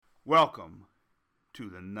Welcome to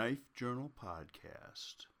the Knife Journal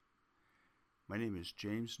Podcast. My name is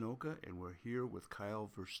James Noka, and we're here with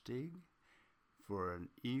Kyle Versteeg for an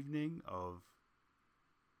evening of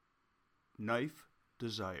knife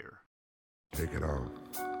desire. Take it off.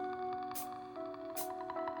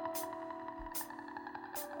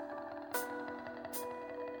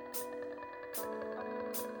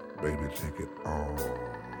 Baby, take it all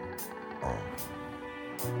off.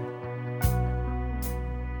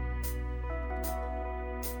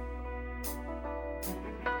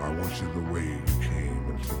 I want you the way you came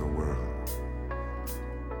into the world.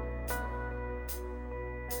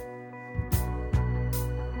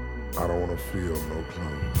 I don't want to feel no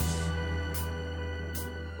clothes.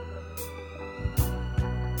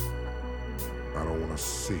 I don't want to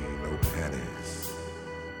see no panties.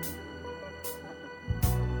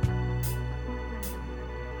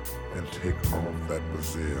 And take off that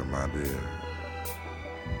brassiere, my dear.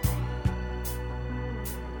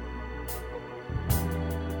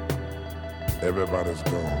 Everybody's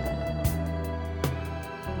gone.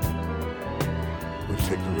 We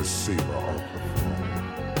take the receiver off the phone.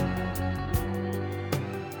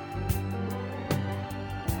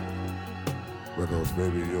 Because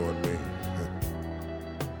baby, you and me,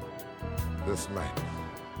 this night,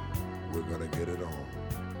 we're gonna get it on.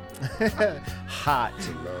 Hot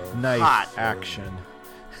knife Hot. action.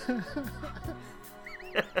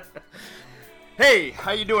 Hey,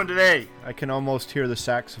 how you doing today? I can almost hear the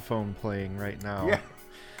saxophone playing right now. Yeah,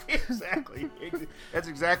 exactly. That's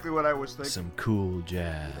exactly what I was thinking. Some cool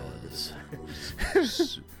jazz.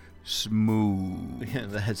 Smooth. Yeah,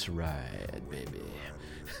 that's right, baby.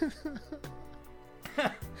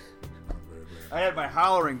 I had my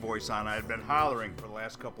hollering voice on. I had been hollering for the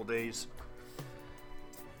last couple days.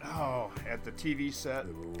 Oh, at the TV set.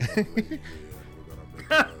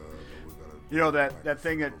 You know that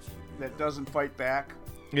thing that doesn't fight back?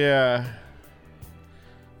 Yeah.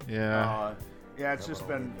 Yeah. Yeah, it's just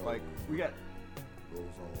been like, we got...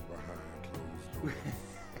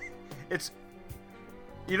 It's...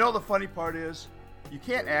 You know, the funny part is, you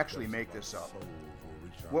can't actually make this up.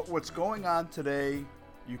 What's going on today,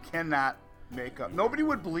 you cannot make up. Nobody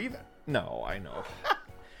would believe it. No, I know.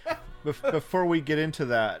 Before we get into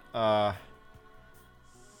that,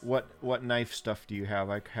 what knife stuff do you have?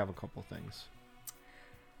 I have a couple things.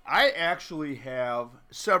 I actually have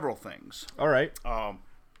several things. All right. I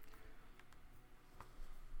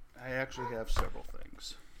actually have several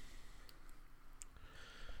things.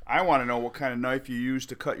 I want to know what kind of knife you use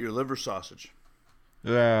to cut your liver sausage.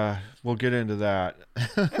 Yeah, we'll get into that.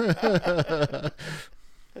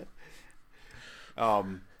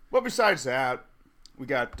 But besides that, we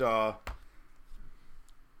got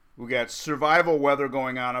survival weather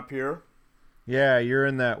going on up here. Yeah, you're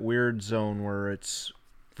in that weird zone where it's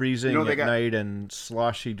freezing at got- night and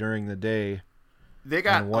sloshy during the day. They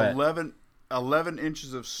got And wet. 11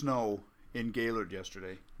 inches of snow in Gaylord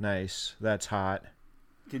yesterday. Nice. That's hot.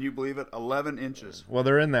 Can you believe it? 11 inches. Well,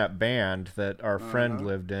 they're in that band that our friend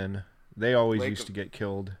lived in. They always Lake used of- to get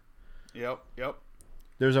killed. Yep.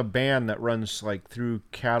 There's a band that runs like through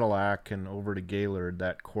Cadillac and over to Gaylord,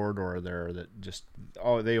 that corridor there that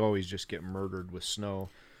they always just get murdered with snow.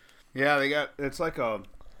 Yeah,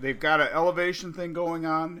 they've got an elevation thing going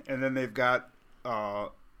on, and then they've got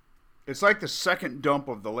it's like the second dump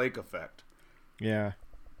of the lake effect. Yeah.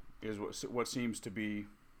 Is what seems to be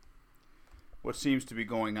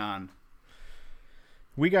going on.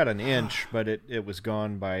 We got an inch, but it was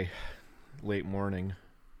gone by late morning.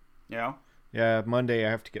 Yeah. Yeah, Monday I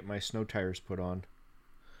have to get my snow tires put on.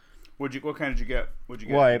 What kind did you get? What'd you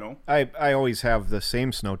get? Well, you know? I always have the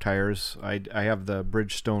same snow tires. I have the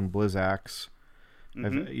Bridgestone Blizzaks.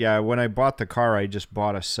 Mm-hmm. Yeah, when I bought the car, I just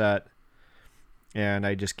bought a set, and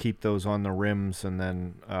I just keep those on the rims and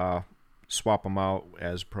then swap them out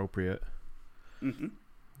as appropriate.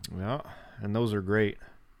 Mm-hmm. Yeah, and those are great.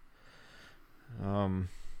 Trying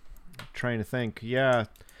to think. Yeah,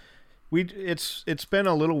 it's been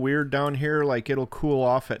a little weird down here. Like, it'll cool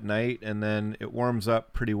off at night, and then it warms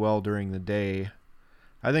up pretty well during the day.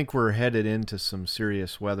 I think we're headed into some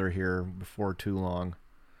serious weather here before too long.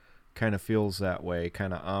 Kind of feels that way,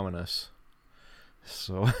 kind of ominous.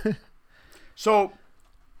 So,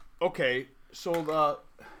 okay. So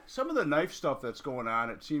some of the knife stuff that's going on,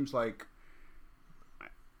 it seems like,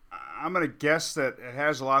 I'm gonna guess that it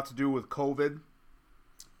has a lot to do with COVID.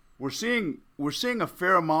 We're seeing a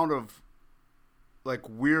fair amount of like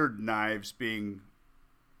weird knives being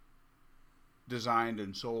designed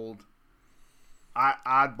and sold.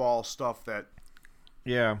 Oddball stuff that,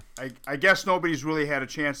 yeah. I guess nobody's really had a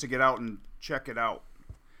chance to get out and check it out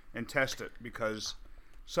and test it, because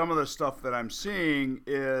some of the stuff that I'm seeing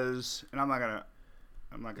is, and I'm not gonna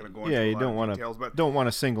go into you a don't lot of want details, but don't want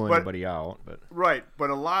to single anybody out, but right. But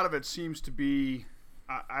a lot of it seems to be,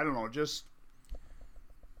 I don't know, just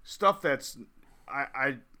stuff that's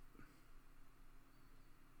I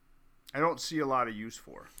don't see a lot of use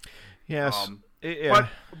for. Yes.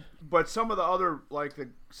 But some of the other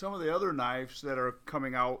some of the other knives that are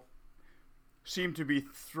coming out seem to be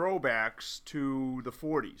throwbacks to the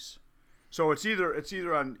 40s. So it's either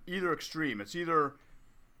on either extreme. It's either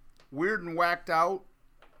weird and whacked out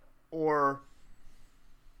or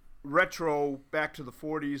retro back to the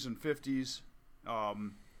 40s and 50s.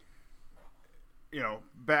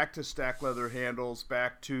 Back to stack leather handles,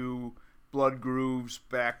 back to blood grooves,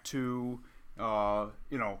 back to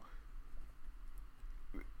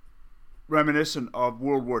reminiscent of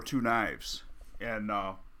World War II knives, and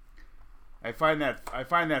I find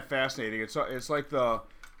that fascinating. It's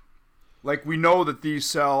like we know that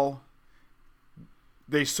these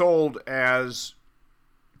they sold as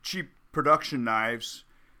cheap production knives,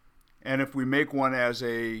 and if we make one as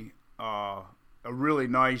a really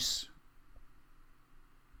nice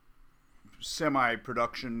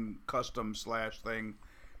semi-production custom / thing,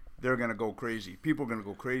 they're going to go crazy. People are going to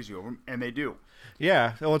go crazy over them, and they do.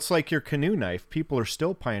 Yeah, well, it's like your canoe knife. People are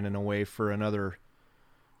still pining away for another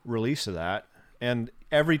release of that. And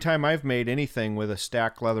every time I've made anything with a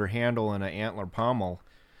stack leather handle and an antler pommel,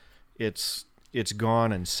 it's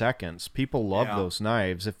gone in seconds. People love those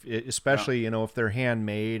knives, especially if they're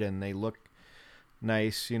handmade and they look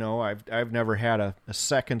nice. I've never had a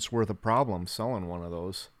second's worth of problem selling one of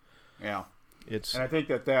those. Yeah, and I think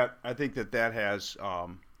that has.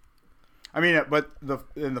 But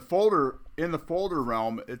in the folder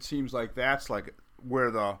realm, it seems like that's like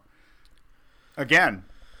where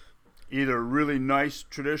either really nice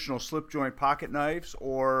traditional slip joint pocket knives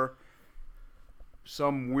or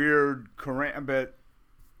some weird karambit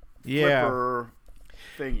flipper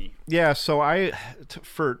thingy. Yeah, so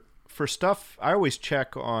for stuff, I always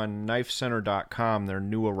check on knifecenter.com, their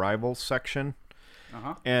new arrivals section.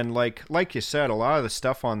 Uh-huh. And like you said, a lot of the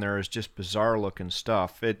stuff on there is just bizarre looking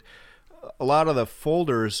stuff. A lot of the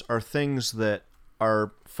folders are things that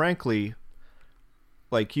are, frankly,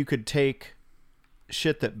 like you could take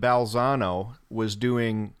shit that Balzano was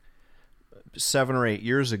doing 7 or 8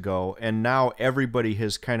 years ago, and now everybody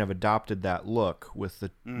has kind of adopted that look with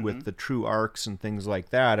the true arcs and things like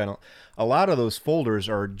that. And a lot of those folders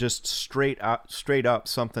are just straight up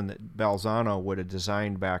something that Balzano would have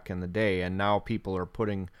designed back in the day, and now people are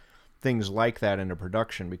putting things like that into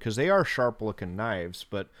production because they are sharp looking knives.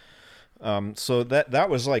 But so that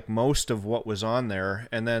was like most of what was on there,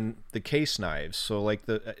 and then the case knives. So like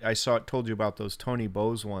told you about those Tony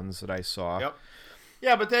Bose ones that I saw. Yep.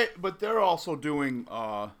 Yeah, but they're also doing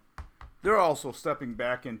they're also stepping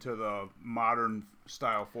back into the modern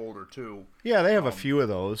style folder too. Yeah, they have a few of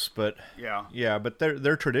those, but yeah, but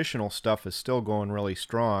their traditional stuff is still going really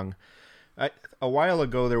strong. A while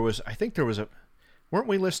ago weren't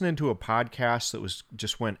we listening to a podcast that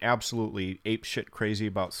just went absolutely apeshit crazy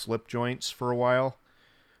about slip joints for a while?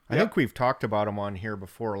 I think we've talked about them on here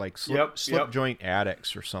before, like slip joint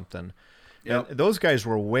addicts or something. Yep. And those guys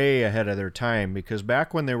were way ahead of their time because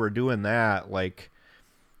back when they were doing that, like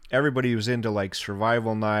everybody was into like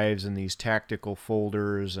survival knives and these tactical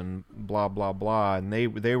folders and blah blah blah, and they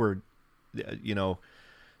were,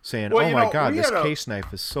 saying, "Oh my God, this case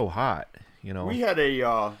knife is so hot." We had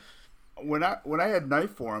a when I had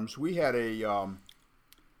knife forums, we had a I'm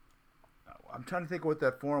trying to think of what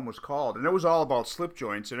that forum was called, and it was all about slip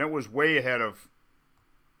joints, and it was way ahead of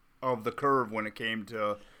the curve when it came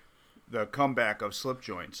to the comeback of slip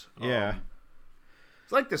joints. Yeah.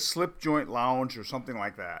 It's like the Slip Joint Lounge or something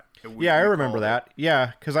like that. I remember that.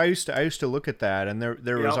 Yeah, because I used to look at that, and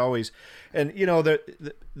there was always, and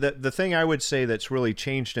the thing I would say that's really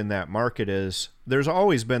changed in that market is there's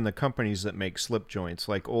always been the companies that make slip joints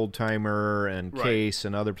like Old Timer and Case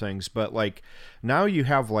and other things, but like now you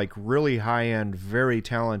have like really high end, very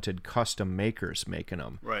talented custom makers making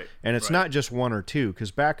them. Right. And it's not just one or two,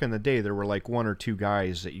 because back in the day there were like one or two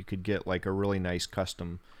guys that you could get like a really nice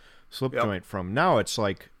custom slip joint from. Now it's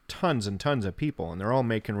like tons and tons of people, and they're all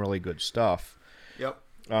making really good stuff. Yep.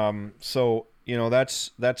 So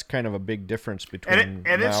that's kind of a big difference between and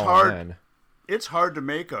now it's hard. and then. It's hard to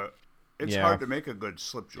make a good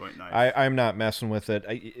slip joint knife. I'm not messing with it.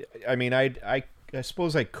 I mean I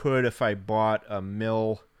suppose I could if I bought a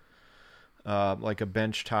mill, like a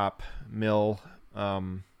benchtop mill,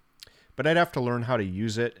 but I'd have to learn how to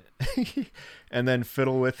use it. And then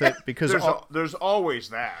fiddle with it because there's always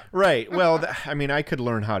that. Right. Well, I mean, I could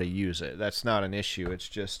learn how to use it. That's not an issue. It's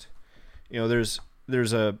just, there's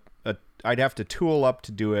there's I'd have to tool up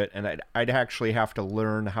to do it, and I'd actually have to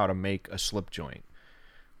learn how to make a slip joint,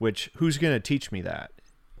 which who's going to teach me that,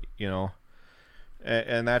 you know?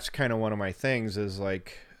 And that's kind of one of my things is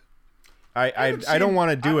like, I don't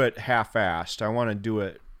want to do it half-assed. I want to do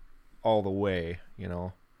it all the way, you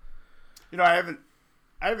know? You know, I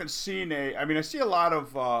haven't seen I see a lot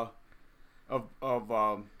of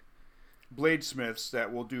bladesmiths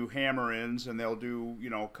that will do hammer-ins, and they'll do, you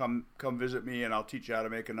know, come visit me and I'll teach you how to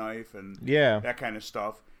make a knife and that kind of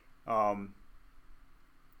stuff.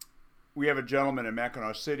 We have a gentleman in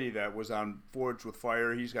Mackinac City that was on Forged with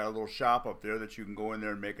Fire. He's got a little shop up there that you can go in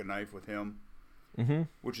there and make a knife with him,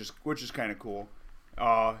 which is kind of cool.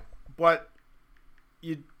 But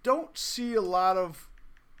you don't see a lot of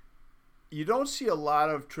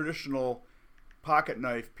traditional pocket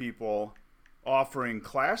knife people offering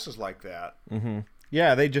classes like that.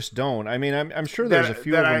 Yeah, they just don't. I mean, I'm sure there's a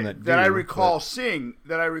few of them that do. I recall seeing,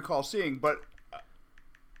 but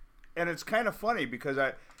and it's kind of funny because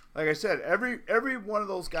like I said, every one of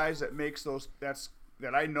those guys that makes those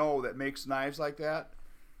that I know that makes knives like that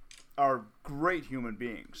are great human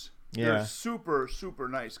beings. Yeah. They're super, super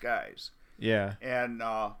nice guys. Yeah. And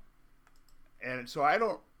so I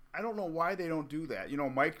don't know why they don't do that. You know,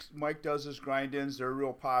 Mike does his grind-ins. They're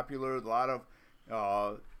real popular. A lot of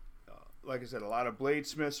like I said, a lot of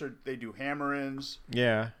bladesmiths they do hammer-ins.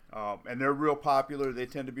 Yeah. And they're real popular. They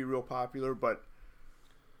tend to be real popular, but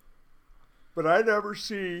I never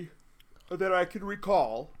see that I can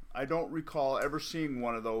recall. I don't recall ever seeing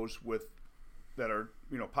one of those that are,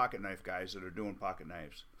 you know, pocket knife guys that are doing pocket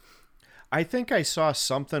knives. I think I saw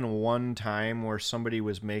something one time where somebody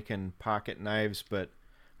was making pocket knives, but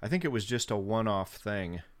I think it was just a one-off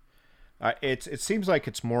thing. It seems like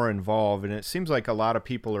it's more involved, and it seems like a lot of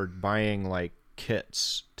people are buying like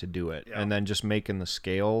kits to do it and then just making the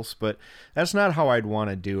scales, but that's not how I'd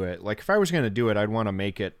want to do it. Like if I was going to do it, I'd want to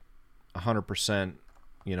make it 100%,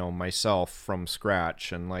 you know, myself from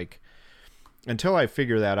scratch, and like until I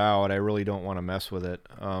figure that out, I really don't want to mess with it.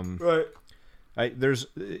 Right. There's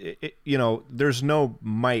no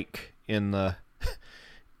Mike in the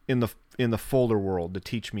folder world to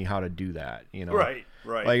teach me how to do that, you know. Right.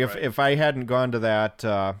 Like if I hadn't gone to that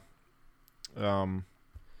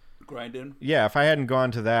grind-in. Yeah, if I hadn't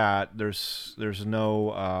gone to that, there's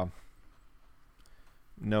no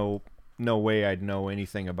way I'd know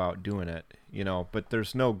anything about doing it, you know. But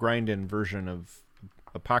there's no grind-in version of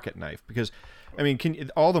a pocket knife because, I mean,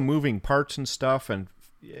 all the moving parts and stuff, and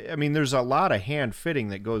I mean, there's a lot of hand fitting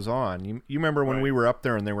that goes on. You remember when we were up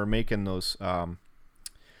there and they were making those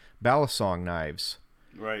Balisong knives,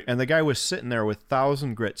 right? And the guy was sitting there with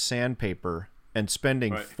 1,000 grit sandpaper and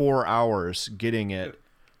spending 4 hours getting it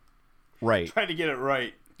right, trying to get it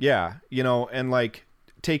right. Yeah, you know, and like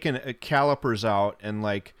taking calipers out and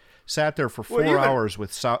like sat there for 4 hours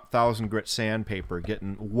with 1,000 grit sandpaper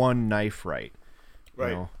getting one knife right. Right.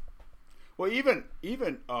 You know? Well,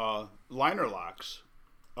 even liner locks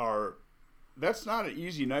that's not an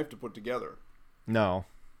easy knife to put together. No.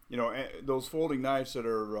 You know, those folding knives that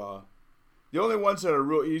are the only ones that are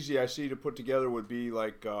real easy I see to put together would be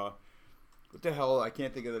like what the hell, I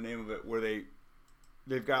can't think of the name of it, where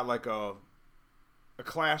they've got like a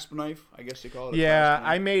clasp knife, I guess they call it. Yeah,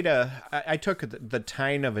 I took the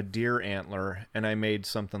tine of a deer antler and I made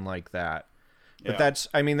something like that. But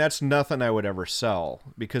that's nothing I would ever sell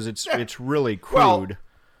because it's really crude. Well,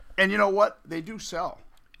 and you know what? They do sell.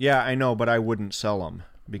 Yeah, I know, but I wouldn't sell them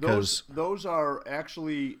because those are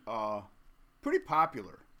actually pretty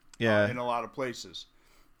popular. Yeah. In a lot of places.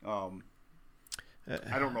 I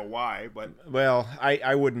don't know why, but well,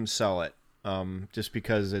 I wouldn't sell it just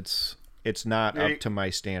because it's not up to my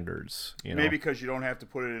standards. You know? Maybe because you don't have to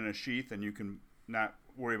put it in a sheath and you can not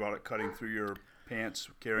worry about it cutting through your pants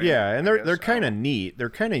carrying. Yeah, and they're kind of neat. They're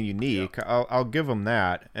kind of unique. Yeah. I'll give them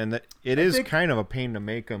that. And it is kind of a pain to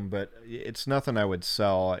make them, but it's nothing I would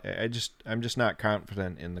sell. I'm just not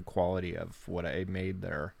confident in the quality of what I made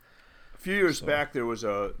there. A few years back, there was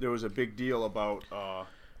a big deal about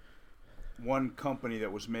one company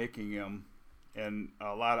that was making them, and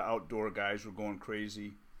a lot of outdoor guys were going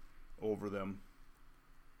crazy over them.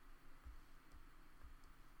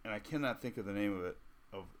 And I cannot think of the name of it.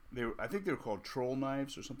 I think they were called troll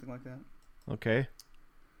knives or something like that. Okay.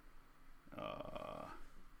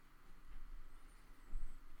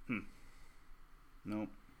 No.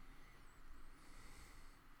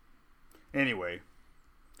 Anyway,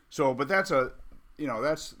 so but that's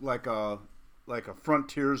like a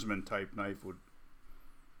frontiersman type knife would.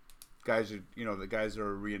 Guys, the guys that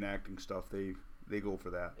are reenacting stuff, they go for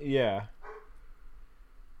that. Yeah.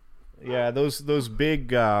 Yeah, those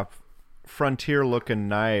big frontier looking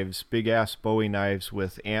knives, big ass Bowie knives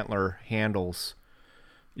with antler handles.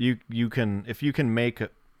 You can, if you can make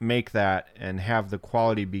that and have the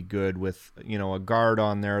quality be good with, a guard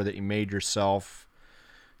on there that you made yourself.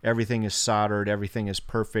 Everything is soldered, everything is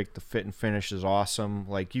perfect, the fit and finish is awesome.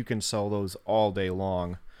 Like, you can sell those all day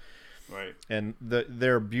long. Right. And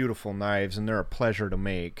they're beautiful knives, and they're a pleasure to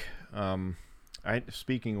make.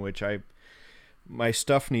 Speaking of which, my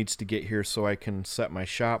stuff needs to get here so I can set my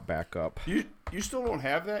shop back up. You still don't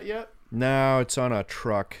have that yet? No, it's on a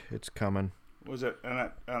truck. It's coming. Was it on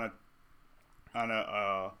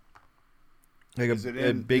a like is it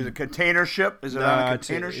a container ship? Is it on a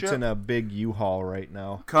container ship? It's in a big U-Haul right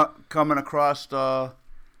now. Coming across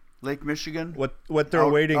Lake Michigan. What they're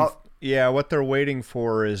waiting? Yeah, what they're waiting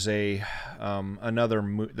for is the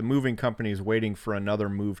moving company is waiting for another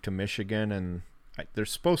move to Michigan, and they're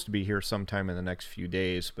supposed to be here sometime in the next few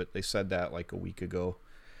days, but they said that like a week ago.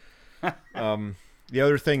 The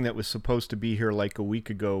other thing that was supposed to be here like a week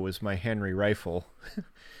ago was my Henry rifle.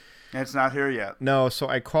 It's not here yet. No, so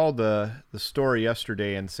I called the store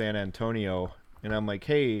yesterday in San Antonio, and I'm like,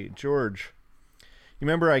 "Hey, George, you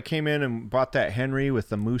remember I came in and bought that Henry with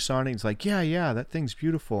the moose on it?" He's like, yeah, that thing's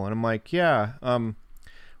beautiful. And I'm like, "Yeah,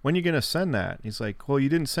 when you going to send that?" He's like, "Well, you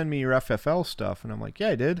didn't send me your FFL stuff." And I'm like,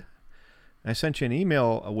 "Yeah, I did. I sent you an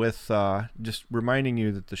email with just reminding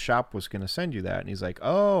you that the shop was going to send you that." And he's like,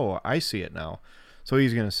 "Oh, I see it now." So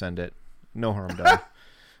he's going to send it. No harm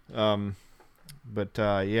done.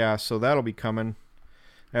 Yeah, so that'll be coming.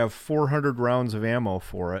 I have 400 rounds of ammo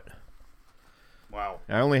for it. Wow.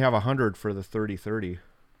 I only have 100 for the 30-30.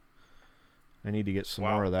 I need to get some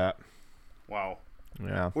more of that. Wow.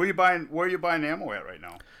 Yeah. Where are you buying ammo at right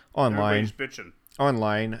now? Online. Everybody's bitching.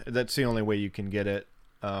 Online. That's the only way you can get it.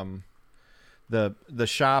 The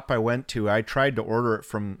shop I went to, I tried to order it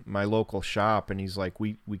from my local shop, and he's like,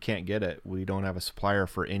 we can't get it. We don't have a supplier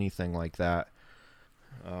for anything like that.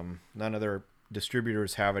 None of their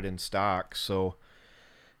distributors have it in stock, so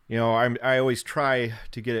I always try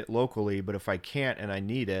to get it locally, but if I can't and I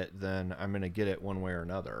need it, then I'm gonna get it one way or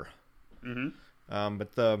another. Mm-hmm.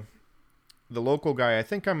 But the local guy, I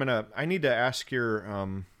think I need to ask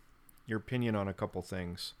your opinion on a couple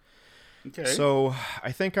things. Okay. So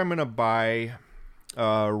I think I'm gonna buy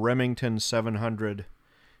Remington 700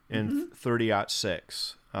 in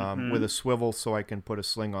 30-06 with a swivel so I can put a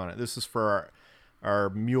sling on it. This is for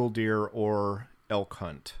our mule deer or elk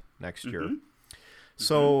hunt next year.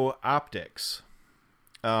 So optics,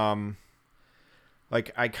 like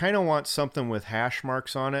I kind of want something with hash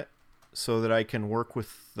marks on it so that I can work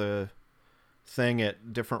with the thing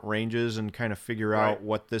at different ranges and kind of figure out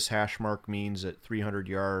what this hash mark means at 300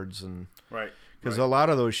 yards. And because a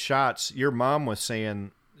lot of those shots, your mom was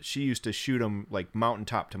saying she used to shoot them like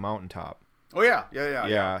mountaintop to mountaintop. Oh yeah.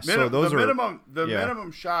 So those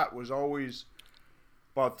minimum shot was always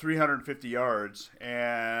about 350 yards,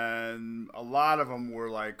 and a lot of them were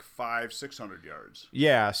like 500-600 yards.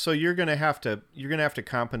 Yeah, so you're gonna have to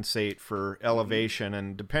compensate for elevation,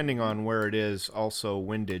 and depending on where it is, also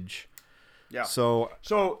windage. Yeah. So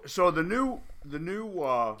the new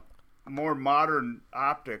more modern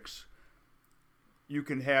optics, you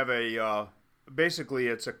can have a basically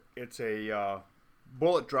it's a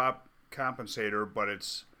bullet drop compensator, but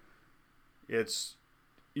it's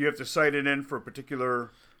you have to sight it in for a particular.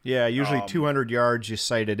 Yeah, usually 200 yards you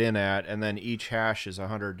sight it in at, and then each hash is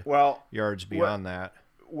 100 yards beyond that.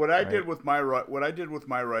 What I did with my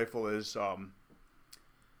rifle is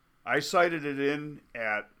I sighted it in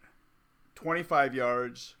at 25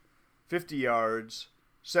 yards, 50 yards,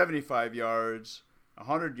 75 yards,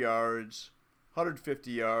 100 yards, 150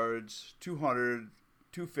 yards, 200,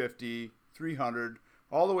 250, 300,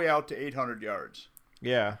 all the way out to 800 yards.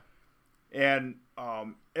 Yeah. And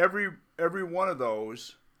every one of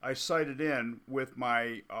those I sighted in with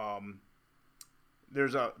my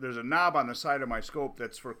there's a knob on the side of my scope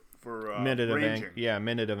that's for ranging.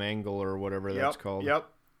 Minute of angle or whatever that's called. Yep.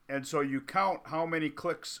 And so you count how many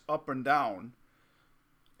clicks up and down.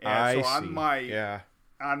 And I see. On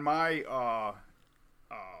my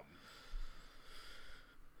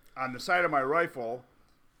on the side of my rifle,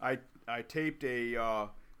 I taped a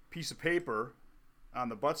piece of paper on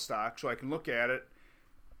the buttstock so I can look at it.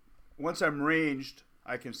 Once I'm ranged,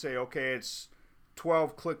 I can say, okay, it's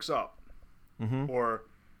 12 clicks up, or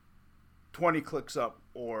 20 clicks up,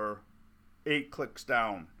 or 8 clicks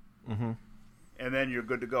down, and then you're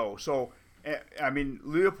good to go. So, I mean,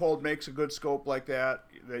 Leupold makes a good scope like that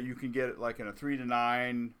you can get it like in a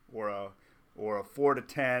 3-9 or a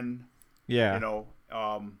 4-10. Yeah.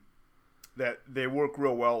 That they work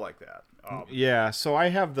real well like that. So I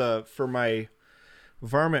have for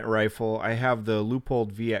varmint rifle, I have the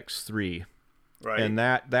Leupold VX3. Right. And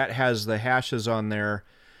that has the hashes on there.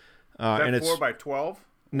 Is that and 4x12?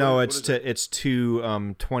 No, it's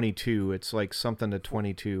 22. It's like something to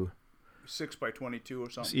 22. 6x22 or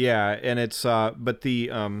something. Yeah, and it's but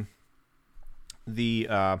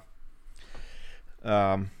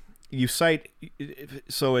you sight,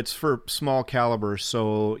 so it's for small calibers.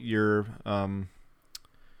 So your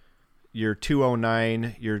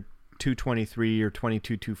 209, your 223, your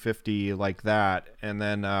 22 250, like that, and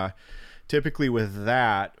then typically with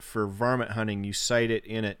that, for varmint hunting, you sight it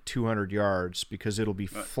in at 200 yards because it'll be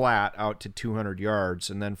flat out to 200 yards.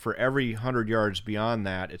 And then for every 100 yards beyond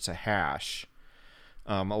that, it's a hash.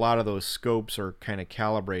 A lot of those scopes are kind of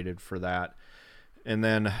calibrated for that. And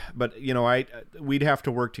then, but, you know, we'd have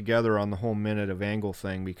to work together on the whole minute of angle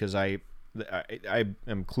thing because I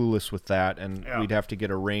am clueless with that, and we'd have to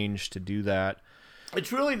get a range to do that.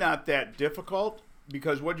 It's really not that difficult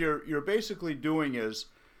because what you're basically doing is,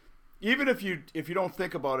 even if you don't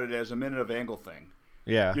think about it as a minute of angle thing,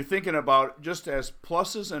 you're thinking about just as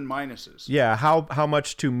pluses and minuses. Yeah, how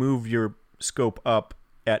much to move your scope up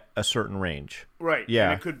at a certain range. Right.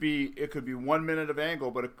 Yeah. And it could be 1 minute of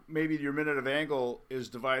angle, but maybe your minute of angle is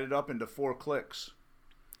divided up into 4 clicks.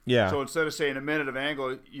 Yeah. So instead of saying a minute of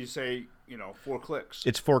angle, you say 4 clicks.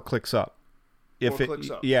 It's 4 clicks up.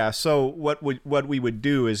 Clicks up. Yeah. So what we would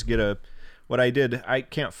do is get what I did. I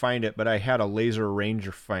can't find it, but I had a laser range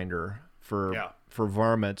finder for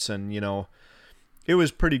varmints, and it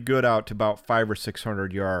was pretty good out to about 500 or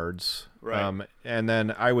 600 yards. Right. And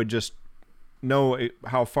then I would just know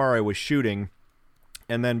how far I was shooting,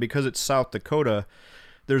 and then because it's South Dakota,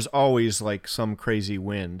 there's always like some crazy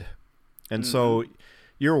wind, and so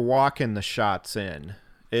you're walking the shots in.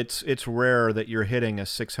 It's rare that you're hitting a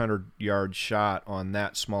 600-yard shot on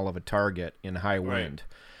that small of a target in high wind.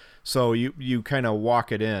 Right. So you kind of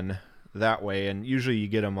walk it in that way, and usually you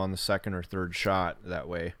get them on the second or third shot that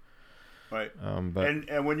way. Right. But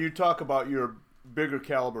and when you talk about your bigger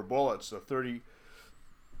caliber bullets,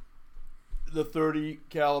 the 30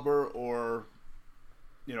 caliber or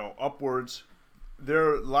upwards,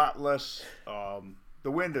 they're a lot less.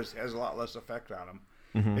 The wind has a lot less effect on them.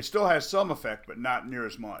 Mm-hmm. It still has some effect, but not near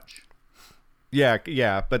as much.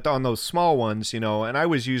 Yeah. But on those small ones, and I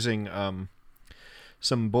was using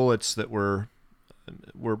some bullets that were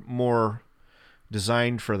more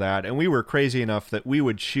designed for that, and we were crazy enough that we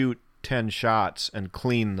would shoot 10 shots and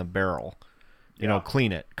clean the barrel.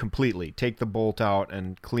 Clean it completely, take the bolt out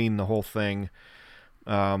and clean the whole thing,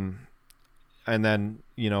 and then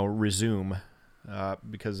resume,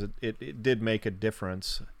 because it did make a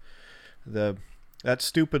difference. That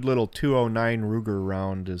stupid little 209 Ruger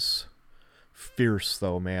round is fierce,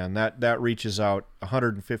 though, man. That reaches out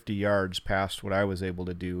 150 yards past what I was able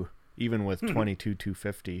to do, even with 22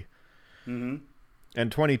 250. Mm-hmm.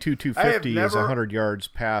 And 22 250 is 100 yards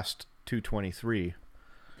past 223.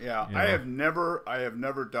 Yeah, I have never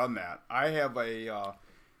done that. I have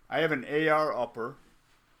an AR upper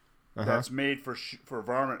that's made for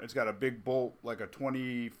varmint. It's got a big bolt, like a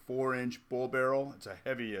 24-inch bull barrel. It's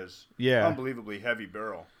unbelievably heavy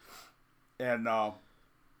barrel. And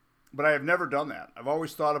but I have never done that. I've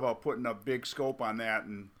always thought about putting a big scope on that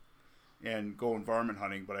and going varmint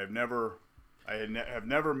hunting, but I have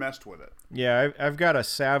never messed with it. Yeah, I've got a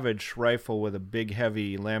Savage rifle with a big,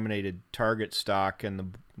 heavy laminated target stock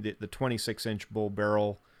and the 26-inch bull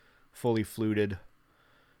barrel, fully fluted,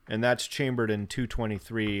 and that's chambered in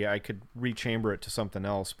 223. I could rechamber it to something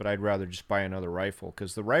else, but I'd rather just buy another rifle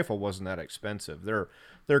because the rifle wasn't that expensive.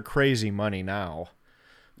 They're crazy money now.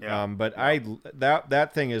 Yeah. But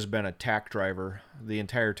that thing has been a tack driver the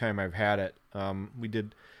entire time I've had it.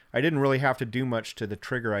 I didn't really have to do much to the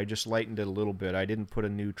trigger. I just lightened it a little bit. I didn't put a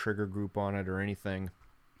new trigger group on it or anything.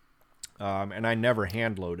 And I never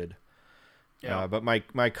hand loaded. Yeah. But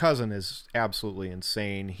my cousin is absolutely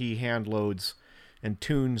insane. He hand loads and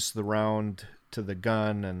tunes the round to the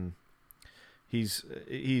gun, and he's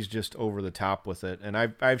just over the top with it. And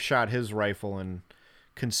I've shot his rifle and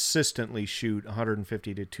consistently shoot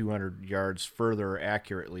 150 to 200 yards further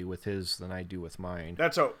accurately with his than I do with mine.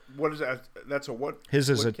 What is that? That's a what? His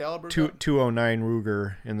is a caliber 209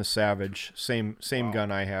 Ruger in the Savage. Same wow.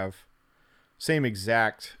 Gun I have. Same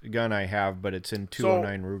exact gun I have, but it's in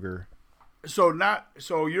 209 Ruger.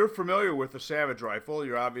 So you're familiar with the Savage rifle.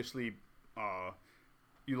 You're obviously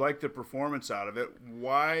you like the performance out of it.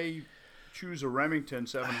 Why choose a Remington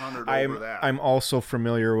 700 over that? I'm also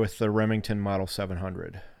familiar with the Remington Model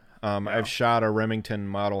 700. I've shot a Remington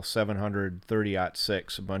Model 700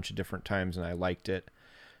 30-06 a bunch of different times, and I liked it.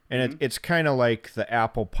 And it's kind of like the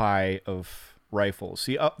apple pie of rifles.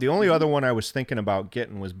 See, the only other one I was thinking about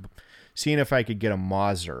getting was seeing if I could get a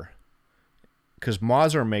Mauser, because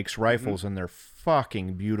Mauser makes rifles and they're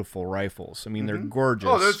fucking beautiful rifles. I mean, they're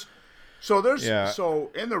gorgeous. Oh,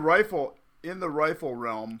 so in the rifle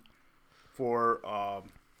realm for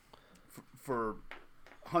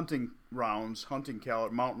hunting rounds, hunting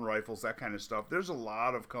caliber, mountain rifles, that kind of stuff. There's a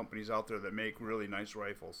lot of companies out there that make really nice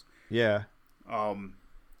rifles. Yeah.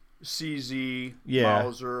 CZ,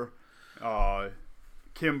 Mauser,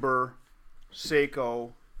 Kimber,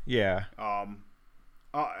 Seiko. Yeah.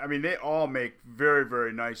 I mean, they all make very,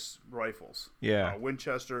 very nice rifles. Yeah.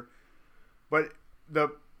 Winchester. But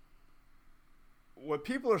what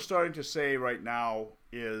people are starting to say right now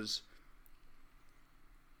is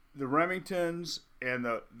the Remingtons and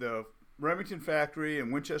the Remington factory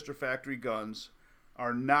and Winchester factory guns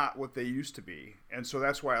are not what they used to be. And so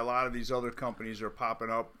that's why a lot of these other companies are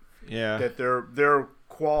popping up. Yeah. That their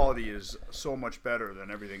quality is so much better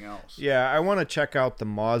than everything else. Yeah, I want to check out the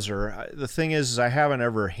Mauser. The thing is I haven't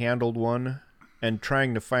ever handled one, and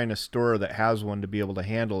trying to find a store that has one to be able to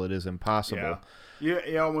handle it is impossible. Yeah.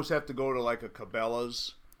 You almost have to go to like a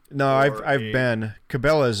Cabela's. No, I've been.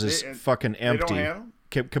 Cabela's is fucking empty. They don't have them?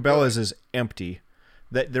 Cabela's is empty.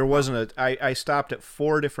 That there wasn't I stopped at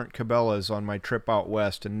 4 different Cabela's on my trip out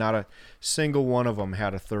west, and not a single one of them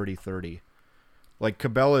had a 30-30. Like,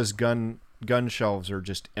 Cabela's gun shelves are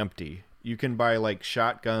just empty. You can buy like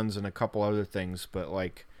shotguns and a couple other things, but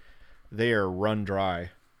like they are run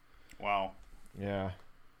dry. Wow. Yeah.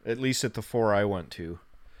 At least at the 4 I went to.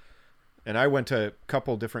 And I went to a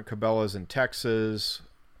couple different Cabela's in Texas,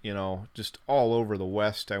 you know, just all over the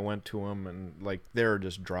West. I went to them, and like they're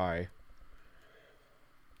just dry.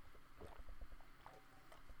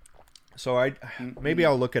 So maybe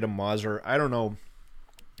I'll look at a Mauser. I don't know.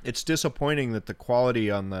 It's disappointing that the quality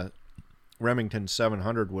on the Remington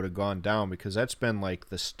 700 would have gone down, because that's been like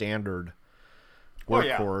the standard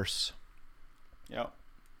workhorse. Yeah.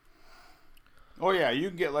 Oh yeah, you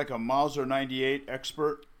can get like a Mauser 98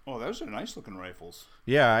 Expert. Oh, those are nice looking rifles.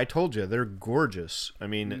 Yeah, I told you they're gorgeous. I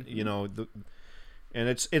mean, you know, and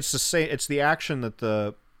it's the same. It's the action that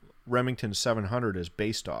the Remington 700 is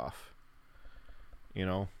based off. You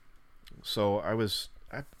know, so I was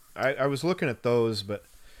looking at those, but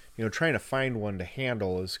you know, trying to find one to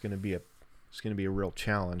handle is going to be a real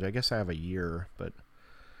challenge. I guess I have a year, but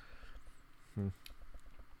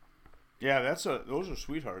yeah, those are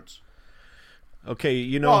sweethearts. Okay,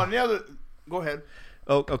 you know. Oh, and the other, go ahead.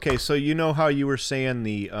 Oh, okay. So you know how you were saying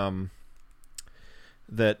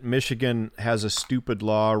that Michigan has a stupid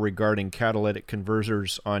law regarding catalytic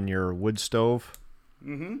converters on your wood stove?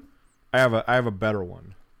 Mm-hmm. I have a better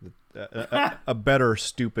one. A better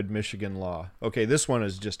stupid Michigan law. Okay, this one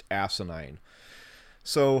is just asinine.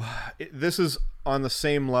 So this is on the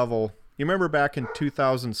same level. You remember back in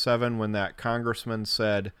 2007 when that congressman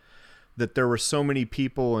said that there were so many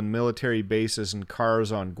people in military bases and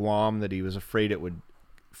cars on Guam that he was afraid it would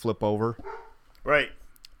flip over? Right.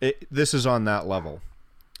 This is on that level.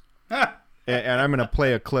 And I'm going to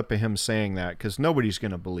play a clip of him saying that, because nobody's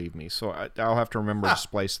going to believe me. So I'll have to remember to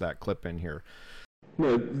splice that clip in here.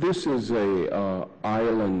 Now, this is a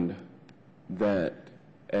island that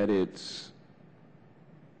at its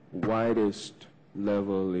widest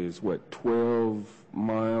level is, 12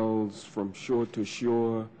 miles from shore to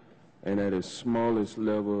shore, and at its smallest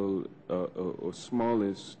level, or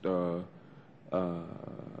smallest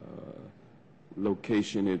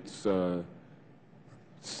location, it's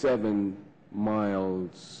 7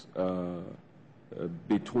 miles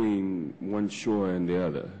between one shore and the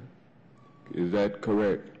other. Is that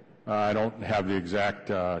correct? I don't have the exact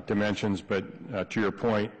dimensions, but to your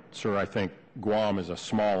point, sir, I think Guam is a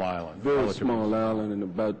small island. Very small island, and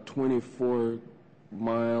about 24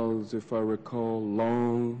 miles, if I recall,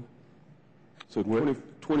 long. So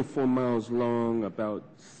 24 miles long, about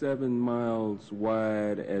 7 miles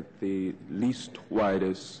wide at the least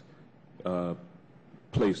widest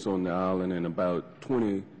place on the island, and about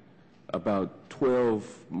 12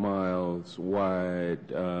 miles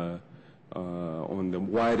wide on the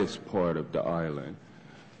widest part of the island.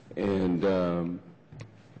 And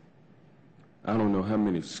I don't know how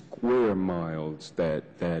many square miles that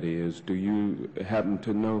is. Do you happen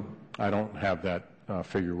to know? I don't have that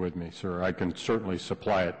figure with me, sir. I can certainly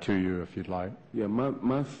supply it to you if you'd like. Yeah,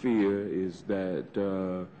 my fear is that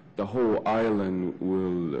the whole island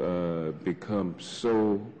will become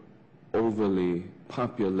so overly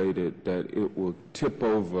populated that it will tip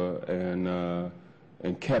over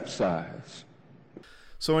and capsize.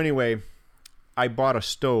 So anyway, I bought a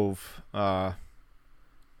stove on,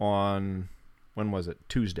 when was it?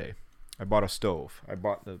 Tuesday. I bought a stove. I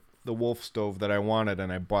bought the the Wolf stove that I wanted,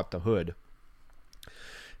 and I bought the hood.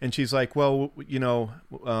 And she's like, well,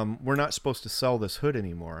 we're not supposed to sell this hood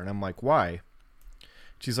anymore. And I'm like, why?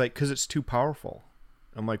 She's like, because it's too powerful.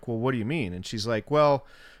 I'm like, well, what do you mean? And she's like, well,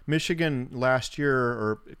 Michigan last year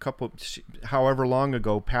or however long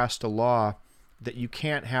ago passed a law that you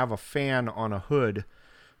can't have a fan on a hood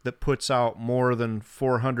that puts out more than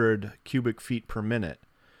 400 cubic feet per minute.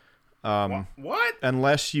 What?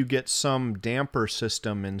 Unless you get some damper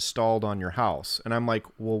system installed on your house. And I'm like,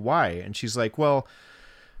 well, why? And she's like, well,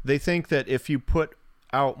 they think that if you put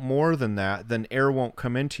out more than that, then air won't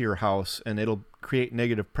come into your house and it'll create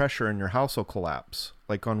negative pressure and your house will collapse,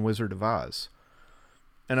 like on Wizard of Oz.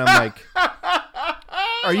 And I'm like,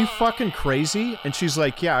 are you fucking crazy? And she's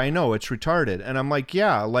like, yeah, I know, it's retarded. And I'm like,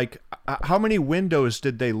 yeah, like, how many windows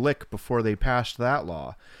did they lick before they passed that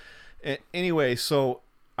law? Anyway, so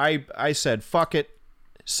I said, fuck it,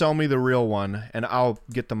 sell me the real one, and I'll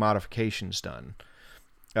get the modifications done.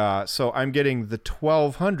 So I'm getting the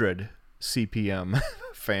 1200 CPM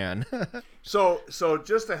fan. So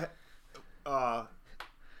just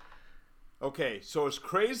okay, so as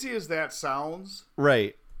crazy as that sounds,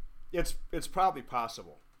 right? It's probably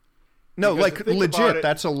possible. No, Because like legit,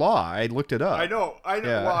 that's a law. I looked it up. I know.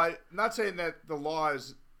 Yeah. Well, I'm not saying that the law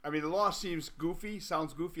is. I mean, the law sounds goofy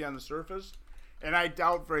on the surface, and I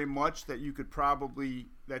doubt very much that you could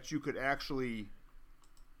actually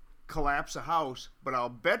collapse a house. But I'll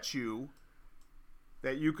bet you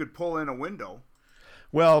that you could pull in a window.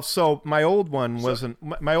 Well, so my old one wasn't.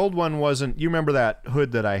 You remember that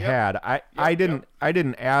hood that I had? I didn't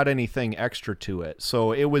add anything extra to it,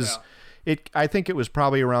 so it was. Yeah. I think it was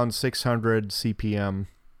probably around 600 CPM.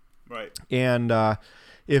 Right. And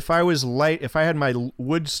if I had my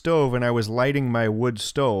wood stove and I was lighting my wood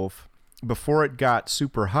stove before it got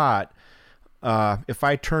super hot, if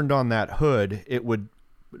I turned on that hood, it would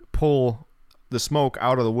pull the smoke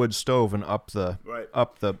out of the wood stove and up the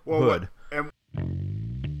hood.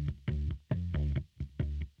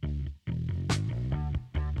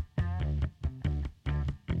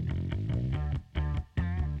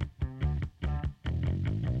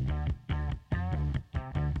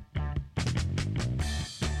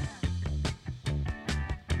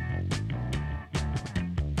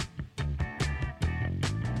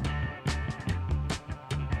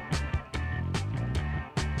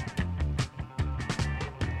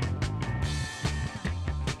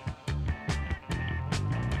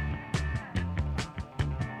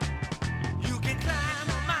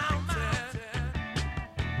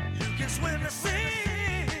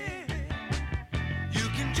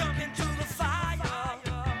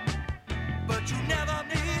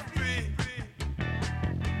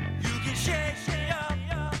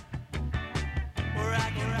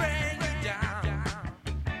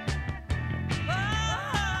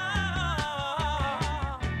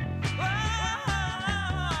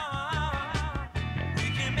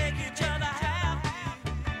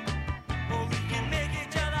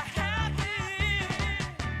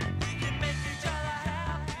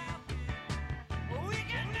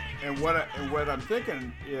 And what I'm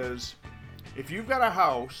thinking is, if you've got a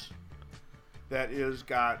house that is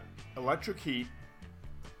got electric heat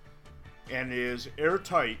and is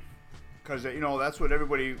airtight, because that's what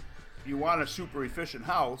you want a super efficient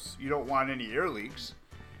house. You don't want any air leaks,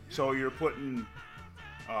 so you're putting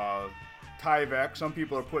Tyvek. Some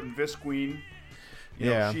people are putting Visqueen,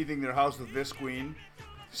 sheathing their house with Visqueen,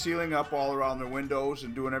 sealing up all around their windows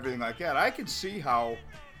and doing everything like that. I can see how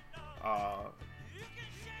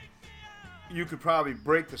you could probably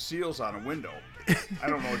break the seals on a window. I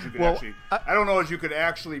don't know if you could I don't know if you could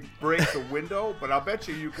actually break the window, but I'll bet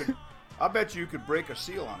you could break a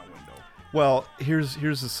seal on a window. Well, here's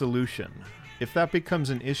the solution. If that becomes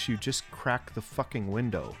an issue, just crack the fucking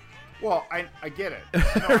window. Well, I get it.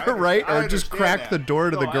 No, right? Or just crack the door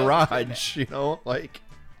to the garage, like.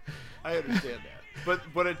 I understand that.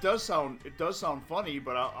 But it does sound funny,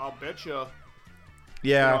 but I'll bet you.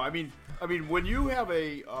 Yeah. I mean when you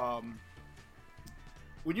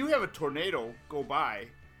have a tornado go by,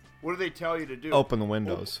 what do they tell you to do? Open the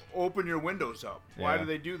windows. Open your windows up. Why do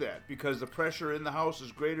they do that? Because the pressure in the house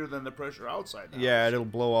is greater than the pressure outside the house. Yeah, it'll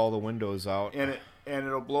blow all the windows out. And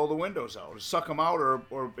it'll blow the windows out. It'll suck them out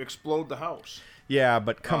or explode the house. Yeah,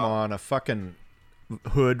 but come on, a fucking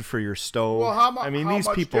hood for your stove. Well, how much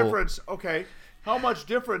people. Difference? Okay, how much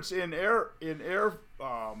difference in air?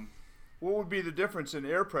 What would be the difference in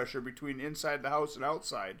air pressure between inside the house and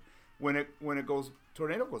outside when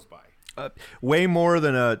tornado goes by? Way more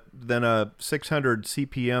than a 600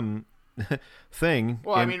 CPM thing.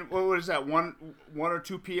 Well, what is that? 1 or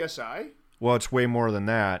 2 psi? Well, it's way more than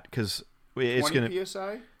that because it's 20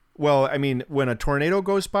 psi. Well, I mean, when a tornado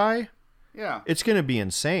goes by, Yeah. it's going to be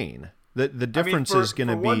insane. The difference I mean, is going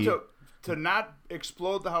to for one be to not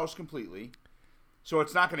explode the house completely, so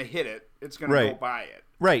it's not going to hit it. It's going to Right. go by it.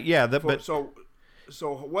 right. Yeah, but So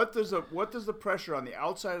what does the pressure on the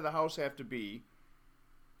outside of the house have to be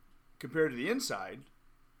compared to the inside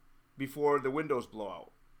before the windows blow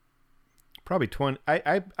out? probably 20.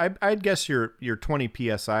 I'd guess your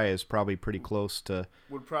 20 psi is probably pretty close to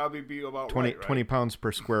Would probably be about 20 right? 20 pounds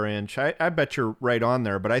per square inch. I bet you're right on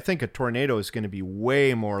there, but I think a tornado is going to be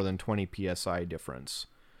way more than 20 psi difference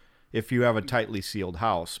if you have a tightly sealed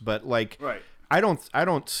house. But like, Right. I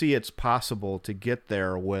don't see it's possible to get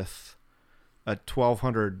there with a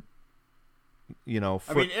 1,200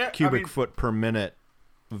 cubic foot per minute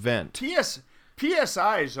vent.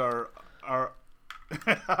 PSIs are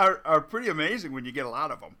pretty amazing when you get a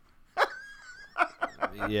lot of them.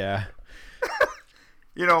 Yeah.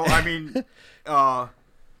 I mean,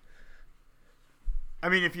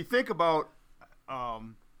 if you think about,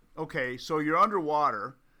 okay, so you're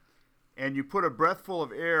underwater, and you put a breathful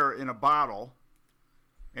of air in a bottle,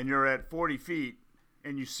 and you're at 40 feet,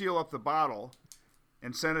 and you seal up the bottle,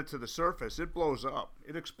 and send it to the surface, it blows up.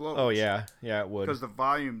 It explodes. Oh yeah, it would. Because the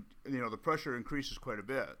volume, the pressure increases quite a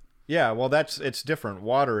bit. Yeah, well, it's different.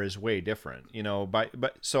 Water is way different,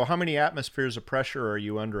 But so, how many atmospheres of pressure are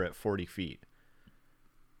you under at 40 feet?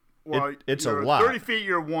 Well, it's a lot. 30 feet,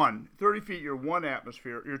 you're one. 30 feet, you're one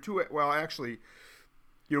atmosphere. You're two. Well, actually,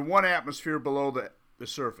 you're one atmosphere below the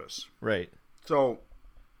surface. Right. So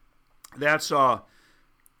that's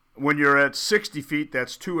when you're at 60 feet,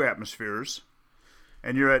 that's 2 atmospheres,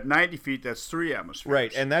 and you're at 90 feet, that's 3 atmospheres.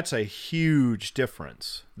 Right, and that's a huge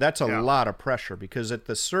difference. That's a Yeah. lot of pressure because at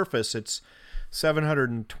the surface it's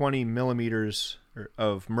 720 millimeters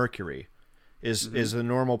of mercury is the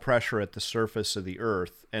normal pressure at the surface of the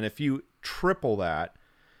Earth, and if you triple that,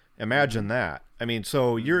 imagine that. I mean,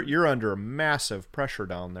 so you're under massive pressure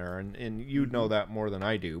down there, and you know that more than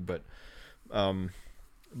I do, but the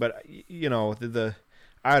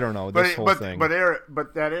I don't know this whole thing. But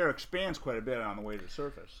that air expands quite a bit on the way to the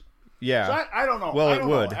surface. Yeah. So I don't know. Well, I it don't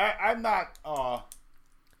would. know. I'm not.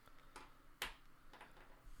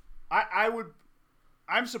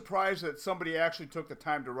 I'm surprised that somebody actually took the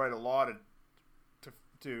time to write a law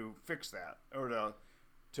to fix that or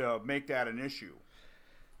to make that an issue.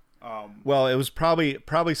 Well, it was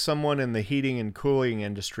probably someone in the heating and cooling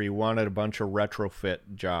industry wanted a bunch of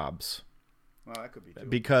retrofit jobs. Well, that could be too.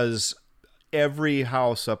 Because every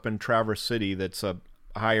house up in Traverse City that's a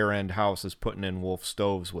higher end house is putting in Wolf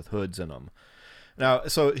stoves with hoods in them. Now,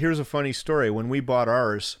 so here's a funny story. When we bought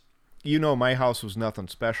ours, my house was nothing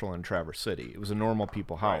special in Traverse City. It was a normal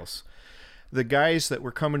people house. Right. The guys that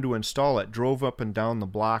were coming to install it drove up and down the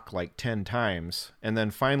block like 10 times. And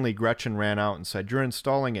then finally Gretchen ran out and said, "You're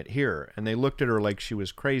installing it here." And they looked at her like she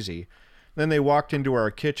was crazy. Then they walked into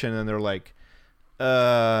our kitchen and they're like,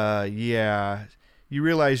 yeah, you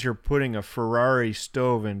realize you're putting a Ferrari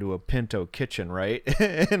stove into a Pinto kitchen, right?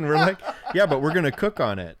 And we're like, yeah, but we're going to cook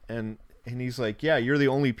on it. And he's like, yeah, you're the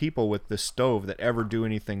only people with this stove that ever do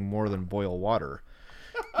anything more than boil water,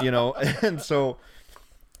 And so,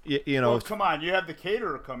 well, come on, you have the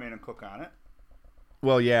caterer come in and cook on it.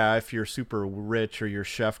 Well, yeah, if you're super rich or your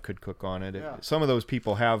chef could cook on it. Yeah. Some of those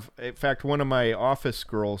people have. In fact, one of my office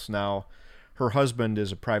girls now, her husband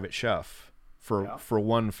is a private chef for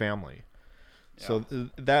one family. Yeah. So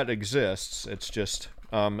that exists. It's just,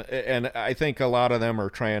 and I think a lot of them are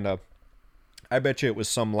trying to, I bet you it was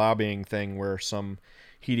some lobbying thing where some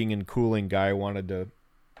heating and cooling guy wanted to,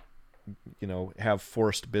 have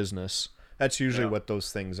forced business. That's usually what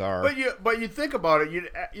those things are. But you think about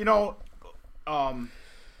it,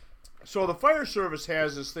 so the fire service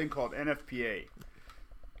has this thing called NFPA,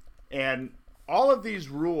 and all of these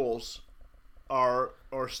rules or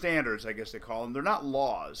standards, I guess they call them. They're not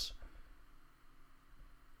laws,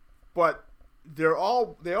 but they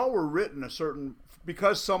all were written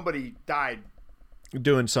because somebody died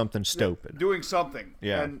doing something stupid. Doing something,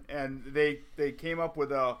 yeah, and they came up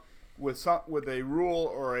with a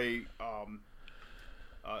rule or a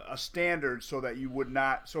standard so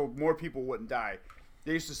that so more people wouldn't die.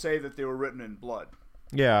 They used to say that they were written in blood.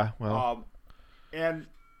 Yeah, well, and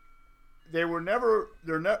they were never.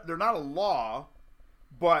 They're not a law,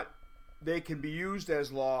 but they can be used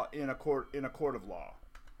as law in a court of law.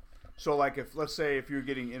 So, like, let's say if you're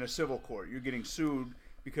getting in a civil court, you're getting sued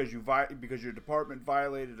because your department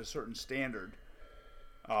violated a certain standard,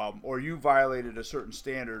 or you violated a certain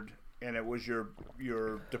standard, and it was your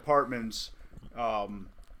department's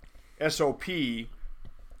SOP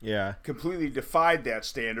Yeah. completely defied that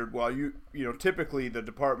standard. While typically the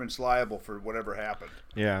department's liable for whatever happened.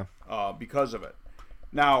 Yeah. Because of it.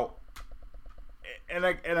 Now, and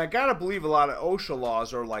I gotta believe a lot of OSHA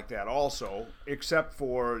laws are like that also, except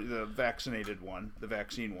for the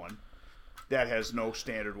vaccine one, that has no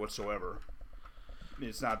standard whatsoever.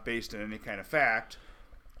 It's not based in any kind of fact,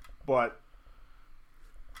 but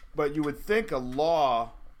you would think a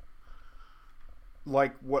law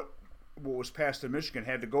like what was passed in Michigan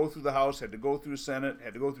had to go through the House, had to go through the Senate,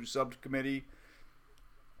 had to go through subcommittee,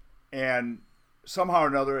 and somehow or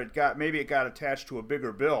another it got attached to a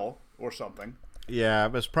bigger bill or something. Yeah,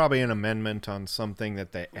 it was probably an amendment on something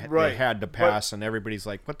that they had to pass, and everybody's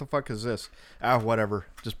like, "What the fuck is this?" Whatever,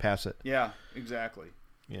 just pass it. Yeah, exactly.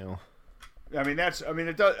 You know.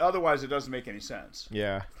 It does. Otherwise, it doesn't make any sense.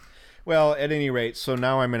 Yeah. Well, at any rate, so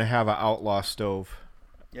now I'm gonna have an outlaw stove.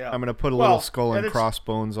 Yeah. I'm gonna put a little skull and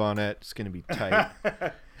crossbones on it. It's gonna be tight.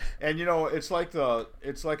 And it's like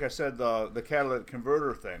I said, the catalytic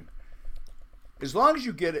converter thing. As long as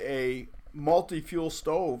you get a multi-fuel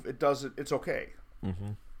stove, it's okay.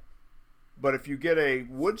 Mm-hmm. But if you get a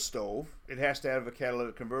wood stove, it has to have a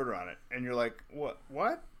catalytic converter on it, and you're like,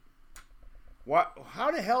 what?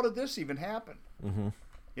 How the hell did this even happen? Mm-hmm.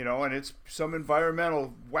 And it's some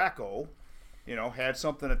environmental wacko, had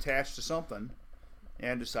something attached to something,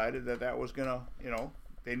 and decided that was gonna,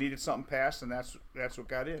 they needed something passed, and that's what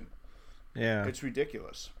got in. Yeah, it's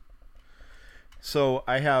ridiculous. So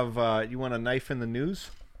I have. You want a knife in the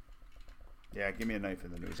news? Yeah, give me a knife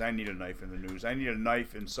in the news. I need a knife in the news. I need a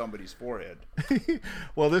knife in somebody's forehead.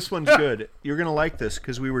 Well, this one's good. You're going to like this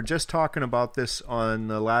because we were just talking about this on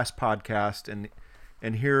the last podcast,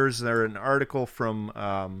 and here's an article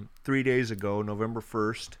from 3 days ago, November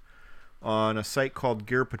 1st, on a site called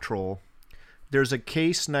Gear Patrol. There's a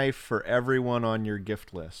Case knife for everyone on your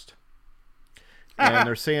gift list. And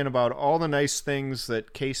they're saying about all the nice things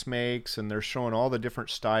that Case makes, and they're showing all the different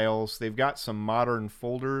styles. They've got some modern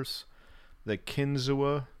folders. The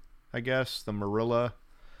Kinzua, I guess, the Marilla.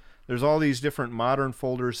 There's all these different modern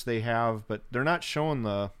folders they have, but they're not showing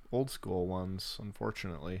the old school ones,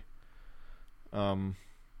 unfortunately. It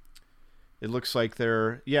looks like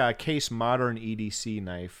they're a Case modern EDC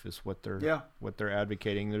knife is what they're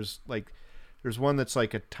advocating. There's one that's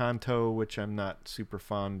like a Tonto, which I'm not super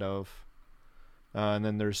fond of. And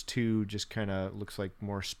then there's two just kind of looks like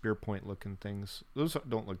more spear point looking things. Those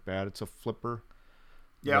don't look bad. It's a flipper.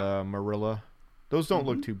 Yeah, the Marilla. Those don't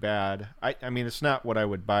look too bad. I mean, it's not what I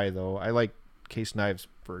would buy, though. I like Case knives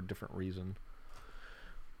for a different reason.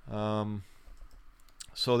 So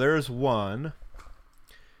there's one.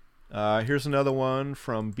 Here's another one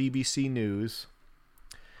from BBC News.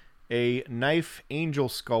 A knife angel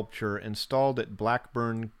sculpture installed at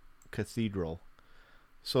Blackburn Cathedral.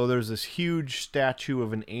 So there's this huge statue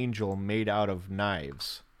of an angel made out of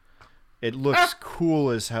knives. It looks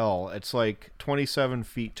cool as hell. It's like 27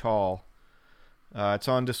 feet tall. It's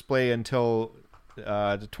on display until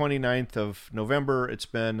the 29th of November. It's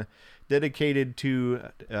been dedicated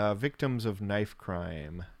to victims of knife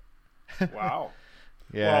crime. Wow.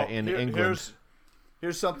 Yeah, in England.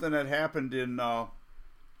 Here's something that happened in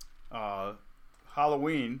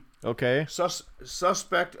Halloween. Okay.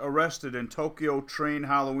 Suspect arrested in Tokyo train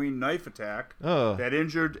Halloween knife attack that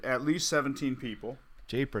injured at least 17 people.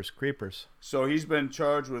 Jeepers creepers. So he's been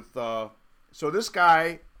charged with so this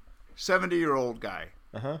guy, 70-year-old guy.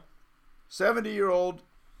 70-year-old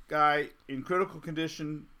guy in critical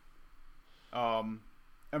condition. I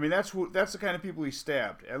mean, that's the kind of people he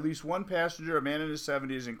stabbed. At least one passenger, a man in his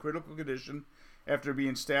 70s, in critical condition after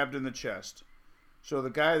being stabbed in the chest. So the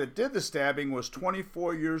guy that did the stabbing was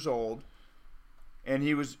 24 years old, and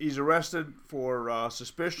he's arrested for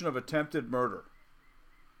suspicion of attempted murder.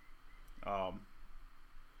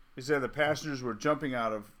 He said the passengers were jumping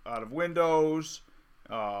out of windows.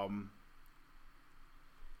 I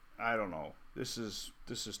don't know. This is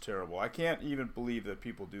terrible. I can't even believe that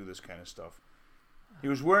people do this kind of stuff. He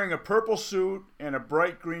was wearing a purple suit and a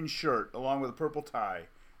bright green shirt along with a purple tie,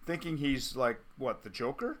 thinking he's like, what, the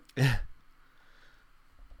Joker?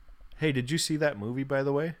 Hey, did you see that movie, by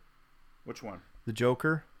the way? Which one? The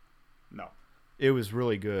Joker? No. It was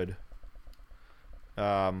really good.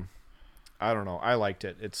 I don't know. I liked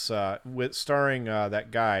it. It's starring that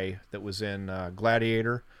guy that was in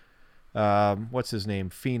Gladiator. What's his name?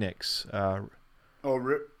 Phoenix. Not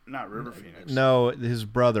River Phoenix. No, his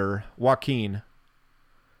brother, Joaquin.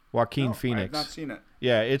 Joaquin Phoenix. I have not seen it.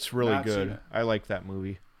 Yeah, it's really good. I like that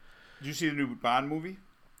movie. Did you see the new Bond movie?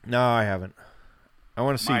 No, I haven't. I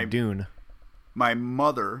want to see Dune. My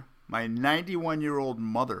mother, my 91-year-old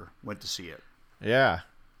mother, went to see it. Yeah.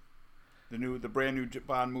 the brand new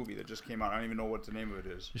Bond movie that just came out. I don't even know what the name of it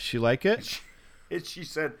is. Does she like it? She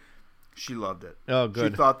said she loved it. Oh,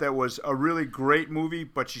 good. She thought that was a really great movie,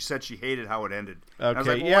 but she said she hated how it ended. Okay. I was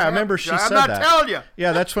like, well, yeah, I remember she said that. I'm not telling you.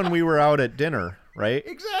 Yeah, that's when we were out at dinner, right?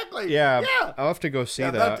 Exactly. Yeah. I'll have to go see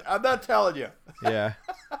that. I'm not telling you. Yeah.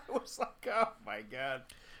 I was like, oh my God.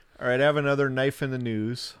 All right, I have another knife in the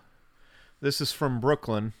news. This is from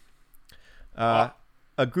Brooklyn. A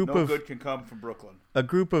group no of good can come from Brooklyn. A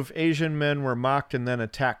group of Asian men were mocked and then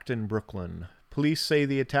attacked in Brooklyn. Police say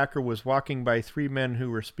the attacker was walking by 3 men who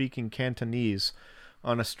were speaking Cantonese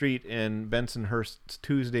on a street in Bensonhurst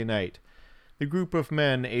Tuesday night. The group of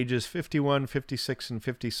men, ages 51, 56, and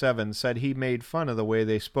 57, said he made fun of the way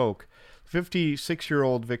they spoke. The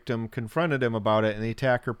 56-year-old victim confronted him about it, and the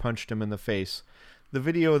attacker punched him in the face. The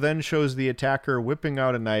video then shows the attacker whipping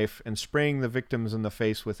out a knife and spraying the victims in the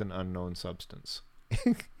face with an unknown substance.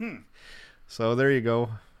 So there you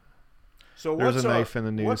go. So there's a knife in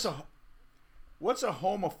the news. What's a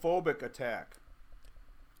homophobic attack?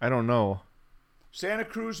 I don't know. Santa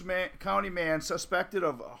Cruz County man suspected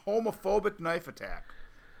of a homophobic knife attack.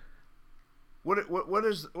 What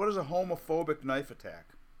is a homophobic knife attack?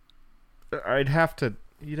 You'd have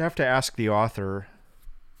to ask the author.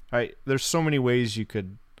 There's so many ways you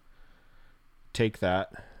could take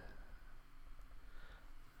that.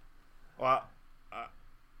 Well,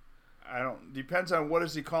 I don't. Depends on what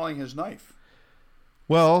is he calling his knife.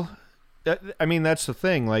 Well, I mean that's the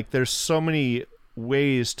thing. Like, there's so many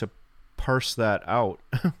ways to parse that out.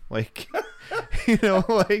 Like,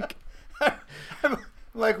 like.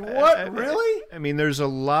 Like what? Really? I mean, there's a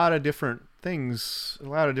lot of different things, a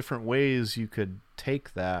lot of different ways you could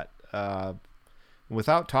take that.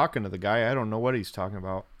 Without talking to the guy, I don't know what he's talking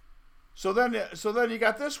about. So then you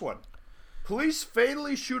got this one. Police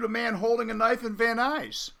fatally shoot a man holding a knife in Van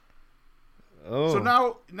Nuys. Oh. So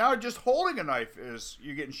now just holding a knife is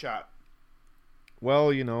you're getting shot.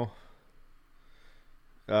 Well,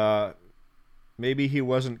 maybe he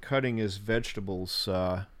wasn't cutting his vegetables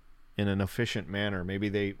in an efficient manner. Maybe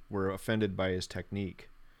they were offended by his technique.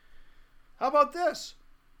 How about this?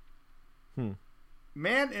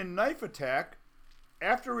 Man in knife attack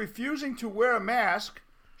after refusing to wear a mask,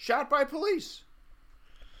 shot by police.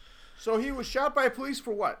 So he was shot by police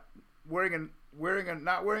for what?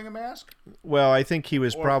 Not wearing a mask? Well, I think he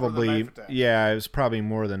was or probably it was probably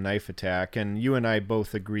more than knife attack. And you and I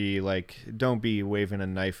both agree, like, don't be waving a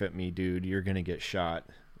knife at me, dude. You're gonna get shot.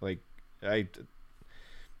 Like, that's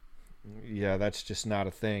just not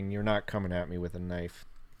a thing. You're not coming at me with a knife.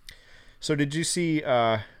 So did you see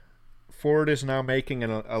Ford is now making an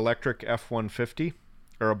electric F-150,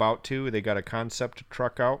 or about to? They got a concept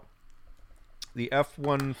truck out. The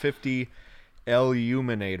F-150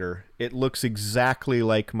 Illuminator. It looks exactly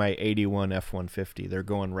like my 81 F-150. They're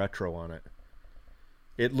going retro on it.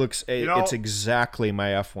 It looks, it's exactly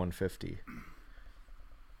my F-150.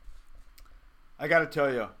 I got to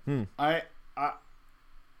tell you,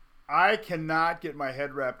 I cannot get my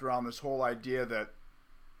head wrapped around this whole idea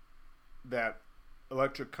that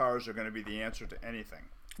electric cars are going to be the answer to anything.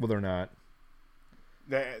 Well, they're not.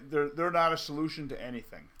 They're not a solution to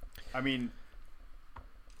anything. I mean,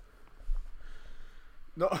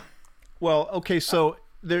 no. Well, okay, so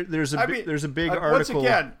there's a big article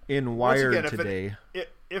in Wired today.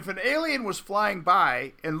 If an alien was flying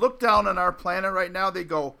by and looked down on our planet right now, they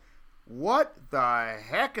go, "What the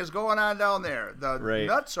heck is going on down there? The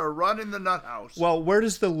nuts are running the nut house." Well, where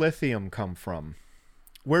does the lithium come from?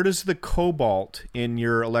 Where does the cobalt in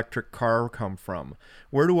your electric car come from?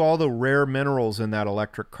 Where do all the rare minerals in that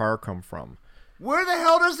electric car come from? Where the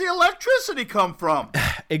hell does the electricity come from?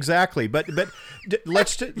 Exactly, but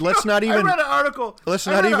let's not even. I read an article. Let's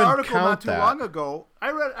not even count that. Not too long ago.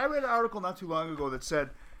 I read an article not too long ago that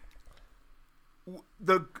said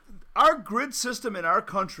our grid system in our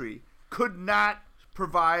country could not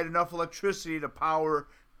provide enough electricity to power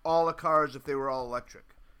all the cars if they were all electric.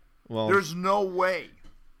 Well, there's no way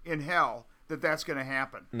in hell that that's going to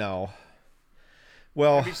happen. No.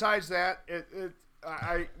 Well, and besides that,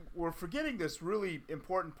 we're forgetting this really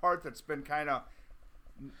important part that's been kind of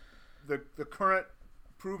the current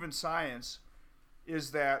proven science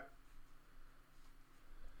is that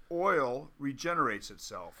oil regenerates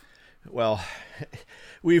itself. Well,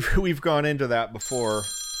 we've gone into that before.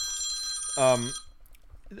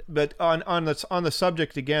 But on the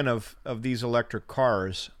subject again of these electric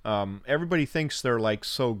cars, everybody thinks they're like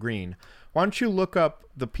so green. Why don't you look up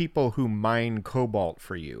the people who mine cobalt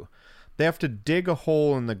for you? They have to dig a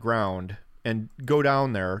hole in the ground and go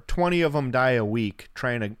down there. 20 of them die a week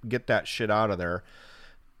trying to get that shit out of there.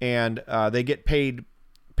 And they get paid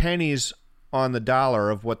pennies on the dollar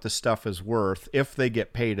of what the stuff is worth if they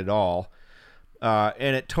get paid at all.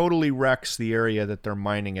 And it totally wrecks the area that they're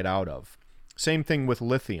mining it out of. Same thing with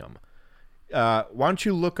lithium. Why don't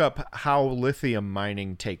you look up how lithium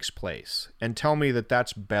mining takes place and tell me that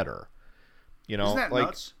that's better? You know, Isn't that like,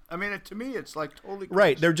 nuts? I mean, to me, it's like totally crazy.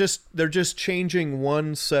 right. They're just changing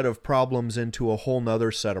one set of problems into a whole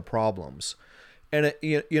nother set of problems, and at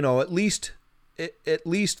least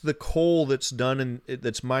the coal that's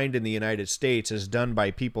mined in the United States is done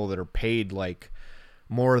by people that are paid like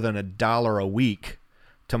more than $1 a week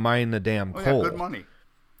to mine the damn coal. Yeah, good money.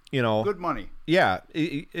 You know, Good money. yeah,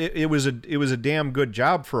 it was a damn good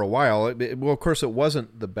job for a while. Well, of course, it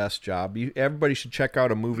wasn't the best job. Everybody should check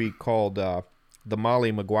out a movie called The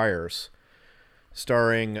Molly Maguires,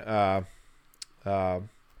 starring my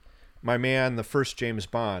man, the first James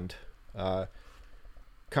Bond, Sean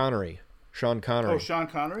Connery. Oh, Sean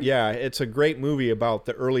Connery? Yeah, it's a great movie about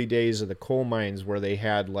the early days of the coal mines where they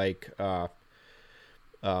had like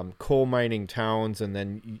coal mining towns, and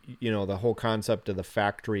then the whole concept of the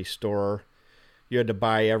factory store. You had to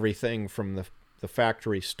buy everything from the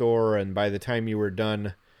factory store, and by the time you were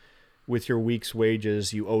done with your week's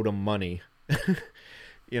wages, you owed them money.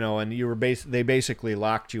 And you were they basically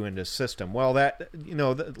locked you into a system. Well, that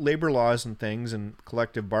the labor laws and things and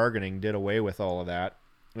collective bargaining did away with all of that.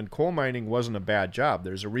 And coal mining wasn't a bad job.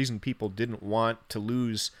 There's a reason people didn't want to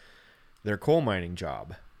lose their coal mining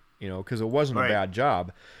job, because it wasn't a bad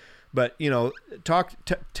job. But,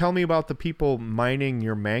 tell me about the people mining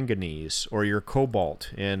your manganese or your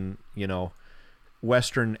cobalt in,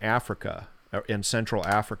 Western Africa, in Central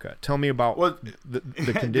Africa. Tell me about the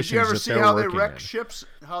conditions Did you ever see that they're how they working wreck in. ships?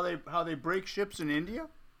 How they break ships in India?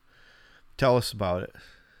 Tell us about it.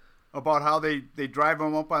 About how they drive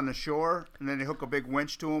them up on the shore, and then they hook a big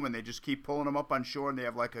winch to them, and they just keep pulling them up on shore, and they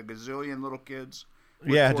have like a gazillion little kids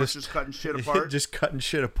with torches just cutting shit apart. Just cutting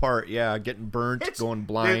shit apart. Yeah, getting burnt, going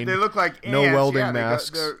blind. They look like ants. No welding yeah,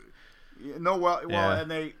 masks.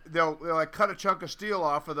 And they'll like cut a chunk of steel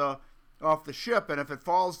off the ship, and if it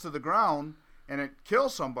falls to the ground and it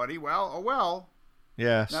kills somebody, well.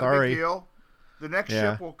 Yeah, not sorry. a big deal. The next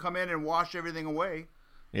ship will come in and wash everything away.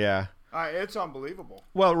 Yeah. It's unbelievable.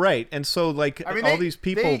 Well, right, and so these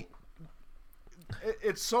people.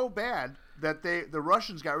 It's so bad that the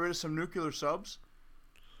Russians got rid of some nuclear subs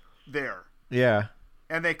there. Yeah.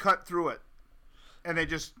 And they cut through it, and they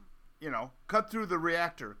just cut through the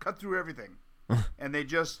reactor, cut through everything, and they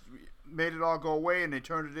just made it all go away, and they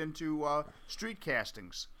turned it into street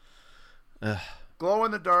castings. Glow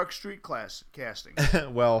in the dark street castings.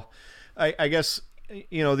 Well, I guess the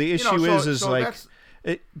issue is like.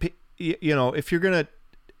 If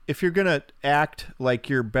you're gonna act like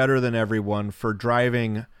you're better than everyone for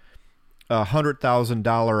driving a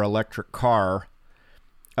 $100,000 electric car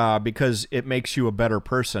because it makes you a better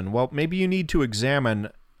person, well, maybe you need to examine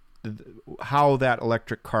how that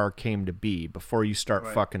electric car came to be before you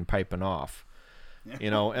start fucking piping off.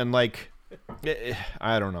 And like,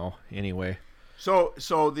 I don't know. Anyway. So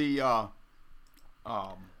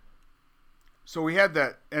we had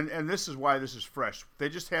that, and this is why this is fresh. They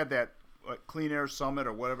just had that Clean Air Summit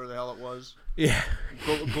or whatever the hell it was. Yeah.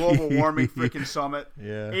 Global warming freaking summit.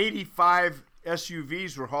 Yeah. 85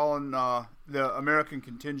 SUVs were hauling the American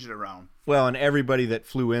contingent around. Well, and everybody that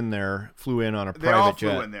flew in on a private jet. They all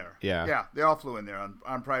flew in there. Yeah. Yeah, they all flew in there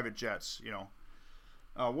on private jets,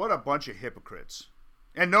 What a bunch of hypocrites.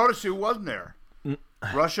 And notice who wasn't there.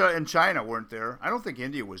 Russia and China weren't there. I don't think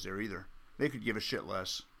India was there either. They could give a shit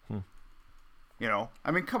less. I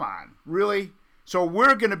mean, come on. Really? So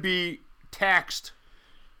we're going to be taxed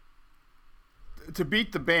to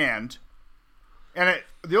beat the band. And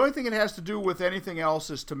the only thing it has to do with anything else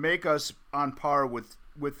is to make us on par with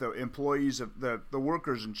the employees of the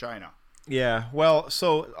workers in China. Yeah. Well,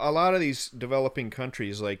 so a lot of these developing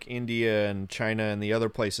countries like India and China and the other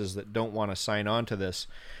places that don't want to sign on to this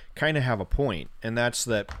kind of have a point. And that's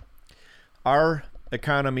that our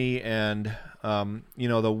economy and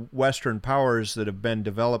the Western powers that have been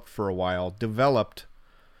developed for a while developed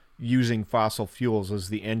using fossil fuels as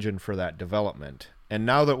the engine for that development. And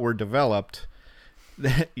now that we're developed,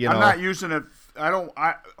 I'm not using it.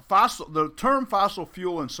 The term fossil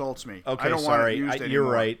fuel insults me. Okay, I don't sorry. want it used You're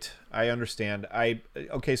anymore. right. I understand.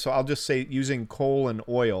 So I'll just say using coal and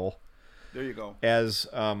oil. There you go. As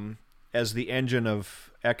the engine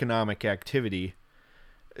of economic activity.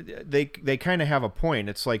 They kind of have a point.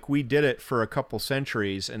 It's like we did it for a couple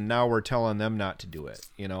centuries, and now we're telling them not to do it,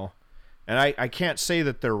 And I can't say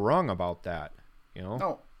that they're wrong about that,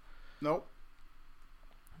 No.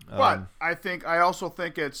 But I also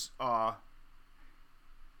think it's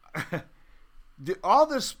all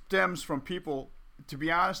this stems from people, to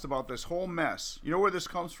be honest about this whole mess. You know where this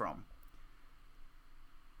comes from?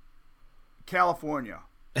 California.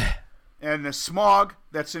 And the smog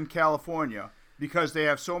that's in California, because they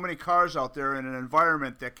have so many cars out there in an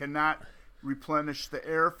environment that cannot replenish the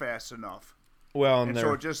air fast enough. Well, and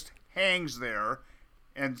so it just hangs there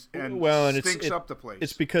and stinks up the place.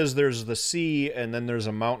 It's because there's the sea and then there's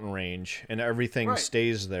a mountain range and everything Right.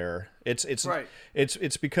 stays there. It's Right.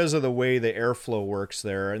 it's because of the way the airflow works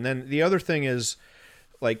there. And then the other thing is,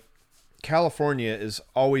 like, California is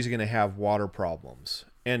always going to have water problems.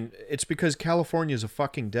 And it's because California is a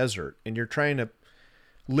fucking desert and you're trying to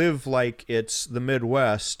live like it's the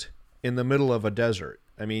Midwest in the middle of a desert.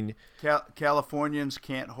 I mean, Californians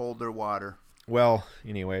can't hold their water. well,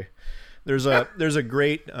 anyway, there's a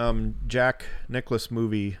great Jack Nicklaus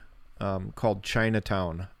movie called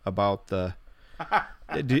Chinatown about the.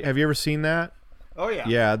 Have you ever seen that? Oh yeah.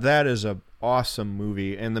 Yeah, that is a awesome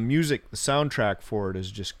movie, and the music, the soundtrack for it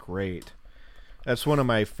is just great. That's one of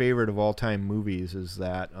my favorite of all time movies. Is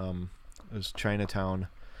Chinatown,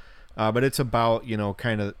 but it's about, you know,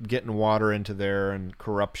 kind of getting water into there and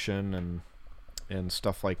corruption and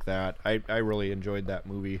stuff like that. I really enjoyed that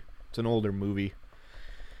movie. It's an older movie.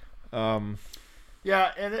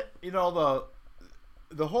 Yeah, and it, you know,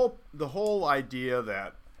 the whole idea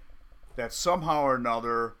that somehow or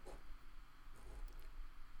another,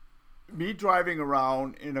 me driving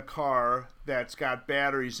around in a car that's got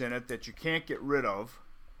batteries in it that you can't get rid of,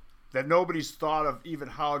 that nobody's thought of even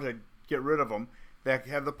how to get rid of them, that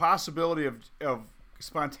have the possibility of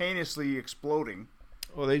spontaneously exploding.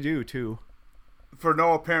 Well, they do too. For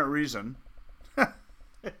no apparent reason.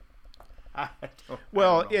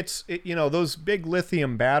 Well, you know, those big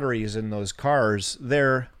lithium batteries in those cars,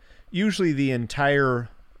 they're usually the entire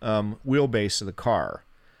wheelbase of the car.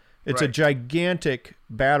 It's a Right. gigantic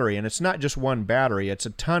battery, and it's not just one battery. It's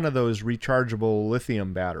a ton of those rechargeable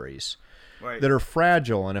lithium batteries Right. that are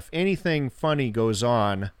fragile, and if anything funny goes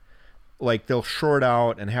on, like, they'll short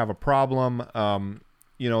out and have a problem.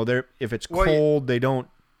 You know, if it's cold, they don't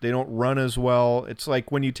run as well. It's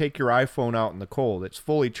like when you take your iPhone out in the cold. It's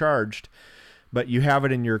fully charged, but you have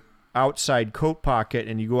it in your outside coat pocket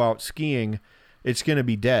and you go out skiing, it's going to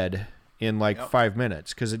be dead in like 5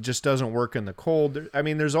 minutes because it just doesn't work in the cold. I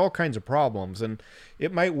mean, there's all kinds of problems, and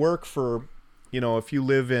it might work for, you know, if you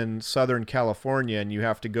live in Southern California and you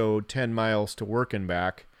have to go 10 miles to work and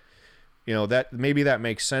back, you know, that maybe that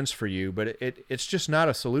makes sense for you, but it's just not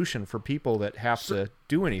a solution for people that have to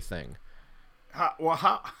do anything.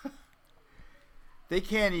 How they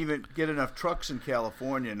can't even get enough trucks in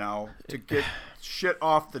California now to get shit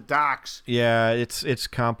off the docks. Yeah, it's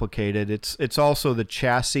complicated. It's also the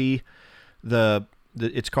chassis,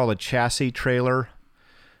 it's called a chassis trailer.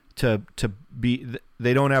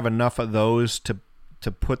 They don't have enough of those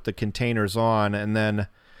to put the containers on, and then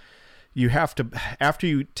you have to, after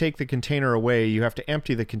you take the container away, you have to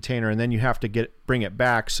empty the container, and then you have to bring it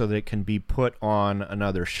back so that it can be put on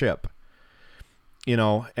another ship. You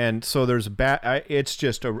know, and so there's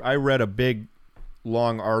I read a big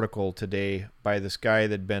long article today by this guy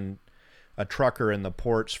that'd been a trucker in the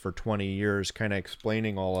ports for 20 years, kind of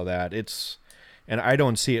explaining all of that. And I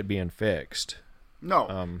don't see it being fixed. No.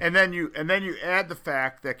 And then you add the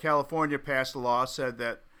fact that California passed a law, said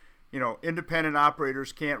that, you know, independent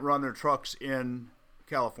operators can't run their trucks in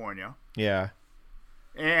California. Yeah.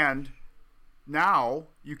 And now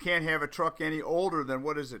you can't have a truck any older than,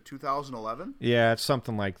 what is it, 2011? Yeah, it's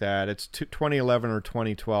something like that. It's 2011 or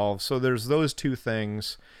 2012. So there's those two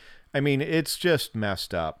things. I mean, it's just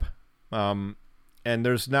messed up. And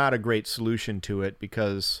there's not a great solution to it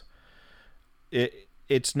because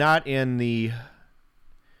it's not in the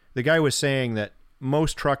guy was saying that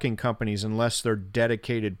most trucking companies, unless they're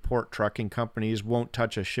dedicated port trucking companies, won't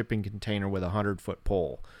touch a shipping container with a 100-foot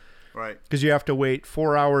pole. Right. Because you have to wait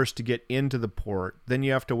 4 hours to get into the port. Then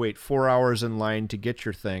you have to wait 4 hours in line to get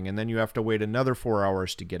your thing. And then you have to wait another 4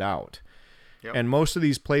 hours to get out. Yep. And most of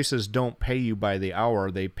these places don't pay you by the hour.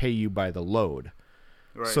 They pay you by the load.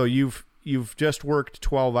 Right. So you've just worked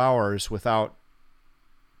 12 hours without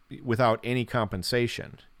any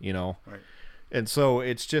compensation, you know? Right. And so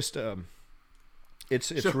it's just,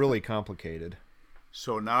 it's really complicated.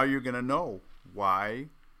 So now you're going to know why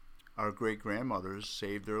our great-grandmothers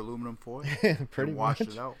saved their aluminum foil Pretty and washed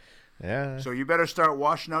much. it out. Yeah. So you better start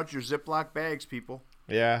washing out your Ziploc bags, people.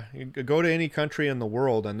 Yeah. You go to any country in the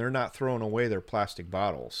world and they're not throwing away their plastic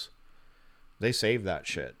bottles. They save that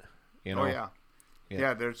shit, you know? Oh, yeah.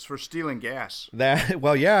 Yeah, there's for stealing gas.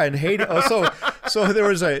 Well, yeah, in Haiti. So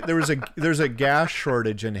there's a gas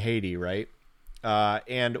shortage in Haiti, right?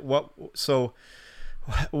 And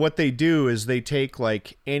what they do is they take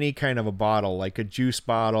like any kind of a bottle, like a juice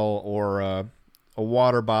bottle or a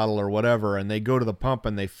water bottle or whatever, and they go to the pump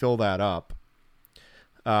and they fill that up.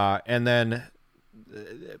 And then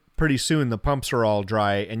pretty soon the pumps are all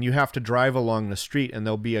dry, and you have to drive along the street, and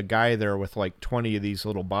there'll be a guy there with like 20 of these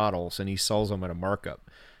little bottles, and he sells them at a markup.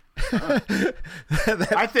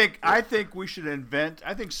 I think we should invent.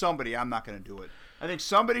 I think somebody. I'm not going to do it. I think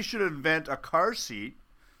somebody should invent a car seat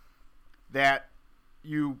that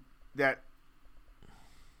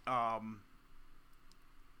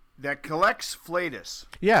collects Flatus.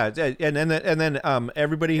 Yeah, and then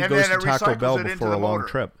everybody And goes then to it Taco recycles Bell it into before the a long motor.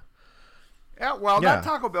 trip. Yeah, well, Yeah. not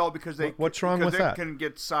Taco Bell because What's wrong with that? It can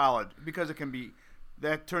get solid because it can be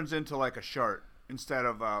that turns into like a shart instead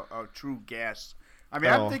of a true gas. I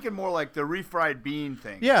mean, Oh. I'm thinking more like the refried bean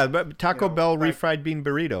thing. Yeah, but Taco Bell like- refried bean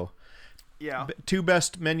burrito. Yeah. Two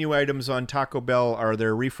best menu items on Taco Bell are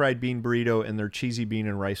their refried bean burrito and their cheesy bean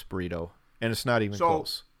and rice burrito, and it's not even So-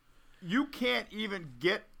 close. You can't even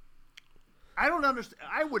get. I don't understand.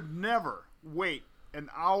 I would never wait an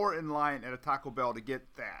hour in line at a Taco Bell to get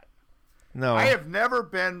that. No, I have never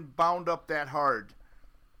been bound up that hard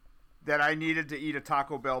that I needed to eat a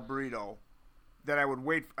Taco Bell burrito that I would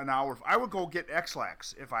wait an hour. I would go get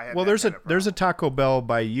X-Lax if I had. well, that there's kind a of there's a problem. Taco Bell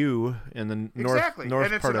by you in the Exactly, north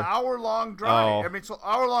and it's part an of. hour-long drive. Oh. I mean, it's an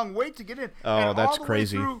hour-long wait to get in. Oh, and that's all the way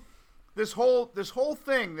crazy. through this whole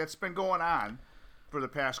thing that's been going on for the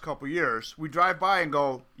past couple years, we drive by and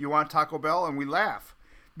go, "You want Taco Bell?" and we laugh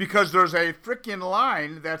because there's a freaking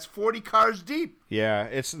line that's 40 cars deep Yeah,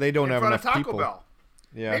 they don't in have front of enough Taco people. Bell.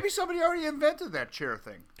 Yeah, Maybe somebody already invented that chair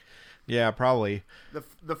thing. yeah, probably.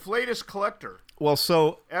 The Flatus Collector Well,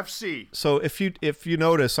 so FC. if you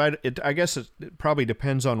notice, I guess it probably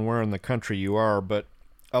depends on where in the country you are, but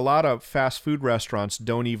a lot of fast food restaurants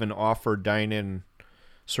don't even offer dine-in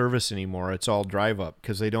service anymore. It's all drive-up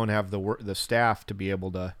because they don't have the staff to be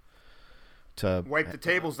able to Wipe the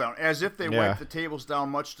tables down as if they Yeah. wiped the tables down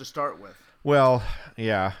much to start with. Well,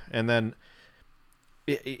 yeah, and then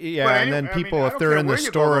yeah, But and anyway, then I mean, people I if don't they're care in the where you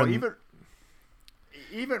go, store though, and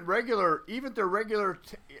even the regular,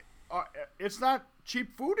 it's not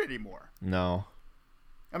cheap food anymore. no,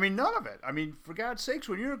 I mean, none of it. I mean, for God's sakes,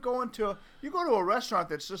 when you go to a restaurant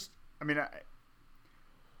that's just, I mean,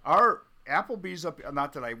 our Applebee's up.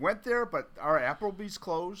 Not that I went there, but our Applebee's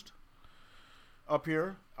closed up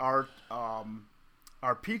here. Our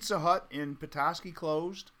Pizza Hut in Petoskey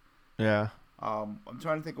closed. yeah. I'm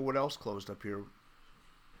trying to think of what else closed up here.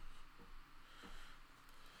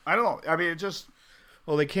 I don't know. I mean, it just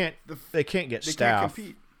Well, they can't get they staff, can't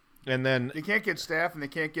compete. and then They can't get staff, and they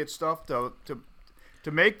can't get stuff to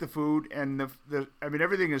make the food. And I mean,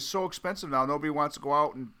 everything is so expensive now. Nobody wants to go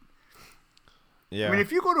out and. yeah. I mean,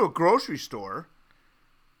 if you go to a grocery store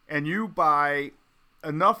and you buy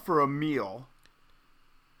enough for a meal,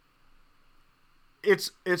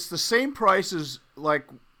 it's the same price as like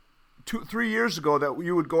 2-3 years ago that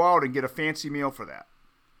you would go out and get a fancy meal for that.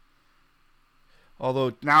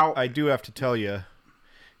 Although Now, I do have to tell you,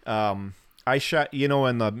 I shot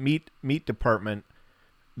in the meat department.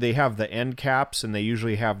 They have the end caps, and they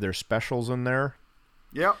usually have their specials in there.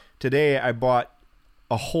 yep. Today I bought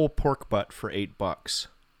a whole pork butt for $8.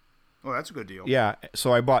 Oh, that's a good deal. Yeah,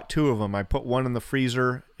 so I bought 2 of them. I put one in the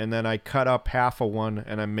freezer, and then I cut up half of one,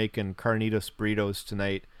 and I'm making carnitas burritos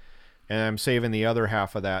tonight, and I'm saving the other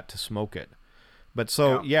half of that to smoke it. But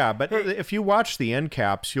but if you watch the end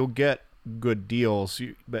caps, you'll get good deals.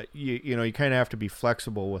 But you kind of have to be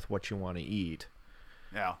flexible with what you want to eat.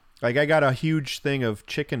 Yeah. Like I got a huge thing of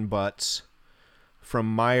chicken butts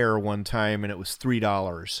from Meijer one time, and it was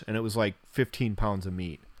 $3, and it was like 15 pounds of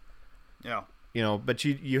meat. Yeah. But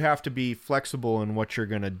you have to be flexible in what you're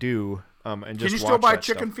gonna do. And just Can you still watch buy that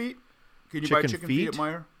chicken stuff. feet? Can you buy Chicken chicken feet at feet?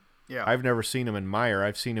 Meijer? Yeah. I've never seen them in Meijer.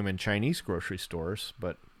 I've seen them in Chinese grocery stores,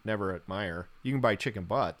 but never at Meijer. You can buy chicken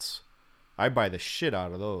butts. I buy the shit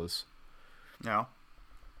out of those. Yeah.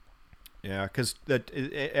 Yeah, because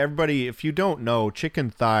everybody, if you don't know, chicken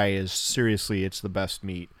thigh is seriously, it's the best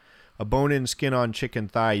meat. A bone-in, skin-on chicken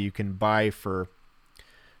thigh you can buy for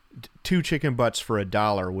 2 chicken butts for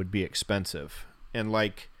 $1 would be expensive, and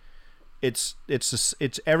like, it's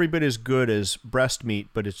every bit as good as breast meat,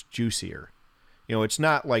 but it's juicier. It's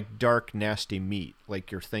not like dark, nasty meat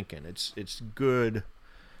like you're thinking. It's good,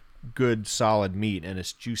 solid meat, and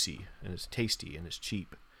it's juicy, and it's tasty, and it's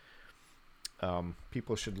cheap.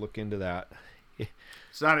 People should look into that.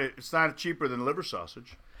 It's not cheaper than liver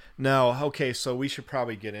sausage. No, okay, so we should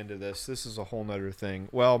probably get into this. This is a whole nother thing.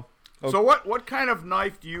 Well, So what kind of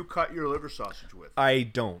knife do you cut your liver sausage with? I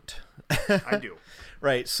don't. I do.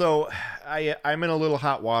 Right. So I'm in a little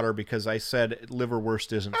hot water because I said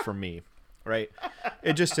liverwurst isn't for me. Right.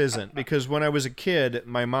 It just isn't, because when I was a kid,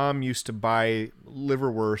 my mom used to buy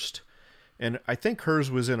liverwurst, and I think hers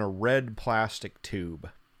was in a red plastic tube.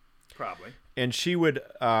 Probably. And she would,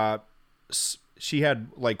 she had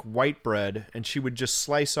like white bread, and she would just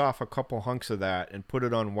slice off a couple hunks of that and put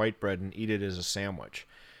it on white bread and eat it as a sandwich.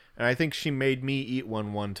 And I think she made me eat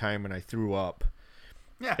one time, and I threw up.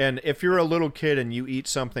 Yeah. And if you're a little kid and you eat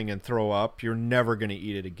something and throw up, you're never going to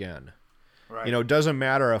eat it again. Right. You know, it doesn't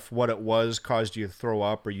matter if what it was caused you to throw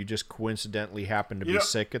up or you just coincidentally happened to be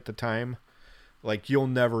sick at the time. Like, you'll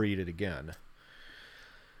never eat it again.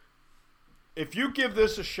 If you give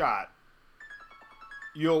this a shot,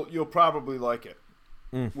 you'll probably like it.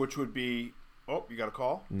 Which would be, oh, you got a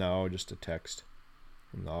call? No, just a text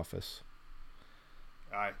from the office.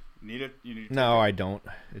 I need it. You need. No, I don't.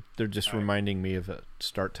 They're just reminding me of a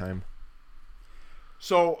start time.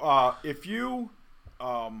 So if you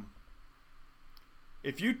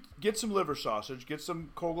get some liver sausage, get some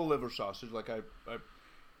Kogel liver sausage, like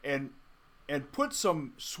and put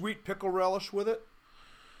some sweet pickle relish with it,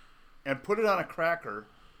 and put it on a cracker,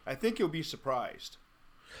 I think you'll be surprised.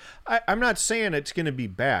 I'm not saying it's going to be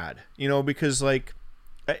bad, you know, because like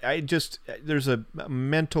I just there's a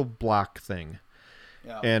mental block thing,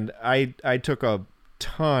 and I took a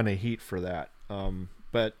ton of heat for that.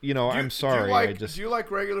 But you know, I'm sorry. Do you like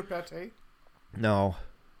regular pate? No.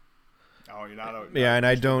 Oh, you're not. Yeah, and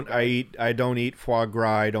I don't eat foie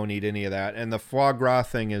gras. I don't eat any of that. And the foie gras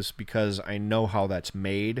thing is because I know how that's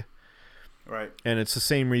made. Right. And it's the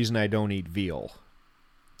same reason I don't eat veal.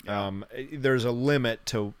 Yeah. There's a limit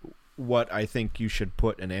to what I think you should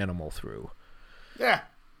put an animal through. Yeah.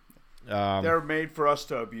 They're made for us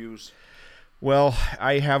to abuse. Well,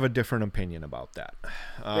 I have a different opinion about that.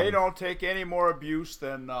 They don't take any more abuse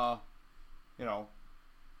than, you know,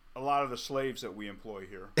 a lot of the slaves that we employ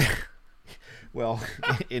here. Well,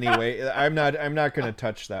 anyway, I'm not going to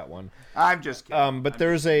touch that one. I'm just kidding. But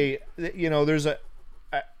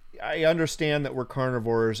I understand that we're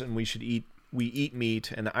carnivores and we eat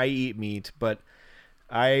meat, and I eat meat, but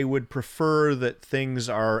I would prefer that things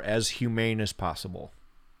are as humane as possible.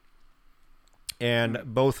 And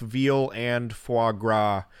both veal and foie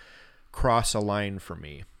gras cross a line for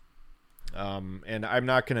me. And I'm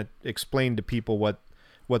not going to explain to people what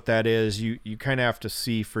that is. You kind of have to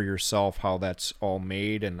see for yourself how that's all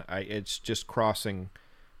made, and it's just crossing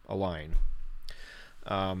a line.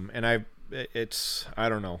 And I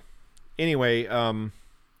don't know. Anyway,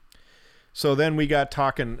 so then we got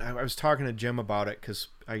talking. I was talking to Jim about it because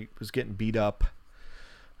I was getting beat up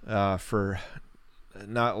for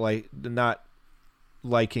not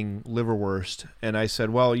liking liverwurst, and I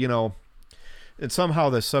said, well, you know, and somehow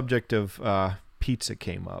the subject of pizza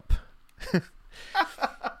came up.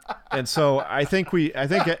 And so I think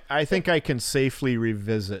I can safely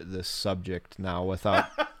revisit this subject now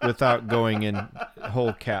without going in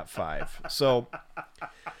whole Cat 5. So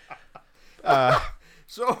the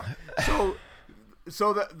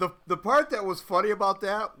part that was funny about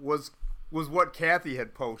that was what Kathy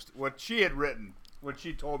had posted, what she had written, what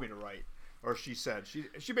she told me to write, or she said.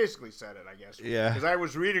 She basically said it, I guess. Yeah. Because I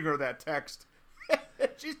was reading her that text,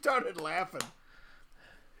 she started laughing.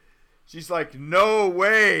 She's like, no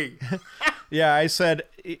way. Yeah, I said,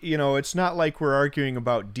 you know, it's not like we're arguing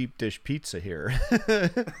about deep dish pizza here.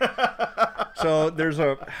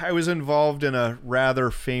 So I was involved in a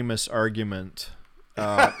rather famous argument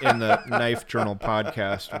in the Knife Journal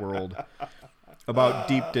podcast world about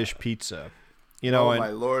deep dish pizza. You know, my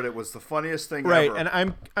Lord, it was the funniest thing right, ever.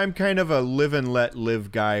 And I'm kind of a live and let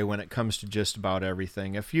live guy when it comes to just about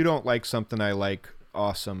everything. If you don't like something I like,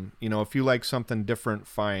 awesome. You know, if you like something different,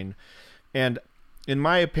 fine. And in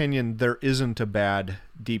my opinion, there isn't a bad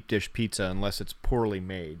deep dish pizza unless it's poorly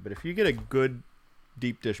made. But if you get a good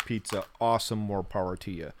deep dish pizza, awesome, more power to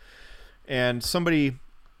you. And somebody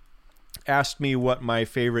asked me what my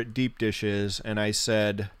favorite deep dish is, and I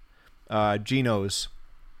said Geno's.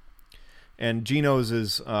 And Geno's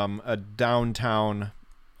is a downtown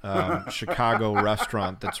Chicago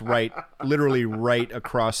restaurant that's literally right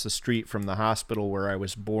across the street from the hospital where I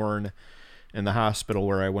was born and the hospital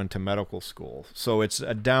where I went to medical school. So it's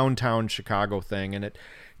a downtown Chicago thing, and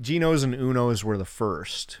Geno's and Uno's were the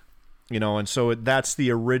first, you know, and so that's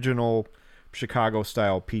the original Chicago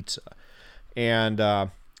style pizza. And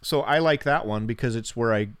so I like that one because it's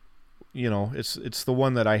where it's the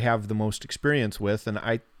one that I have the most experience with, and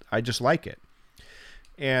I just like it.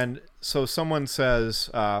 And so someone says,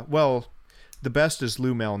 well, the best is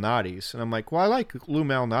Lou Malnati's. And I'm like, well, I like Lou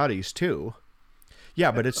Malnati's too.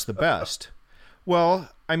 Yeah, but it's the best. Well,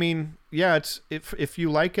 I mean, yeah, it's if you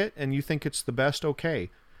like it and you think it's the best, okay.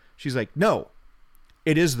 She's like, no,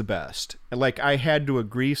 it is the best. And like, I had to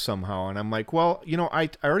agree somehow. And I'm like, well, you know, I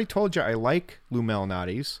already told you I like Lou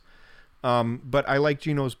Malnati's, but I like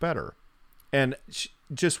Geno's better. And she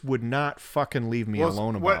just would not fucking leave me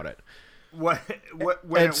alone about it. When it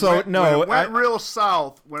went really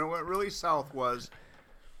south was,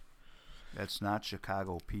 that's not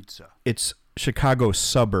Chicago pizza. It's Chicago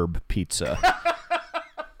suburb pizza.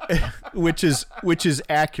 which is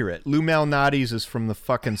accurate. Lou Malnati's is from the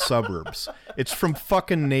fucking suburbs. It's from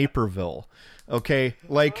fucking Naperville. Okay?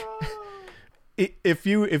 Like, if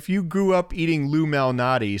you grew up eating Lou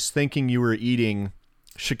Malnati's thinking you were eating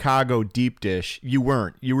Chicago deep dish, you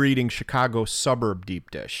weren't. You were eating Chicago suburb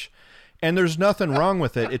deep dish. And there's nothing wrong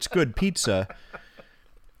with it. It's good pizza.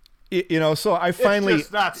 You know, so I finally... It's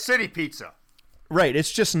just not city pizza. Right.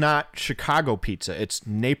 It's just not Chicago pizza. It's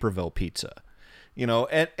Naperville pizza. You know,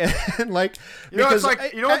 and like... Because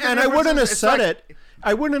I wouldn't have said it.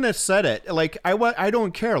 I wouldn't have said it. Like, I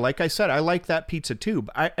don't care. Like I said, I like that pizza too.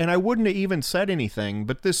 And I wouldn't have even said anything.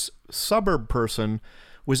 But this suburb person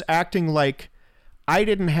was acting like I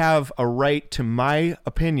didn't have a right to my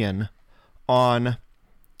opinion on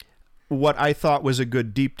what I thought was a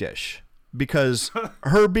good deep dish, because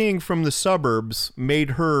her being from the suburbs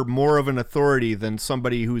made her more of an authority than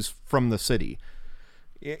somebody who's from the city.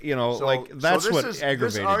 You know, that's what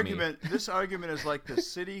aggravated me. This argument is like the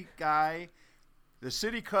city guy, the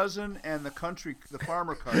city cousin, and the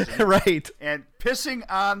farmer cousin, right? And pissing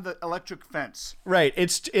on the electric fence, right?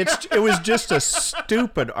 It was just a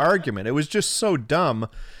stupid argument. It was just so dumb,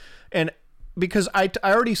 and because I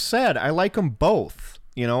already said I like them both.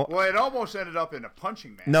 You know, well, it almost ended up in a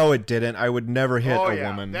punching match. No, it didn't. I would never hit a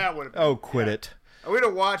woman. That would. Oh, quit it. We'd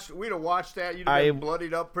have watched that. You'd have been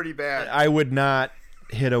bloodied up pretty bad. I would not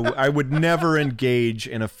hit I would never engage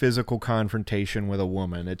in a physical confrontation with a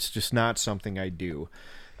woman. It's just not something I do.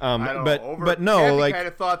 I don't know. But no, like, kind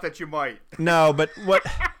of thought that you might. No, but what?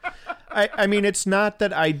 I mean, it's not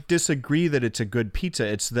that I disagree that it's a good pizza.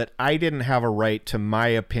 It's that I didn't have a right to my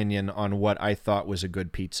opinion on what I thought was a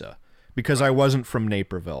good pizza. Because I wasn't from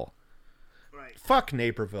Naperville. Right. Fuck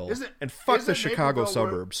Naperville. And fuck the Chicago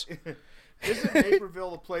suburbs. Isn't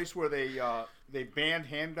Naperville the place where they banned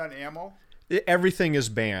handgun ammo? Everything is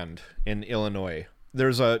banned in Illinois.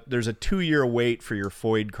 There's a 2-year wait for your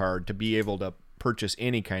FOID card to be able to purchase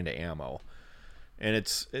any kind of ammo. And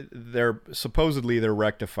they're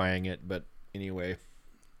rectifying it, but anyway.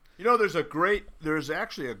 You know, there's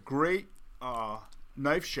actually a great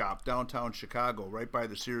knife shop downtown Chicago, right by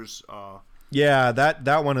the Sears. Yeah,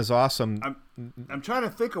 that one is awesome. I'm trying to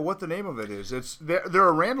think of what the name of it is. They're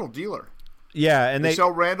a Randall dealer. Yeah, and they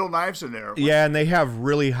sell Randall knives in there. Yeah, and they have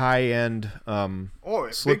really high end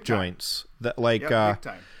slip joints. That like big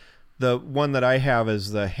time. The one that I have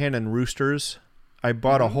is the Hen and Roosters. I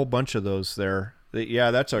bought a whole bunch of those there.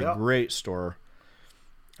 Yeah, that's a great store.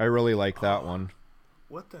 I really like that one.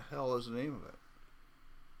 What the hell is the name of it?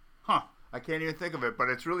 Huh. I can't even think of it, but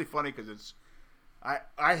it's really funny because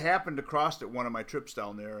I happened to cross it one of my trips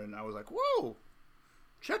down there, and I was like, whoa,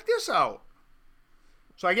 check this out.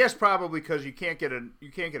 So I guess probably because you can't get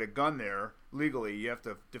a gun there legally. You have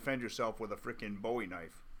to defend yourself with a freaking Bowie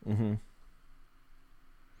knife. Mm-hmm.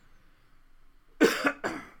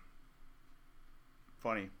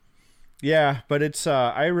 Funny. Yeah, but it's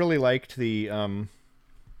I really liked the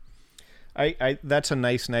that's a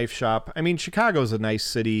nice knife shop. I mean, Chicago's a nice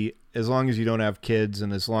city as long as you don't have kids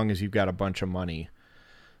and as long as you've got a bunch of money.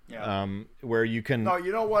 Yeah. Where you can. No,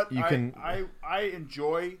 you know what? I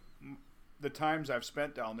enjoy the times I've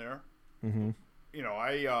spent down there. Mm-hmm. You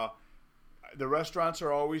know, the restaurants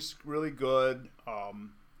are always really good.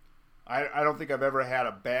 I don't think I've ever had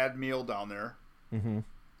a bad meal down there. Mm-hmm.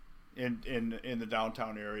 In the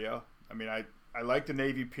downtown area. I mean, I like the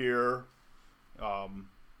Navy Pier. I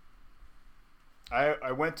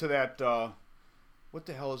went to that. What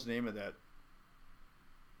the hell is the name of that?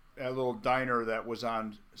 That little diner that was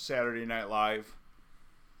on Saturday Night Live.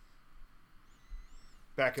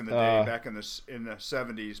 Back in the day, back in the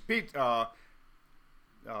 70s. Pete,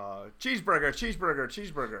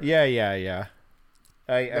 cheeseburger. Yeah.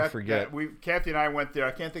 I forget. Kathy and I went there.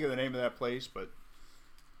 I can't think of the name of that place, but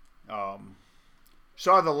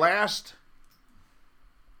saw the last.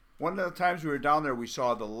 One of the times we were down there, we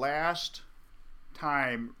saw the last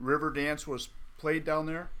time Riverdance was played down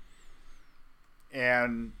there,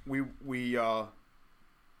 and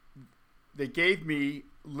they gave me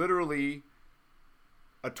literally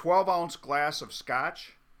a 12-ounce glass of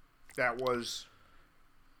scotch, that was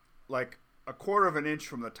like a quarter of an inch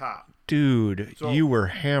from the top. Dude, So- you were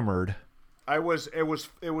hammered. It was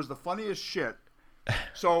the funniest shit.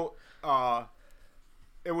 So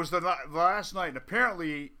it was the last night, and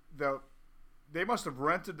apparently they must have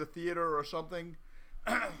rented the theater or something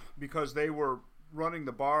because they were running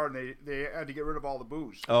the bar and they had to get rid of all the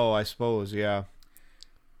booze. Oh, I suppose, yeah.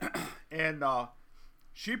 And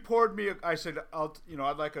she poured me. I said,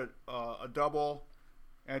 I'd like a double.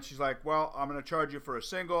 And she's like, well, I'm going to charge you for a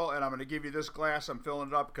single, and I'm going to give you this glass. I'm filling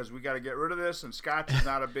it up because we got to get rid of this, and scotch is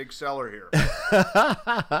not a big seller here.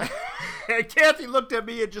 And Kathy looked at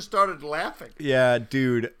me and just started laughing. Yeah,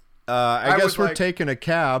 dude. I guess we're taking a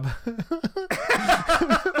cab.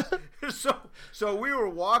 So we were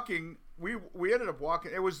walking. We ended up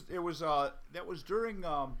walking. That was during.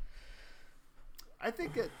 I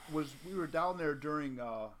think it was. We were down there during.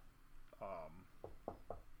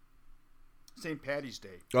 St. Patty's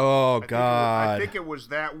Day. Oh, God. I think it was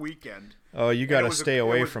that weekend. Oh, you got to stay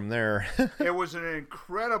away from there. It was an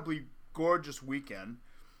incredibly gorgeous weekend,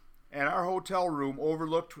 and our hotel room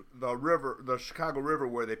overlooked the river, the Chicago River,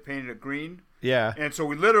 where they painted it green. Yeah. And so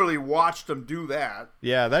we literally watched them do that.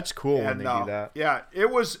 Yeah, that's cool when they do that. Yeah,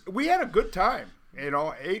 we had a good time.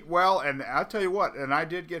 Ate well, and I'll tell you what, and I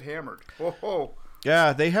did get hammered. Oh.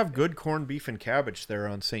 Yeah, they have good corned beef and cabbage there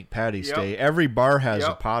on St. Patty's Yep. Day. Every bar has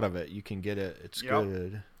Yep. a pot of it. You can get it. It's Yep.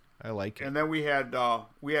 good. I like it. And then we had I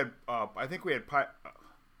think it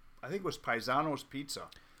was Paisano's Pizza.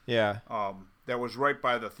 Yeah. That was right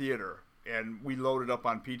by the theater, and we loaded up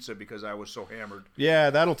on pizza because I was so hammered.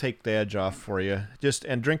 Yeah, that'll take the edge off for you.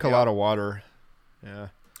 And drink a lot of water. Yeah.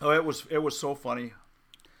 Oh, it was so funny.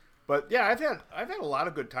 But yeah, I've had a lot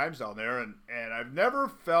of good times down there, and I've never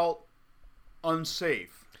felt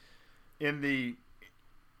unsafe in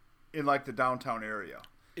like the downtown area.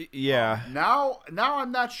 Yeah. Now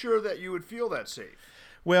I'm not sure that you would feel that safe.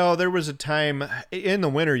 Well, there was a time in the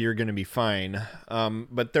winter you're going to be fine.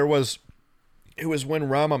 But it was when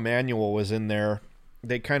Rahm Emanuel was in there.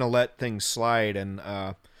 They kind of let things slide, and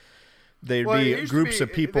there'd be groups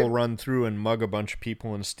of people run through and mug a bunch of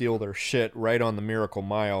people and steal their shit right on the Miracle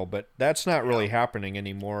Mile. But that's not really happening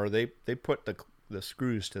anymore. They put the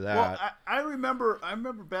screws to that. Well, I remember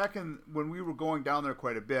back when we were going down there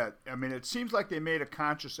quite a bit. I mean, it seems like they made a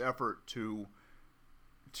conscious effort to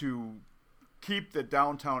keep the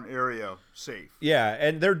downtown area safe. Yeah,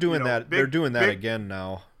 and they're doing that. They're doing that again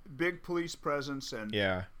now. Big police presence and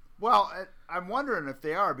yeah. Well, I'm wondering if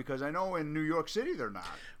they are, because I know in New York City they're not.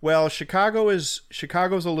 Well, Chicago's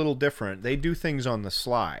a little different. They do things on the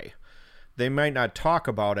sly. They might not talk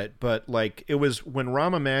about it, but like it was when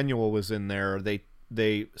Rahm Emanuel was in there,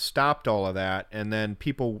 they stopped all of that, and then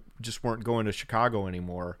people just weren't going to Chicago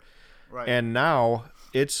anymore. Right. And now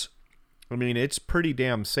it's pretty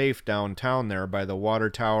damn safe downtown there by the water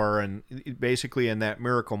tower, and basically in that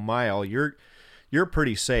Miracle Mile, you're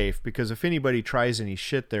pretty safe, because if anybody tries any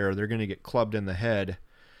shit there, they're going to get clubbed in the head.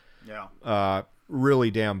 Yeah. Really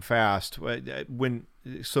damn fast.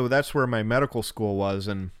 So that's where my medical school was,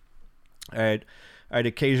 and I'd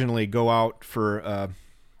occasionally go out for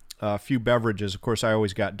a few beverages. Of course, I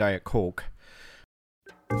always got Diet Coke.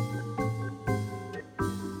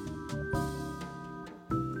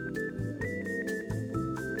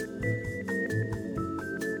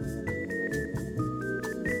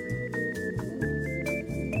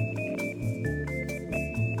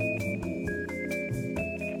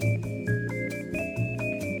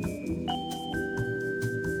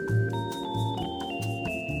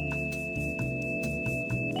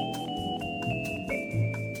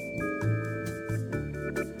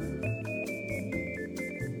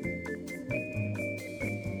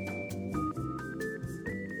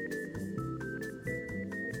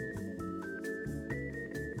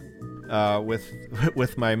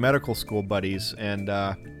 With my medical school buddies, and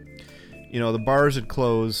the bars would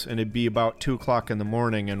close, and it'd be about 2:00 in the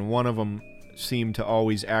morning, and one of them seemed to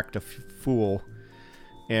always act a fool,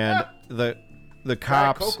 and the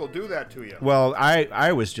cops. Diet Coke will do that to you. Well,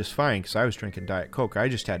 I was just fine because I was drinking Diet Coke. I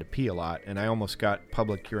just had to pee a lot, and I almost got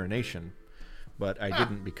public urination, but I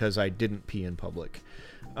didn't, because I didn't pee in public.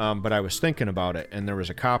 But I was thinking about it, and there was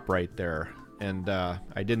a cop right there. And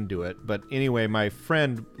I didn't do it. But anyway, my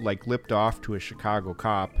friend lipped off to a Chicago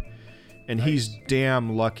cop, and he's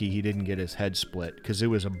damn lucky he didn't get his head split, because it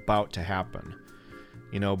was about to happen.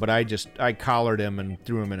 But I collared him and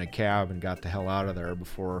threw him in a cab and got the hell out of there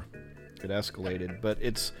before it escalated. But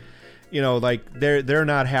it's, they're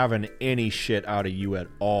not having any shit out of you at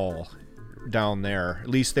all down there. At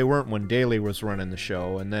least they weren't when Daly was running the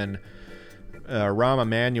show. And then Rahm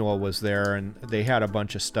Emanuel was there, and they had a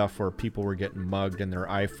bunch of stuff where people were getting mugged and their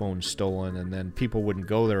iPhones stolen, and then people wouldn't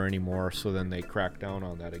go there anymore, so then they cracked down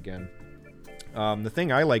on that again. The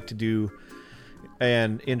thing I like to do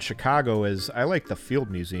and in Chicago is I like the Field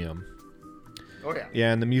Museum. Oh, yeah.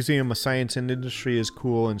 Yeah, and the Museum of Science and Industry is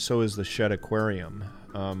cool, and so is the Shed Aquarium.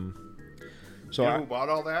 So who bought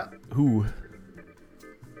all that? Who?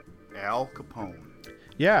 Al Capone.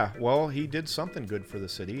 Yeah, well, he did something good for the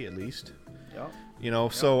city, at least. Yep. You know,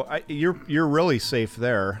 so you're really safe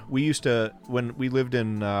there. We used to, when we lived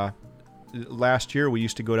in last year, we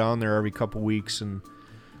used to go down there every couple weeks and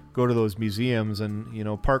go to those museums and, you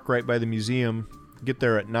know, park right by the museum, get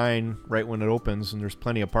there at 9 right when it opens, and there's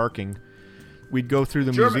plenty of parking. We'd go through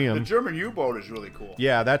the museum. The German U-boat is really cool.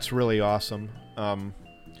 Yeah, that's really awesome.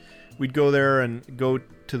 We'd go there and go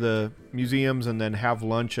to the museums and then have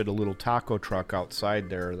lunch at a little taco truck outside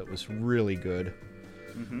there that was really good.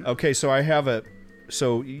 Mm-hmm. Okay, so I have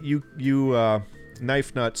you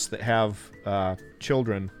knife nuts that have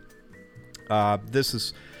children, this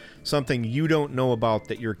is something you don't know about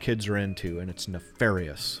that your kids are into, and it's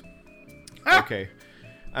nefarious. Okay,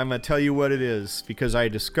 I'm gonna tell you what it is because I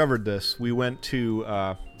discovered this. We went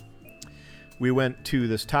to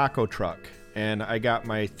this taco truck, and I got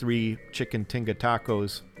my 3 chicken tinga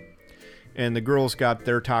tacos, and the girls got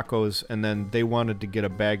their tacos, and then they wanted to get a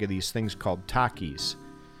bag of these things called Takis.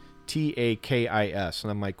 Takis.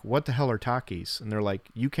 And I'm like, what the hell are Takis? And they're like,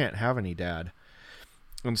 you can't have any, Dad.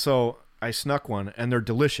 And so I snuck one, and they're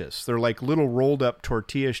delicious. They're like little rolled up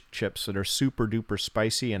tortilla chips that are super duper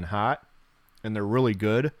spicy and hot, and they're really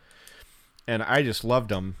good. And I just loved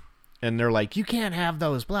them. And they're like, you can't have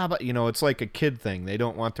those, blah, blah. You know, it's like a kid thing. They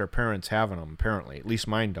don't want their parents having them, apparently. At least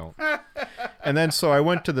mine don't. And then so I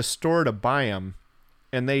went to the store to buy them,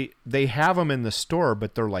 and they have them in the store,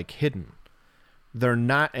 but they're like hidden. They're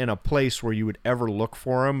not in a place where you would ever look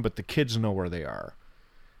for them, but the kids know where they are.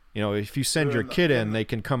 You know, if you send your kid in, they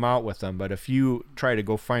can come out with them. But if you try to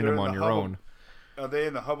go find them on your own. Are they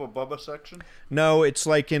in the Hubba Bubba section? No, it's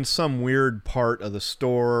like in some weird part of the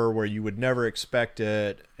store where you would never expect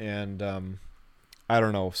it. And I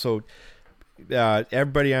don't know. So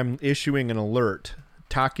everybody, I'm issuing an alert.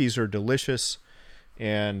 Takis are delicious,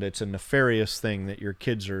 and it's a nefarious thing that your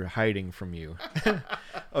kids are hiding from you.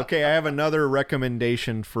 Okay, I have another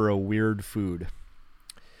recommendation for a weird food.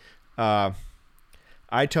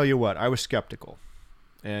 I tell you what, I was skeptical.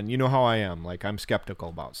 And you know how I am. Like, I'm skeptical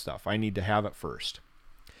about stuff. I need to have it first.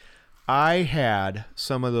 I had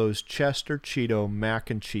some of those Chester Cheeto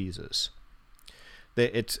mac and cheeses.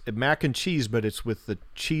 It's mac and cheese, but it's with the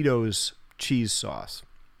Cheetos cheese sauce.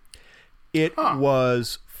 It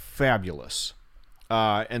was fabulous.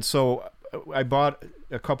 And so I bought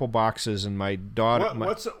a couple boxes, and my daughter...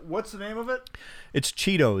 What's the name of it? It's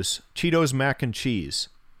Cheetos mac and cheese.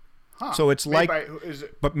 Huh. So it's made by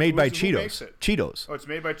Cheetos. Makes it? Cheetos. Oh, it's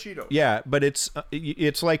made by Cheetos. Yeah, but it's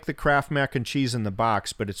like the Kraft mac and cheese in the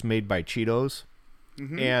box, but it's made by Cheetos.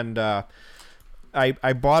 Mm-hmm. And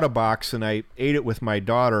I bought a box, and I ate it with my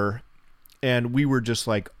daughter, and we were just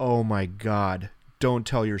like, oh my God, don't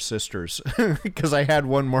tell your sisters, because I had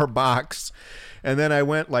one more box. And then I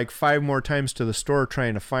went like 5 more times to the store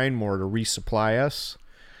trying to find more to resupply us.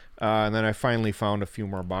 And then I finally found a few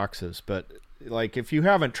more boxes, but... Like, if you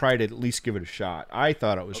haven't tried it, at least give it a shot. I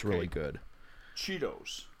thought it was really good.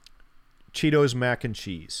 Cheetos mac and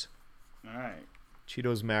cheese. All right.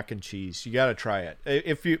 Cheetos mac and cheese. You got to try it.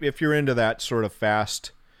 If you're into that sort of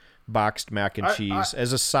fast boxed mac and cheese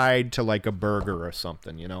as a side to like a burger or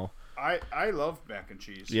something, you know. I love mac and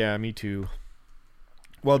cheese. Yeah, me too.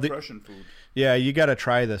 Well, Russian food. Yeah, you got to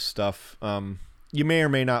try this stuff. You may or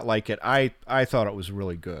may not like it. I thought it was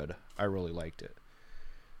really good. I really liked it.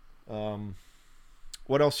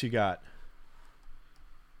 What else you got?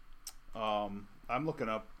 I'm looking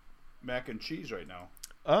up mac and cheese right now.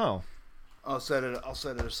 Oh. I'll set it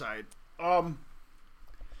aside. Well,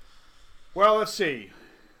 let's see.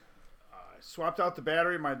 I swapped out the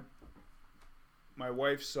battery in my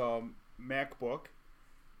wife's MacBook.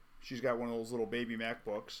 She's got one of those little baby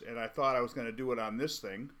MacBooks, and I thought I was going to do it on this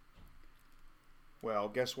thing. Well,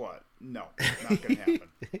 guess what? No, not going to happen.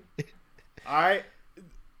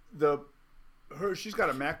 She's got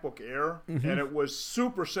a MacBook Air, mm-hmm. and it was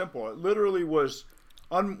super simple. It literally was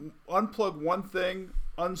unplug one thing,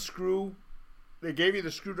 unscrew. They gave you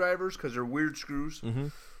the screwdrivers because they're weird screws. Mm-hmm.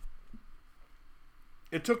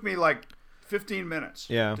 It took me like 15 minutes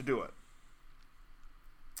to do it.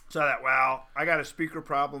 So I thought, I got a speaker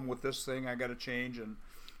problem with this thing I got to change, and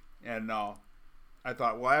I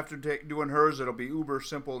thought, well, after doing hers, it'll be uber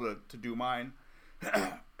simple to do mine.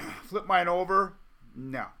 Flip mine over.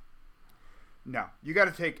 No. No, you got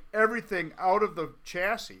to take everything out of the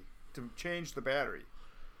chassis to change the battery.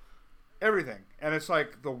 Everything. And it's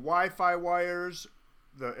like the Wi-Fi wires,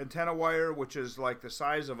 the antenna wire, which is like the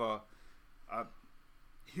size of a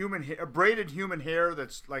braided human hair.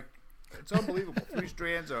 That's like, it's unbelievable. 3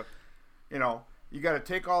 strands of, you got to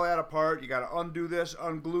take all that apart. You got to undo this,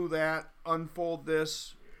 unglue that, unfold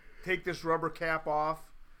this, take this rubber cap off,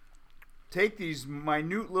 take these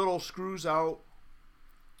minute little screws out.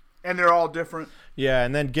 And they're all different. Yeah,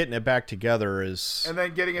 and then getting it back together is... And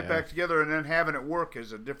then getting it back together and then having it work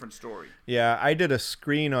is a different story. Yeah, I did a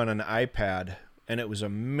screen on an iPad, and it was a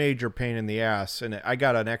major pain in the ass. And I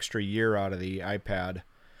got an extra year out of the iPad.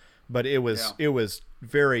 But it was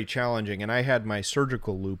very challenging, and I had my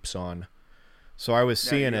surgical loops on. So I was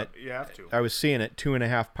seeing it... You have to. I was seeing it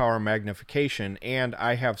 2.5 power magnification, and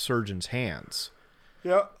I have surgeon's hands.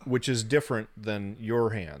 Yeah. Which is different than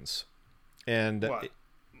your hands. And... What?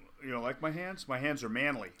 You don't like my hands? My hands are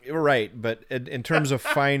manly. Right, but in terms of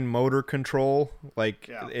fine motor control,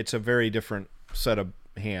 it's a very different set of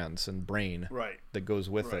hands and brain that goes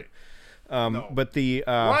with it. No. But the...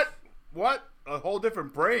 What? A whole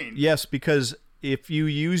different brain? Yes, because if you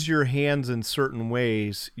use your hands in certain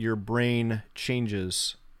ways, your brain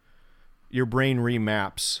changes. Your brain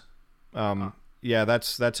remaps. Yeah,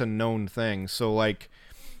 that's a known thing. So,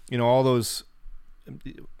 all those...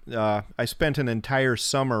 I spent an entire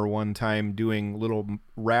summer one time doing little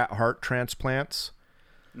rat heart transplants.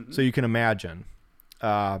 Mm-hmm. So you can imagine.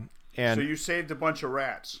 So you saved a bunch of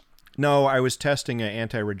rats? No, I was testing an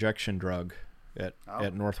anti-rejection drug at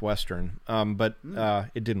Northwestern, but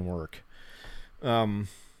it didn't work. So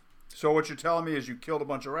what you're telling me is you killed a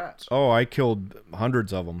bunch of rats? Oh, I killed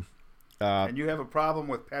hundreds of them. And you have a problem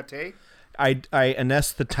with pate? I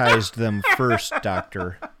anesthetized them first,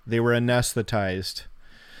 doctor. They were anesthetized.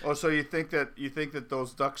 Oh, so you think that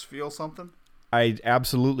those ducks feel something? I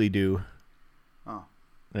absolutely do. Oh.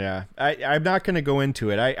 Yeah. I'm not going to go into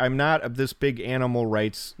it. I'm not this big animal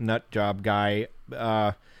rights nut job guy,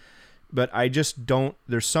 but I just don't...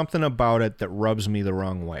 There's something about it that rubs me the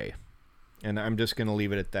wrong way. And I'm just going to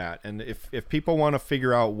leave it at that. And if people want to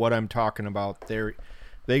figure out what I'm talking about,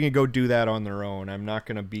 they can go do that on their own. I'm not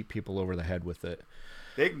going to beat people over the head with it.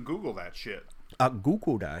 They can Google that shit.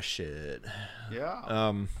 Google that shit. Yeah.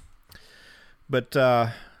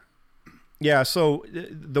 So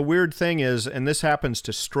the weird thing is, and this happens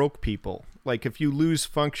to stroke people, like if you lose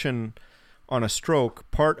function on a stroke,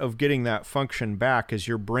 part of getting that function back is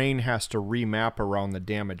your brain has to remap around the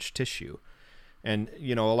damaged tissue. And,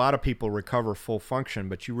 a lot of people recover full function,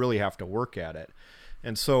 but you really have to work at it.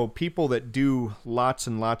 And so people that do lots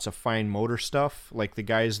and lots of fine motor stuff, like the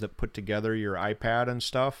guys that put together your iPad and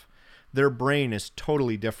stuff, their brain is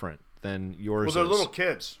totally different than yours. Well, they're little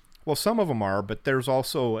kids. Well, some of them are, but there's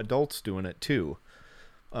also adults doing it too.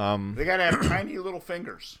 They got to have tiny little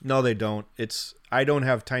fingers. No, they don't. I don't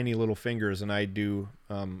have tiny little fingers, and I do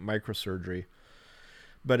microsurgery.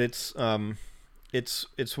 But it's one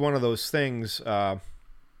of those things.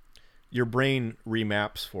 Your brain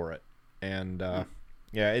remaps for it, and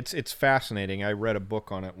it's fascinating. I read a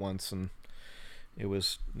book on it once, and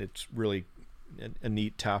it's really a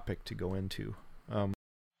neat topic to go into.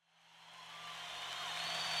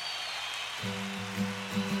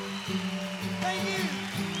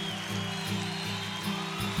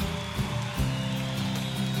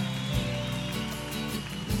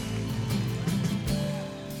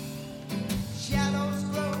 Shadows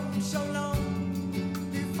grow so long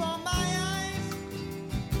before my eyes,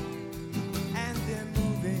 and they're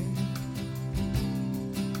moving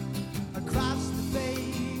across the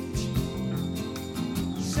page.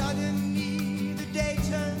 Suddenly the day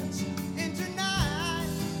turns into night,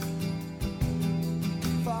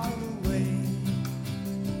 far away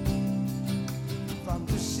from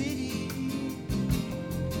the city.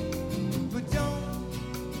 But don't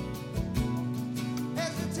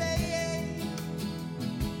hesitate,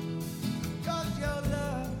 'cause your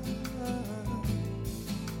love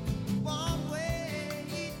won't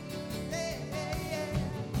wait.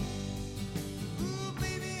 Ooh,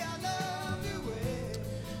 baby, I love you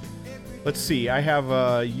every Let's see. I have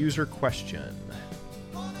a user question.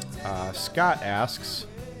 Scott asks,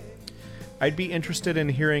 I'd be interested in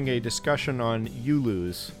hearing a discussion on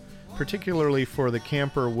Ulus, particularly for the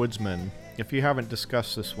camper woodsman, if you haven't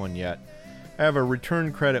discussed this one yet. I have a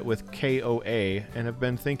return credit with KOA and have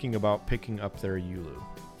been thinking about picking up their Ulu.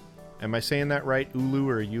 Am I saying that right? Ulu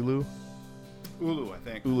or Ulu? Ulu, I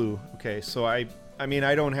think. Ulu. Okay, so I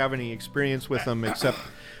don't have any experience with them except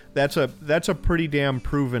that's a pretty damn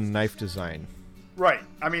proven knife design. Right.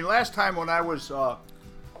 I mean, last time when I was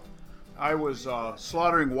I was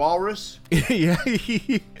slaughtering walrus Yeah.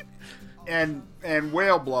 and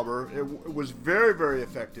whale blubber. It was very, very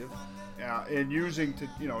effective in using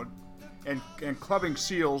and clubbing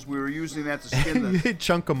seals. We were using that to skin the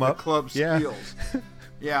Chunk them up. club Yeah. seals.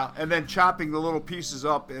 Yeah, and then chopping the little pieces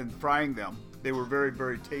up and frying them. They were very,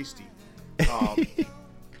 very tasty.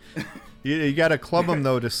 You got to club them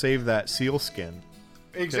though to save that seal skin.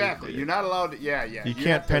 Exactly. You're not allowed to. Yeah. You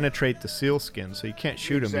can't penetrate the seal skin, so you can't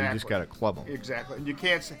shoot them. You just Exactly. got to club them. Exactly, and you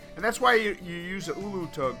can't. And that's why you use a ulu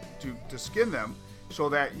to skin them, so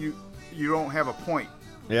that you don't have a point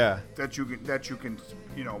Yeah. that you can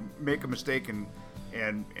make a mistake and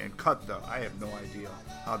cut the. I have no idea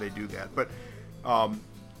how they do that, but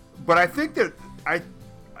I think that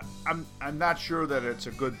I'm not sure that it's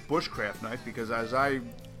a good bushcraft knife, because as I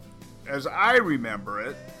remember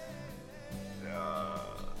it,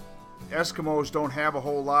 Eskimos don't have a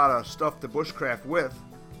whole lot of stuff to bushcraft with.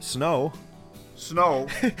 Snow. Snow.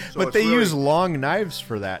 So But it's they really- use long knives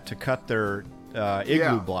for that to cut their igloo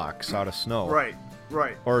Yeah. blocks out of snow. Right.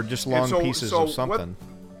 Or just long so- pieces so of something.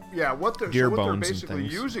 What they're Deer what they're bones and basically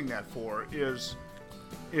things. using that for is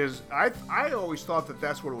I always thought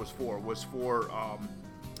that's what it was for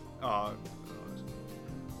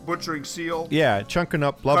butchering seal. Yeah, chunking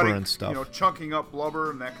up blubber cutting, and stuff. chunking up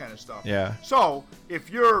blubber and that kind of stuff. Yeah. So if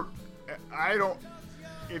you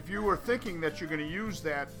were thinking that you're going to use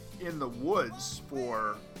that in the woods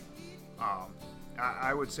for,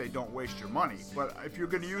 I would say don't waste your money. But if you're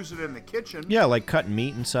going to use it in the kitchen, Yeah, like cutting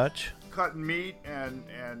meat and such. cutting meat and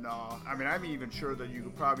I mean, I'm even sure that you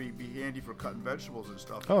could probably be handy for cutting vegetables and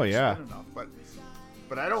stuff. Oh, if it's yeah. thin enough.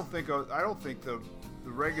 But I don't think the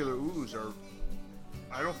regular ulus are.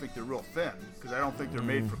 I don't think they're real thin, because I don't think they're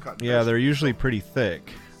made for cutting. Yeah, they're vegetables. usually pretty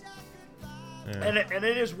thick. Yeah. And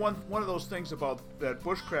it is one of those things about that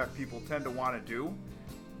bushcraft people tend to want to do,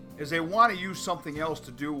 is they want to use something else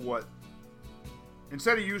to do what,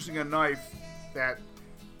 instead of using a knife that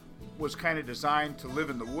was kind of designed to live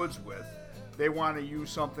in the woods with, they want to use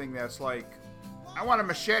something that's like, I want a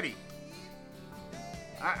machete.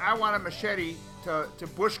 I want a machete to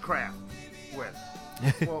bushcraft with.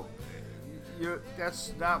 Well,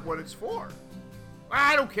 that's not what it's for.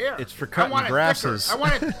 I don't care. It's for I cutting want it grasses.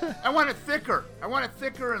 thicker. I want it thicker. I want it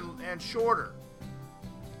thicker and shorter.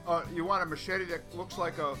 You want a machete that looks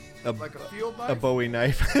like a field knife? A Bowie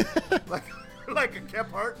knife. like a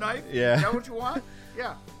Kephart knife? Yeah. Is that what you want?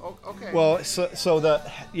 Yeah. Okay. Well, so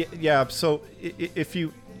if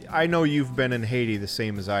you, I know you've been in Haiti the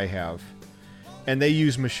same as I have, and they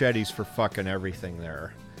use machetes for fucking everything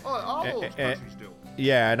there. all those countries do.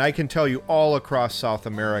 Yeah, and I can tell you all across South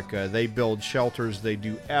America, they build shelters, they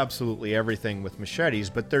do absolutely everything with machetes,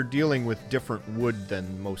 but they're dealing with different wood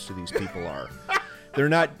than most of these people are. They're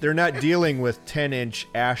not dealing with 10-inch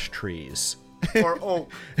ash trees. Or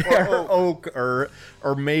oak. Or oak or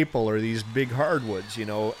maple or these big hardwoods,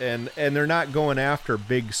 and they're not going after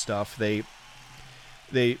big stuff. They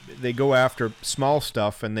go after small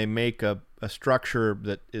stuff, and they make a structure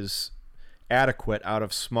that is adequate out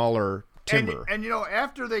of smaller timber. And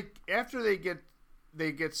after they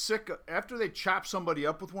get sick, after they chop somebody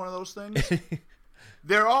up with one of those things,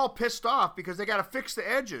 they're all pissed off because they got to fix the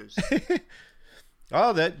edges.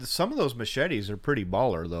 Some of those machetes are pretty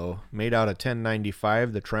baller though. Made out of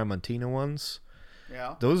 1095, the Tramontina ones.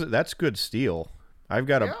 Yeah. That's good steel. I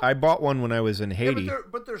bought one when I was in Haiti. Yeah,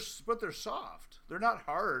 but they're soft. They're not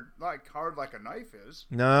hard like a knife is.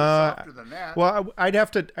 No, They're softer than that. Well, I'd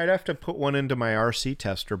have to put one into my RC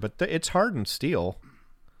tester, but it's hardened steel.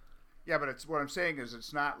 Yeah, but what I'm saying is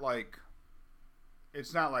it's not like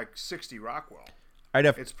 60 Rockwell.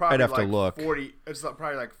 It's probably I'd have to look. 40. It's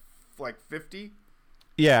probably like 50.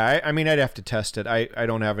 Yeah, I mean, I'd have to test it. I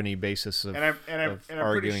don't have any basis of I'm pretty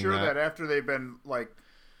arguing sure that. that after they've been like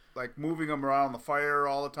moving them around the fire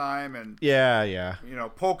all the time and Yeah.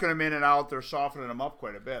 poking them in and out, they're softening them up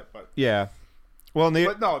quite a bit. But Yeah. Well,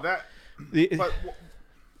 but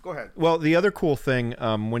go ahead. Well, the other cool thing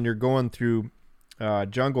when you're going through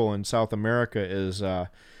jungle in South America is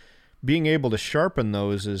being able to sharpen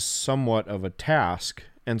those is somewhat of a task.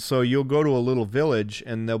 And so you'll go to a little village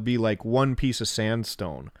and there'll be like one piece of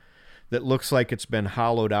sandstone that looks like it's been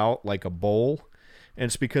hollowed out like a bowl. And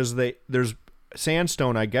it's because there's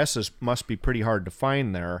sandstone, I guess, must be pretty hard to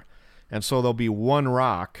find there. And so there'll be one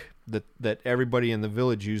rock that everybody in the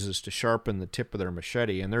village uses to sharpen the tip of their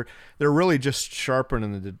machete. And they're really just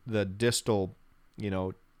sharpening the distal,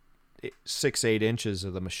 6-8 inches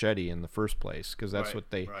of the machete in the first place, because that's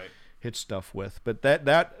what they hit stuff with. But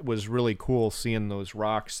that was really cool, seeing those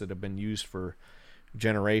rocks that have been used for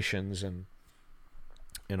generations,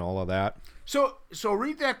 and all of that. So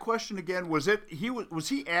read that question again. Was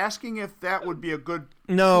he asking if that would be a good?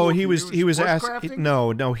 No, tool he to was use wood asking.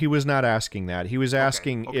 crafting? No, he was not asking that. He was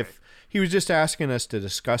asking okay. if he was just asking us to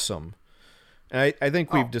discuss them. And I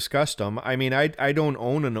think we've discussed them. I mean, I don't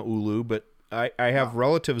own an Ulu, but I have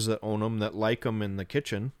relatives that own them that like them in the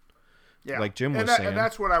kitchen. Yeah, like Jim was saying. And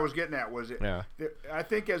that's what I was getting at. Was it? Yeah. I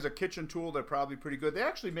think as a kitchen tool, they're probably pretty good. They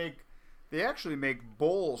actually make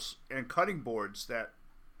bowls and cutting boards that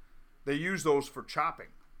they use those for chopping.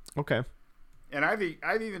 Okay. And I've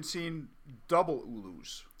even seen double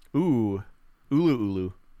Ulus. Ooh,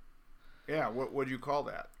 Ulu. Yeah, what do you call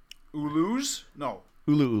that? Ulus? No.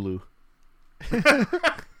 Ulu.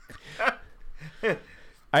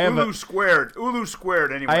 Ulu squared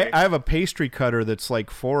anyway. I have a pastry cutter that's like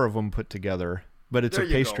 4 of them put together, but it's There a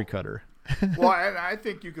you pastry go. cutter. Well, and I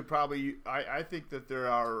think you could probably. I think that there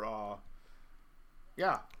are.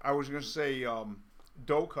 I was going to say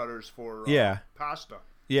dough cutters for pasta.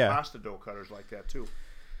 Yeah. Pasta dough cutters like that too,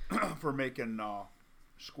 for making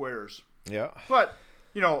squares. Yeah. But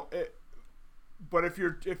but if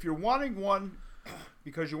you're wanting one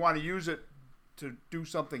because you want to use it to do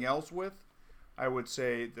something else with, I would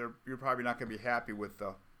say you're probably not going to be happy with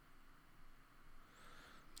the.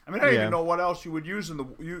 I mean, I don't even know what else you would use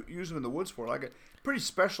them in the woods for. Like a pretty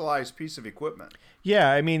specialized piece of equipment. Yeah,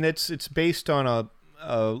 I mean it's based on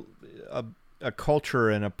a culture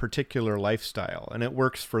and a particular lifestyle, and it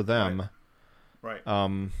works for them. Right.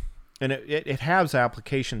 And it has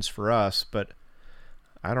applications for us, but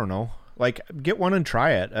I don't know. Like, get one and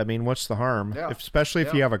try it. I mean, what's the harm? Yeah. Especially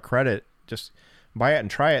if you have a credit, just buy it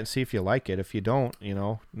and try it and see if you like it. If you don't,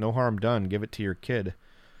 no harm done. Give it to your kid.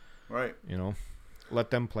 Right.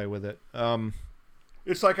 Let them play with it.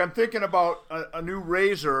 It's like I'm thinking about a new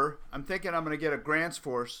razor. I'm thinking I'm going to get a Grants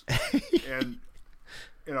Force, and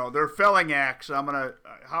their felling axe. I'm gonna.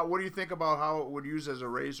 What do you think about how it would use as a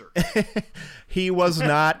razor? He was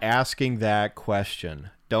not asking that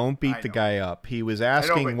question. Don't beat the guy up. He was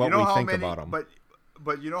asking what we think about him.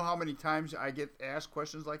 But you know how many times I get asked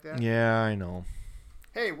questions like that? Yeah, I know.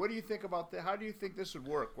 Hey, what do you think about that? How do you think this would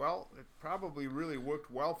work? Well, it probably really worked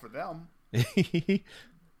well for them.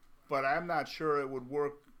 But I'm not sure it would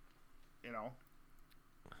work, I don't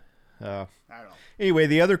know. Anyway,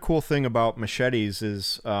 the other cool thing about machetes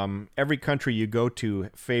is every country you go to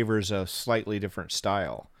favors a slightly different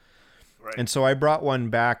style. Right. And so I brought one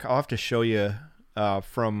back. I'll have to show you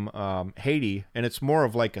from Haiti, and it's more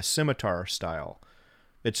of like a scimitar style.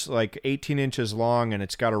 It's like 18 inches long, and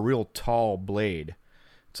it's got a real tall blade.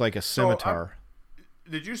 It's like a scimitar.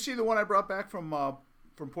 Did you see the one I brought back from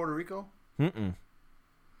Puerto Rico? Mm-mm.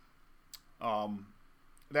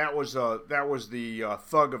 That was the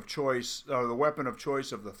thug of choice, the weapon of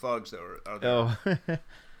choice of the thugs that were out there. Oh.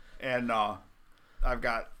 And I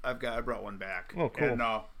brought one back. Oh, cool. And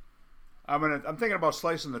I'm thinking about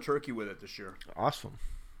slicing the turkey with it this year. Awesome.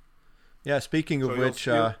 Yeah, speaking of So which,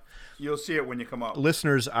 you'll see it when you come up.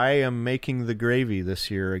 listeners, I am making the gravy this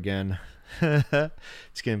year again.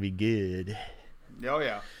 It's going to be good. Oh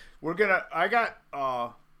yeah,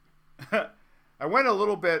 I went a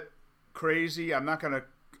little bit crazy. I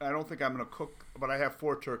don't think I'm gonna cook, but I have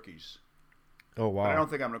 4 turkeys. Oh, wow. But I don't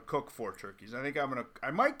think I'm gonna cook 4 turkeys.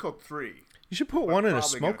 I might cook 3. You should put one in a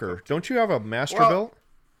probably gonna smoker. cook Don't you have a Masterbuilt?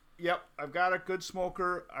 Yep, I've got a good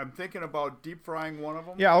smoker. I'm thinking about deep frying one of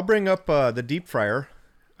them. Yeah, I'll bring up the deep fryer.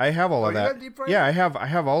 I have all of you that. got a deep fryer? Yeah, I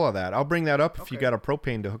have all of that. I'll bring that up if you Okay. got a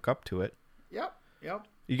propane to hook up to it. Yep.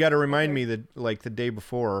 You got to remind me the day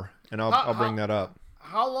before, and I'll bring that up.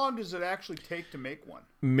 How long does it actually take to make one?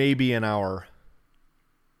 Maybe an hour.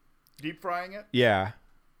 Deep frying it? Yeah.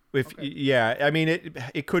 Yeah, I mean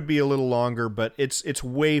it could be a little longer, but it's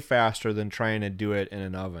way faster than trying to do it in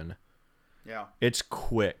an oven. Yeah. It's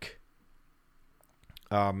quick.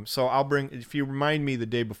 So if you remind me the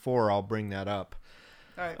day before, I'll bring that up.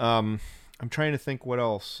 All right. I'm trying to think what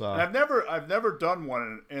else. And I've never done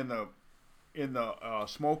one in the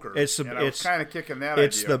smoker. I was kind of kicking that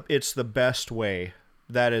idea. It's the best way.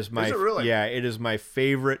 That is my Is it really? Yeah, it is my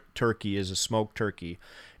favorite turkey is a smoked turkey.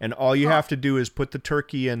 And all you have to do is put the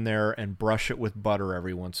turkey in there and brush it with butter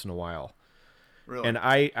every once in a while. Really? And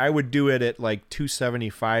I would do it at like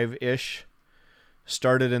 275-ish.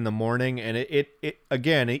 Start it in the morning, and it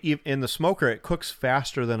again, in the smoker, it cooks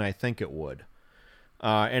faster than I think it would.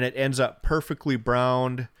 And it ends up perfectly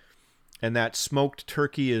browned, and that smoked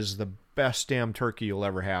turkey is the best damn turkey you'll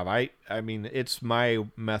ever have. I mean, it's my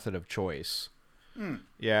method of choice.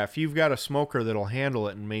 Yeah, if you've got a smoker that'll handle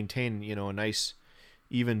it and maintain, a nice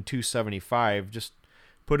even 275, just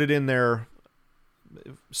put it in there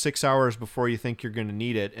 6 hours before you think you're going to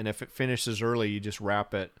need it, and if it finishes early, you just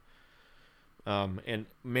wrap it. And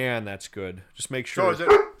man, that's good. Just make sure.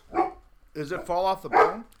 So does it fall off the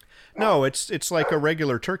bone? No, it's like a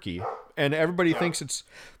regular turkey, and everybody thinks it's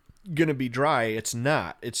gonna be dry. It's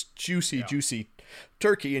not. It's juicy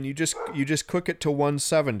turkey, and you just cook it to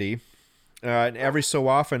 170, and every so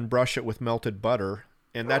often brush it with melted butter,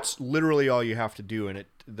 and that's literally all you have to do. And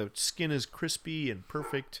the skin is crispy and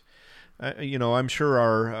perfect. I'm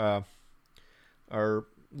sure our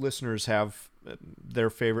listeners have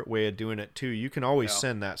their favorite way of doing it too. You can always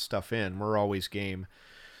send that stuff in. We're always game.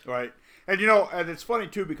 Right. And and it's funny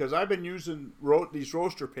too because I've been using these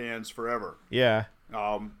roaster pans forever. Yeah.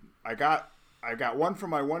 I got one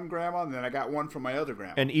from my one grandma, and then I got one from my other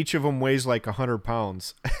grandma. And each of them weighs like 100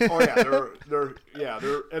 pounds. Oh yeah,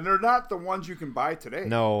 they're not the ones you can buy today.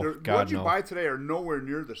 No, the ones you buy today are nowhere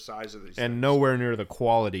near the size of these. And things. nowhere near the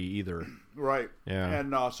quality either. Right. Yeah.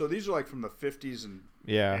 And so these are like from the 50s and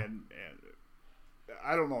and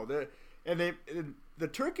I don't know. The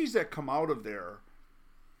turkeys that come out of there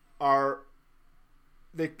I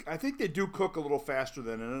think they do cook a little faster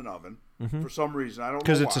than in an oven for some reason. I don't know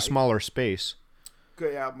because it's why. a smaller space.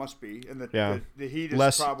 Yeah, it must be. And the heat is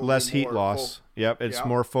less heat loss. Yep, it's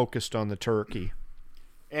more focused on the turkey.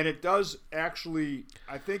 And it does actually.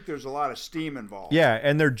 I think there's a lot of steam involved. Yeah,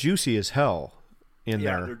 and they're juicy as hell in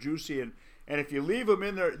there. Yeah, they're juicy, and if you leave them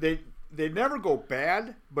in there, they never go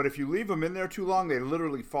bad. But if you leave them in there too long, they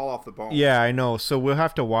literally fall off the bone. Yeah, I know. So we'll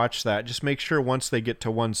have to watch that. Just make sure once they get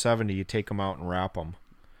to 170, you take them out and wrap them.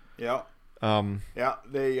 Yeah.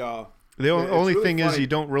 The only really thing funny. is you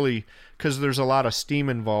don't really, because there's a lot of steam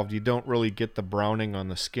involved, you don't really get the browning on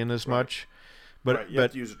the skin as much. But you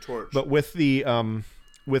have to use a torch. But with the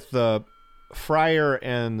fryer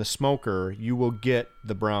and the smoker, you will get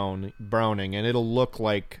the browning, and it'll look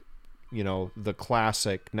like, the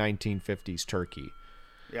classic 1950s turkey.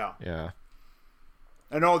 Yeah. Yeah.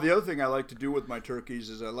 I know the other thing I like to do with my turkeys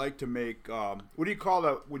is I like to make what do you call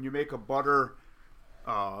that when you make a butter?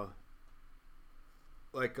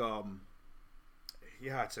 It's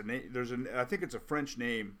a name. I think it's a French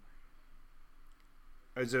name.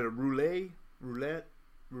 Is it a roulade,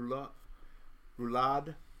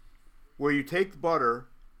 where you take the butter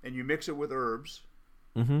and you mix it with herbs,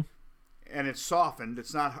 and it's softened.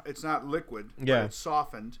 It's not liquid. Yeah, but it's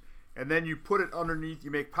softened, and then you put it underneath. You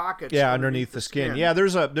make pockets. Yeah, underneath the skin. Yeah,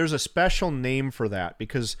 there's a special name for that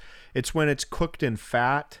because it's when it's cooked in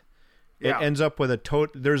fat. It ends up with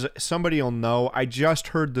somebody will know. I just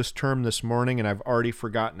heard this term this morning and I've already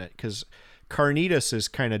forgotten it because carnitas is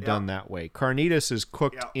kind of done that way. Carnitas is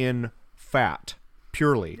cooked in fat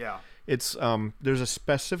purely. Yeah. It's there's a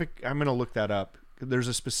specific. I'm gonna look that up. There's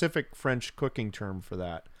a specific French cooking term for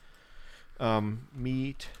that.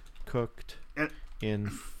 Meat cooked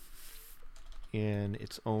in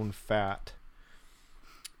its own fat.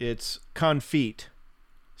 It's confit.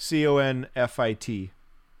 CONFIT.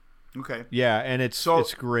 Okay. Yeah, and it's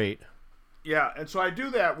great. Yeah, and so I do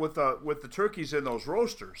that with the turkeys in those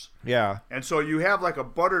roasters. Yeah. And so you have like a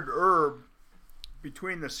buttered herb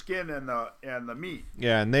between the skin and the meat.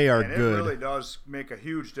 Yeah, and they are good. It really does make a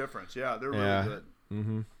huge difference. Yeah, they're really good.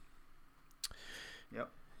 Mm-hmm. Yep.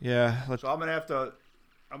 Yeah. So I'm gonna have to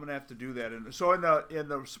do that. And so in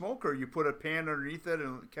the smoker, you put a pan underneath it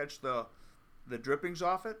and catch the drippings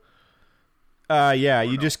off it.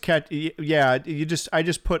 You just catch. Yeah, I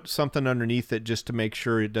just put something underneath it just to make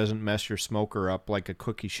sure it doesn't mess your smoker up, like a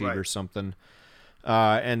cookie sheet or something.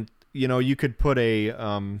 And you could put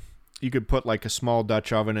like a small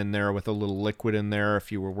Dutch oven in there with a little liquid in there if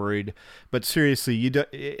you were worried. But seriously,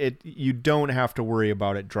 you don't have to worry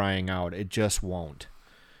about it drying out. It just won't.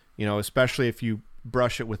 Especially if you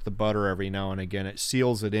brush it with the butter every now and again, it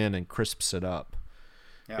seals it in and crisps it up.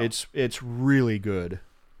 Yeah. It's really good.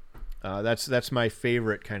 That's my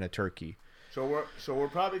favorite kind of turkey. So we're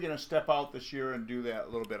probably going to step out this year and do that a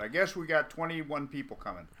little bit. I guess we got 21 people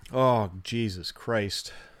coming. Oh, Jesus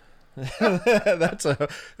Christ. that's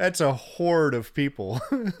a horde of people.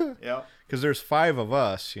 Yeah. Because there's 5 of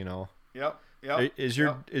us, Yep. Is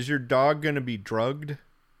your dog going to be drugged?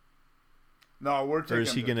 No, we're taking him. Or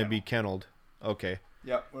is he going to be kenneled? Okay.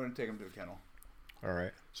 Yep, we're going to take him to the kennel. All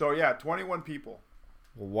right. So 21 people.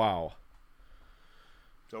 Wow.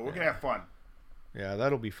 So we're going to have fun. Yeah,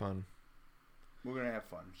 that'll be fun. We're going to have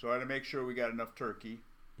fun. So I had to make sure we got enough turkey.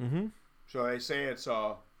 Mm-hmm. So they say it's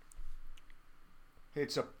a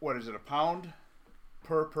pound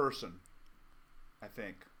per person, I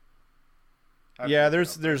think. Yeah,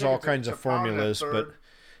 there's all kinds of formulas, but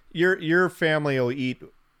your family will eat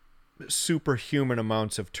superhuman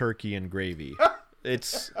amounts of turkey and gravy.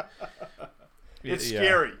 It's It's Yeah.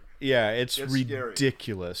 scary. Yeah, it's Scary.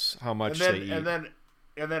 ridiculous how much And then they eat.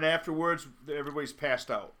 and then afterwards, everybody's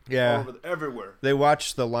passed out. Yeah. All over everywhere. They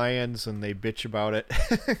watch the lions and they bitch about it.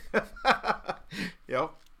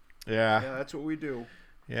 Yep. Yeah. Yeah, that's what we do.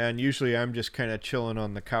 Yeah, and usually I'm just kind of chilling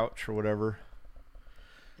on the couch or whatever.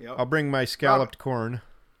 Yep. I'll bring my scalloped corn.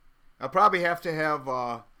 I'll probably have to have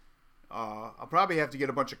get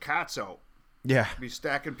a bunch of cots out. Yeah. Be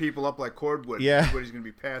stacking people up like cordwood. Yeah. Everybody's gonna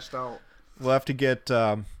be passed out. We'll have to get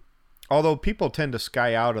although people tend to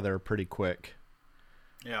sky out of there pretty quick.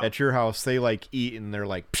 Yeah. At your house, they like eat and they're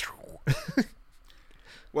like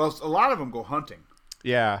Well, a lot of them go hunting.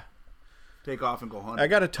 Yeah. Take off and go hunting. I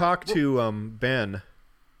got to talk to Ben.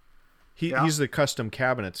 Yeah. He's the custom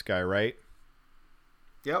cabinets guy, right?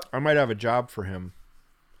 Yep. I might have a job for him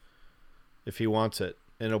if he wants it,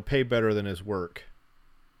 and it'll pay better than his work.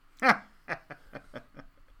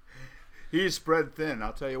 He's spread thin,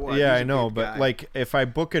 I'll tell you what. Yeah, He's I a know, good but guy. like if I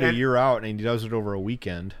book it a And- year out and he does it over a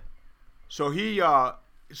weekend. So he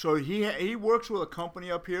works with a company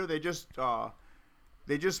up here. They just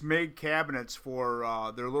made cabinets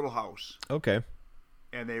for their little house, Okay.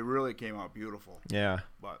 and they really came out beautiful. Yeah.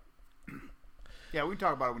 But yeah, we can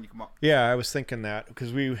talk about it when you come up. Yeah, I was thinking that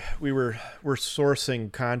because we're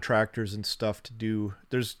sourcing contractors and stuff to do.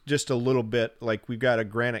 There's just a little bit like we've got a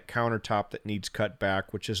granite countertop that needs cut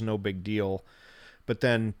back, which is no big deal. But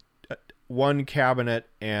then one cabinet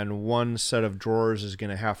and one set of drawers is going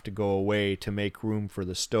to have to go away to make room for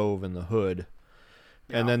the stove and the hood.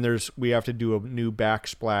 And then we have to do a new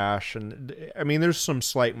backsplash, and I mean there's some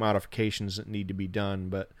slight modifications that need to be done,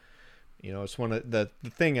 but you know, it's one of the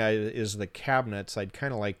thing is the cabinets. I'd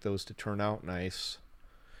kind of like those to turn out nice.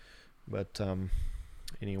 But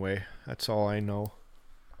anyway, that's all I know.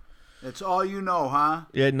 It's all you know, huh?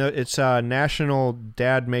 Yeah, no, it's National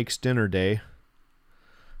Dad Makes Dinner Day,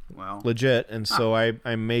 Well, legit, and so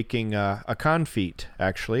I'm making a confit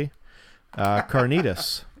actually,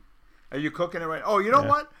 carnitas. are you cooking it right? Oh, you know Yeah.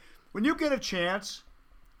 what? When you get a chance,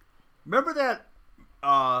 remember that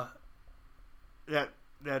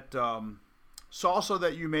salsa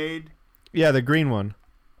that you made? Yeah, the green one.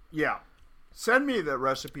 Yeah. Send me the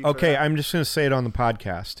recipe. For Okay, that. I'm just gonna say it on the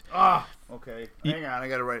podcast. Okay. Hang on, I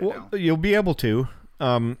gotta write it Well, down. you'll be able to.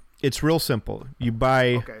 It's real simple. You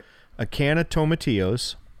buy Okay. a can of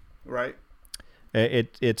tomatillos. Right.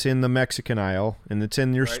 It's in the Mexican aisle, and it's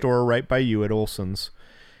in your Right. store right by you at Olson's.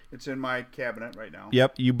 It's in my cabinet right now.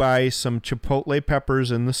 Yep, you buy some chipotle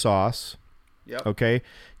peppers in the sauce. Yep. Okay,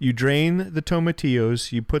 you drain the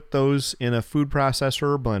tomatillos. You put those in a food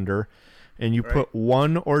processor or blender, and you Right. put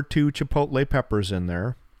 1 or 2 chipotle peppers in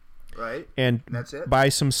there, Right. and That's it? buy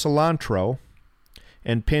some cilantro,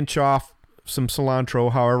 and pinch off some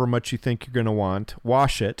cilantro, however much you think you're going to want.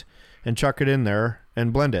 Wash it, and chuck it in there,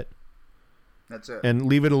 and blend it, That's it. and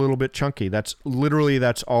leave it a little bit chunky. That's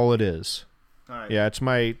all it is. All right. Yeah, it's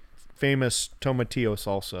my famous tomatillo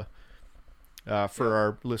salsa. For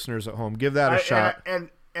our listeners at home, give that a shot. And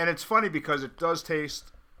it's funny because it does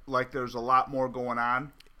taste like there's a lot more going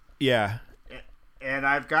on. Yeah, And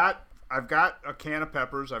I've got a can of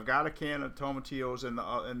peppers. I've got a can of tomatillos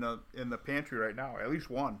in the pantry right now. At least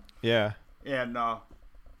one. yeah, And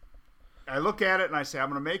I look at it and I say I'm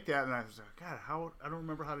going to make that. And I was like, God, I don't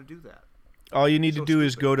remember how to do that. all you need to So do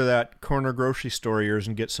is stupid. go to that corner grocery store of yours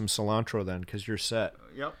and get some cilantro then, because you're set.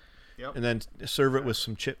 Yep. And then serve it with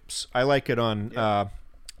some chips. I like it on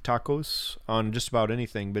tacos, on just about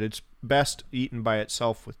anything, but it's best eaten by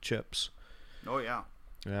itself with chips. Oh yeah.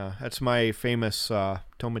 Yeah, that's my famous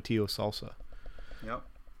tomatillo salsa. Yep.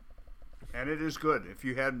 And it is good. If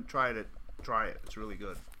you hadn't tried it, try it. It's really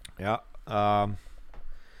good. Yeah.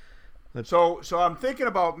 So I'm thinking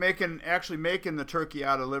about actually making the turkey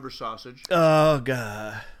out of liver sausage. Oh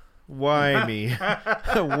God. Why me?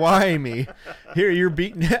 Why me? Here you're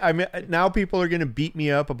beating. I mean, now people are gonna beat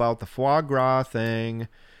me up about the foie gras thing,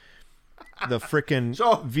 the frickin'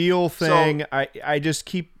 veal thing. I just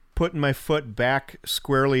keep putting my foot back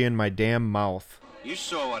squarely in my damn mouth. You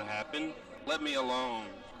saw what happened. Let me alone.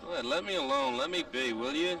 Go ahead, let me alone. Let me be,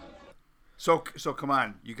 will you? So come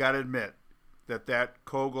on, you got to admit that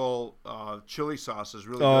Kogel chili sauce is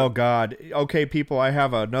really Oh good. God. Okay, people, I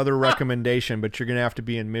have another recommendation, but you're gonna have to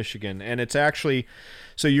be in Michigan, and it's actually,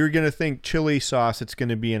 so you're gonna think chili sauce. It's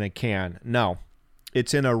gonna be in a can. No,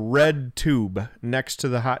 it's in a red tube next to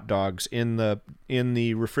the hot dogs in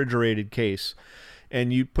the refrigerated case,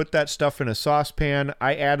 and you put that stuff in a saucepan.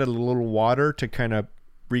 I added a little water to kind of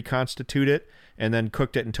reconstitute it, and then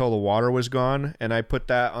cooked it until the water was gone, and I put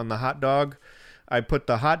that on the hot dog. I put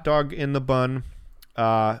the hot dog in the bun,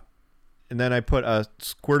 and then I put a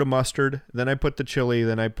squirt of mustard. Then I put the chili.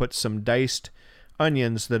 Then I put some diced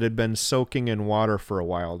onions that had been soaking in water for a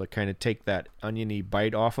while to kind of take that oniony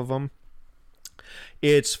bite off of them.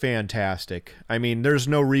 It's fantastic. I mean, there's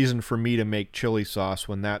no reason for me to make chili sauce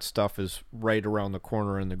when that stuff is right around the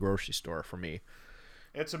corner in the grocery store for me.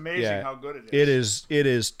 It's amazing how good it is. It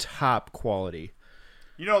is top quality.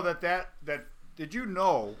 You know that did you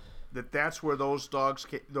know that that's where those dogs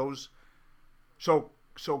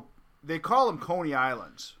so they call them Coney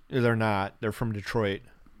Islands. They're not. They're from Detroit.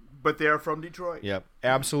 But they're from Detroit. Yep.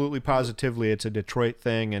 Absolutely positively it's a Detroit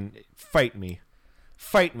thing, and fight me.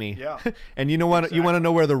 Yeah. And you know what? Exactly. You want to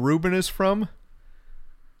know where the Reuben is from?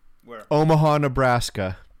 Where? Omaha,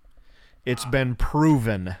 Nebraska. It's been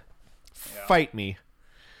proven. Yeah. Fight me.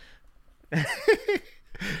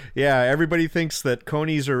 Yeah, everybody thinks that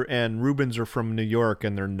Coneys and Reubens are from New York,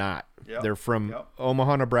 and they're not. Yep. They're from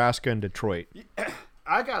Omaha, Nebraska, and Detroit.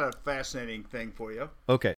 I got a fascinating thing for you.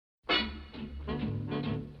 Okay.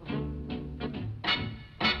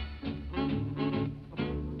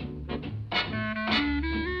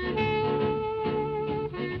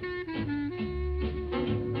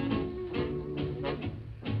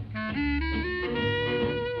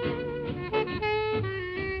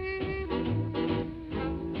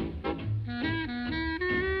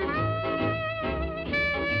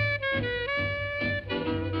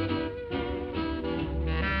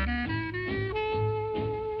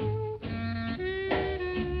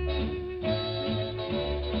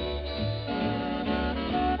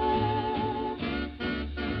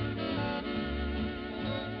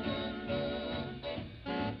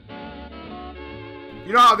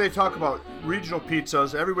 You know how they talk about regional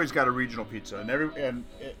pizzas? Everybody's got a regional pizza, and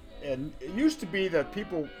it used to be that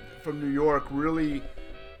people from New York really,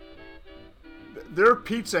 their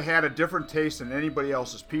pizza had a different taste than anybody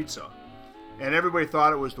else's pizza, and everybody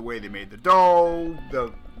thought it was the way they made the dough,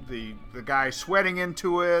 the guy sweating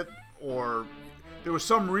into it, or there was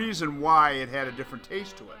some reason why it had a different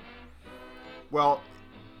taste to it. Well,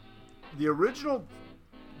 the original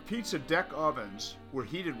pizza deck ovens were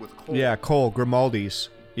heated with coal. Yeah, coal, Grimaldi's.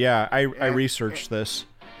 Yeah, I researched this,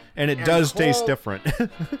 and it does taste different.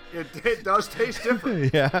 it does taste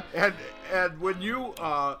different. Yeah. And when you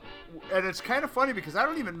and it's kind of funny because I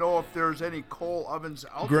don't even know if there's any coal ovens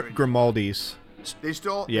out there. Grimaldi's. They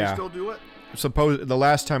still do it? Suppose the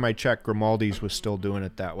last time I checked, Grimaldi's was still doing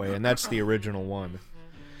it that way, and that's the original one.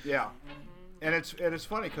 Yeah. And it's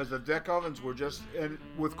funny because the deck ovens were just, and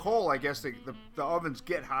with coal, I guess the ovens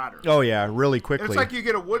get hotter. Oh yeah, really quickly. And it's like you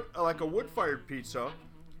get a wood fired pizza,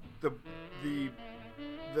 the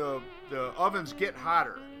ovens get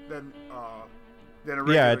hotter than a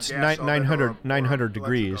regular yeah, it's gas 900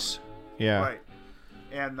 degrees. Yeah. Right.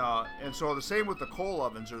 And so the same with the coal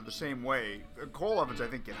ovens are the same way. Coal ovens, I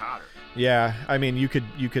think, get hotter. Yeah, I mean, you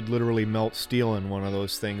could literally melt steel in one of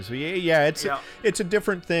those things. Yeah, it's a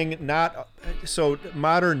different thing. Not so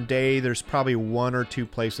modern day. There's probably one or two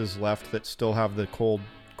places left that still have the coal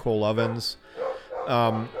ovens.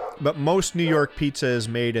 But most New York pizza is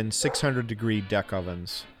made in 600 degree deck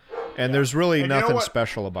ovens, and there's really nothing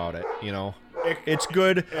special about it. You know, it's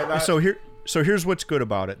good. So here's what's good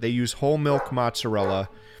about it. They use whole milk mozzarella.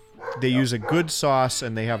 They use a good sauce,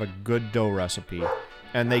 and they have a good dough recipe.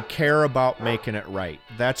 And they care about making it right.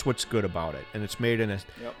 That's what's good about it. And it's made in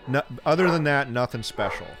other than that, nothing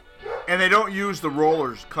special. And they don't use the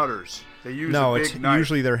cutters. They use a big knife.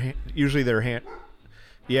 usually they're hand.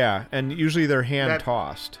 Yeah, and usually they're hand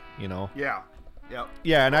tossed. You know. Yeah. Yep.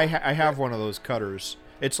 Yeah, and I have one of those cutters.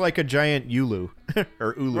 It's like a giant ulu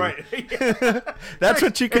or ulu. Right. That's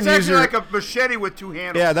what you can use. It's actually like a machete with two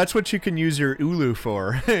handles. Yeah, that's what you can use your ulu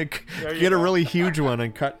for. Get a really huge one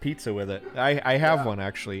and cut pizza with it. I have one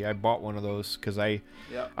actually. I bought one of those because I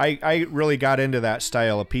really got into that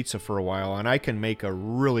style of pizza for a while, and I can make a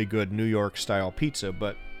really good New York style pizza,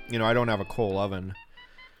 but I don't have a coal oven.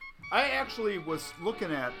 I actually was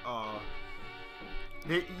looking at.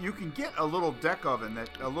 You can get a little deck oven,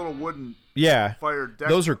 a little wooden fired deck.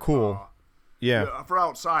 Those are cool. For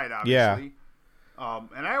outside, obviously. Yeah.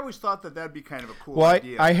 And I always thought that'd be kind of a cool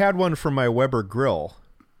idea. I had one for my Weber grill,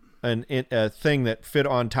 a thing that fit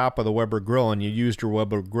on top of the Weber grill, and you used your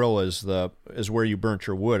Weber grill as where you burnt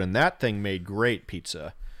your wood, and that thing made great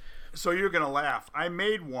pizza. So you're gonna laugh. I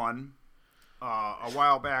made one a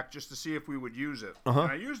while back just to see if we would use it,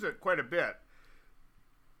 and I used it quite a bit.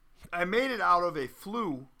 I made it out of a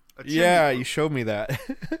flue. Yeah, flue. You showed me that.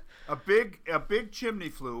 a big chimney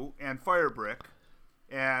flue and fire brick,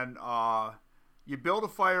 and you build a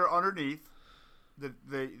fire underneath. The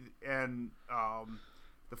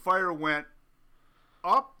fire went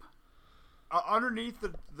up underneath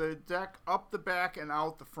the deck, up the back, and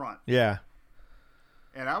out the front. Yeah.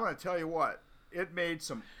 And I'm going to tell you what, it made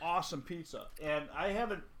some awesome pizza, and I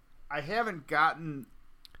haven't gotten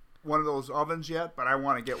one of those ovens yet, but I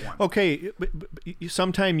want to get one. Okay,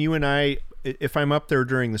 sometime you and I, if I'm up there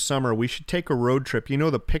during the summer, we should take a road trip. You know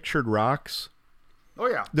the Pictured Rocks? Oh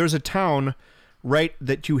yeah. There's a town right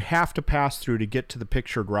that you have to pass through to get to the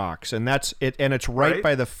Pictured Rocks, and that's it. And it's right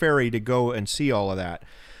by the ferry to go and see all of that.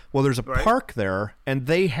 Well, there's a park there, and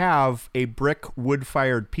they have a brick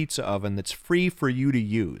wood-fired pizza oven that's free for you to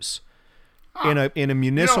use in a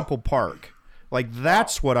municipal park. Like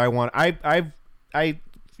that's what I want. I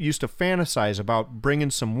used to fantasize about bringing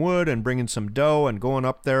some wood and bringing some dough and going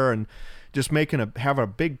up there and just have a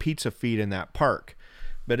big pizza feed in that park.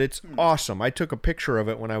 But it's awesome. I took a picture of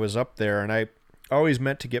it when I was up there, and I always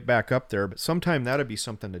meant to get back up there, but sometime that'd be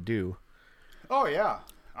something to do. Oh yeah,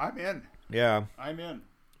 I'm in. Yeah, I'm in.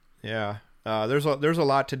 Yeah, there's a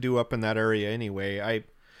lot to do up in that area anyway.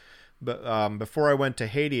 But before I went to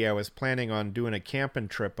Haiti, I was planning on doing a camping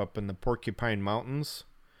trip up in the Porcupine Mountains.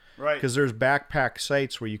 Right. Because there's backpack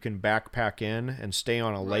sites where you can backpack in and stay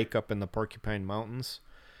on a lake up in the Porcupine Mountains.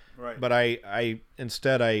 Right. But I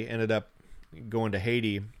instead ended up going to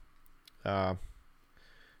Haiti. So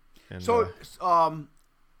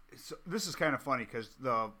this is kind of funny because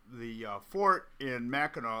the fort in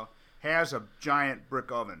Mackinac has a giant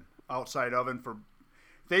brick oven, outside oven for.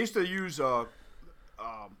 They used to use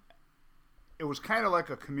it was kind of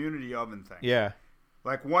like a community oven thing. Yeah.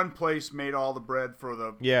 Like one place made all the bread for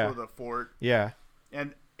the fort. Yeah.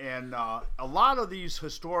 And a lot of these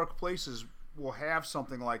historic places will have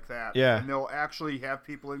something like that. Yeah. And they'll actually have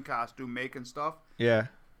people in costume making stuff. Yeah.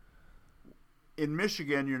 In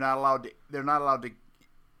Michigan, they're not allowed to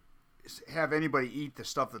have anybody eat the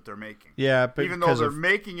stuff that they're making. Yeah, but even though they're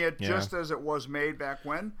making it just as it was made back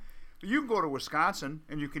when. You can go to Wisconsin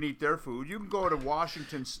and you can eat their food. You can go to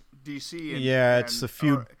Washington D.C. It's the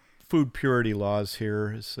food purity laws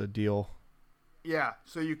here is a deal. Yeah,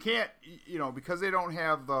 so you can't, because they don't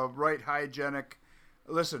have the right hygienic.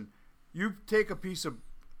 Listen, you take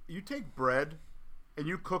bread and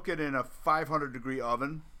you cook it in a 500-degree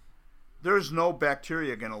oven. There's no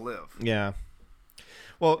bacteria going to live. Yeah.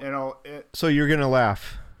 Well, so you're going to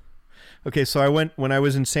laugh. Okay, so when I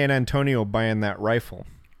was in San Antonio buying that rifle,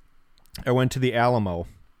 I went to the Alamo,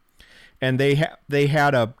 and they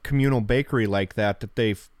had a communal bakery like that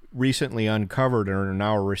they've recently uncovered and are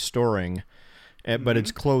now restoring, but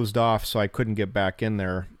it's closed off, so I couldn't get back in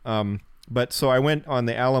there. But so I went on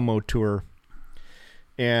the Alamo tour,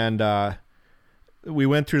 and we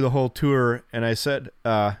went through the whole tour, and I said,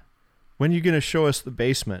 when are you going to show us the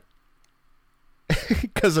basement?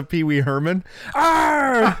 Because of Pee Wee Herman. Okay,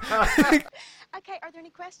 are there any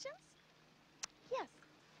questions? Yes.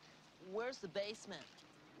 Where's the basement?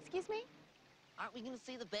 Excuse me? Aren't we going to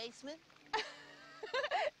see the basement?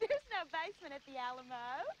 There's no basement at the Alamo.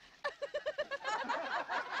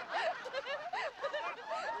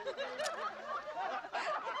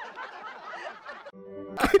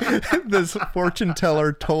 This fortune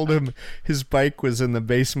teller told him his bike was in the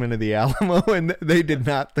basement of the Alamo, and they did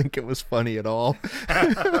not think it was funny at all.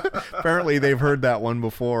 Apparently, they've heard that one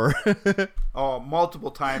before. Oh,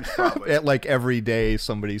 multiple times probably. Like every day,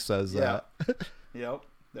 somebody says that. Yep,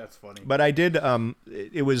 that's funny. But I did.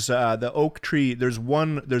 It was the oak tree. There's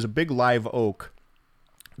a big live oak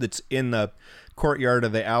that's in the courtyard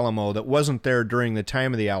of the Alamo that wasn't there during the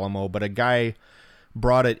time of the Alamo, but a guy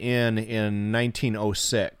brought it in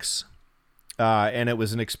 1906, and it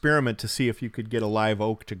was an experiment to see if you could get a live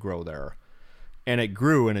oak to grow there, and it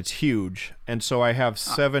grew, and it's huge. And so I have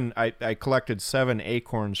I collected 7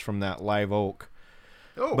 acorns from that live oak.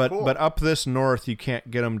 Oh, but cool. But up this north you can't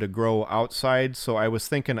get them to grow outside, so I was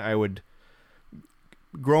thinking I would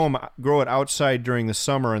grow it outside during the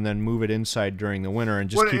summer and then move it inside during the winter and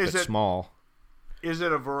just keep it small. Is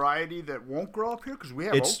it a variety that won't grow up here? Because we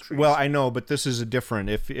have oak trees. Well, I know, but this is a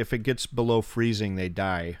different. If it gets below freezing, they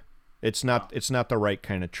die. It's not the right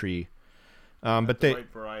kind of tree. But they,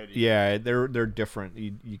 right variety. Yeah, they're different.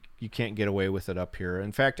 You can't get away with it up here.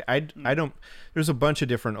 In fact, I don't. There's a bunch of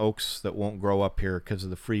different oaks that won't grow up here because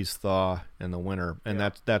of the freeze thaw in the winter, and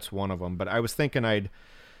that's one of them. But I was thinking I'd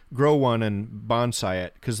grow one and bonsai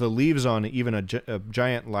it because the leaves on even a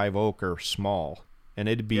giant live oak are small. And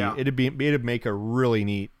it'd make a really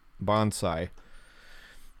neat bonsai.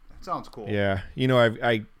 That sounds cool. Yeah,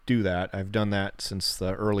 I do that. I've done that since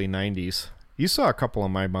the early '90s. You saw a couple of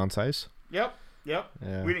my bonsais. Yep. Yeah.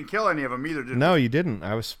 We didn't kill any of them either, did we? No, you didn't.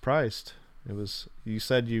 I was surprised. You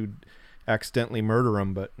said you'd accidentally murder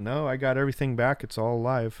them, but no, I got everything back. It's all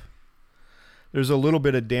alive. There's a little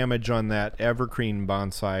bit of damage on that evergreen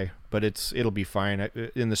bonsai, but it'll be fine.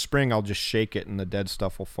 In the spring, I'll just shake it, and the dead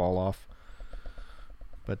stuff will fall off.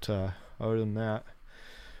 But other than that,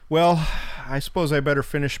 well, I suppose I better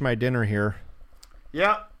finish my dinner here.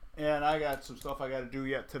 Yeah, and I got some stuff I got to do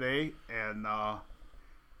yet today, and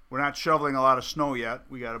we're not shoveling a lot of snow yet.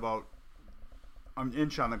 We got about an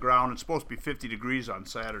inch on the ground. It's supposed to be 50 degrees on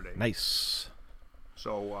Saturday. Nice.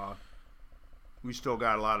 So we still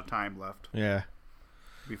got a lot of time left. Yeah.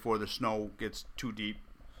 Before the snow gets too deep.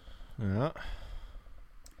 Yeah.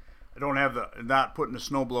 I don't have not putting the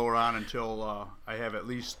snowblower on until I have at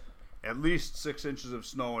least 6 inches of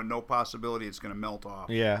snow and no possibility it's going to melt off.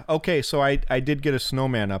 Yeah. Okay, so I did get a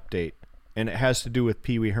snowman update, and it has to do with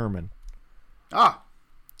Pee Wee Herman. Ah.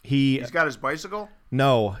 He's got his bicycle?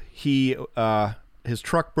 No, his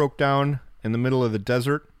truck broke down in the middle of the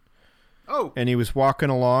desert. Oh. And he was walking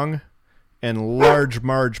along, and Large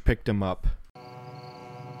Marge picked him up.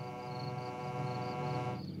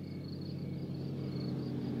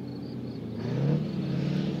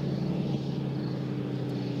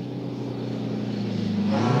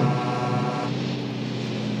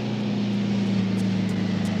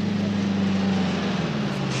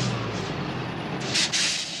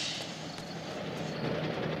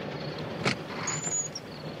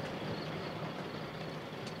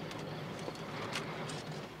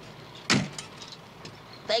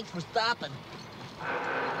 Thanks for stopping.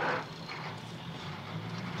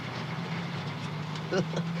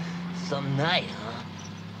 Some night, huh?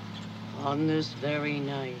 On this very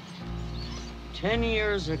night, 10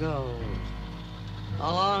 years ago,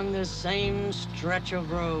 along this same stretch of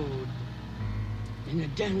road, in a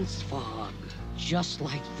dense fog, just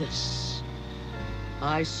like this,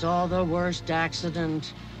 I saw the worst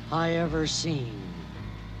accident I ever seen.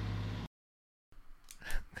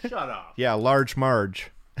 Shut up. Yeah, Large Marge.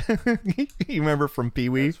 You remember from Pee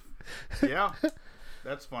Wee? Yeah,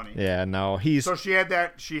 that's funny. Yeah, no, he's. So she had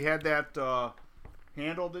that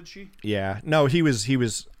handle, did she? Yeah, no, he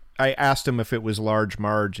was. I asked him if it was Large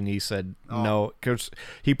Marge, and he said no, because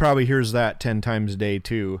he probably hears that 10 times a day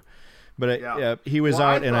too. But he was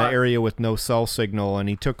out in an area with no cell signal, and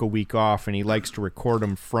he took a week off, and he likes to record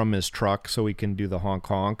them from his truck so he can do the honk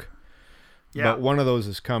honk. Yeah. But one of those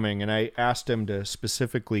is coming, and I asked him to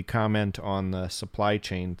specifically comment on the supply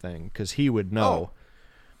chain thing, because he would know.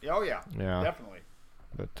 Oh, yeah. Definitely.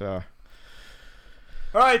 But, all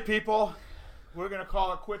right, people. We're going to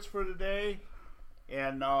call it quits for today,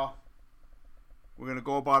 and we're going to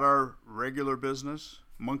go about our regular business,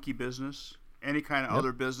 monkey business, any kind of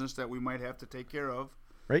other business that we might have to take care of.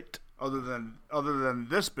 Right. Other than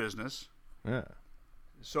this business. Yeah.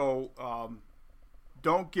 So,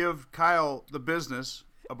 don't give Kyle the business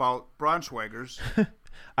about Braunschweigers.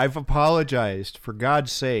 I've apologized, for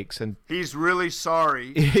God's sakes, and he's really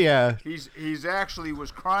sorry. Yeah. He's actually was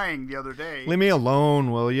crying the other day. Leave me alone,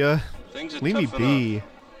 will ya? Leave me be. Enough.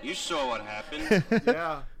 You saw what happened.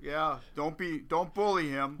 Yeah. Don't bully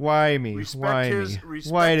him. Why me? Respect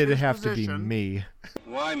Why did it have position. to be me?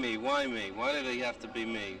 Why me? Why did it have to be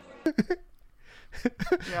me?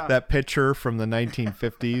 Yeah. That pitcher from the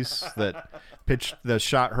 1950s that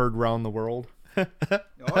shot heard round the world. Oh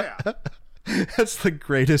yeah. That's the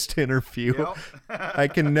greatest interview. Yep. I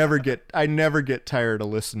never get tired of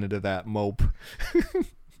listening to that mope.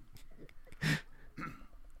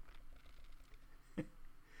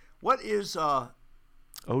 What is OG?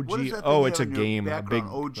 It's a game, a big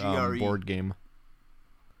OGRE? board game.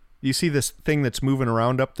 You see this thing that's moving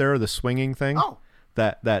around up there, the swinging thing? Oh.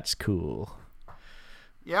 That's cool.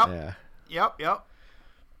 Yep. Yeah.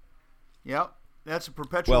 Yep. That's a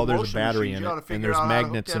perpetual Well, there's a motion battery machine. in it, and there's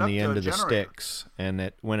magnets in the end of the sticks,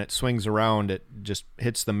 and when it swings around, it just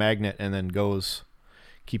hits the magnet and then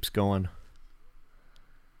keeps going.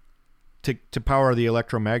 To power the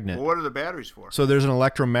electromagnet. Well, what are the batteries for? So there's an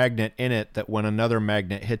electromagnet in it that when another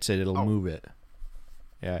magnet hits it, it'll move it.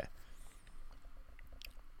 Yeah.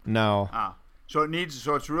 No. So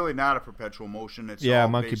it's really not a perpetual motion. It's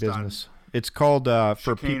monkey business. It's called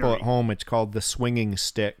for people at home. It's called the swinging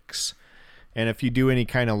sticks. And if you do any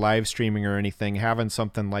kind of live streaming or anything, having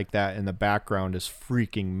something like that in the background is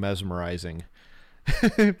freaking mesmerizing.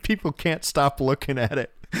 People can't stop looking at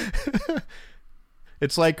it.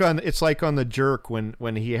 It's like on The Jerk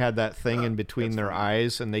when he had that thing in between their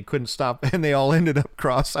eyes and they couldn't stop and they all ended up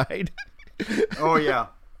cross-eyed. Oh yeah.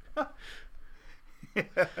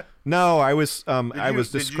 No, I was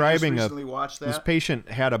describing did you just recently watch that? This patient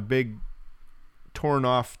had a big torn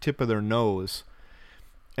off tip of their nose.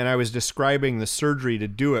 And I was describing the surgery to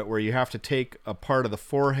do it where you have to take a part of the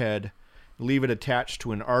forehead, leave it attached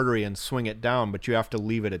to an artery and swing it down, but you have to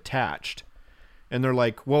leave it attached. And they're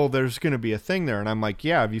like, well, there's going to be a thing there. And I'm like,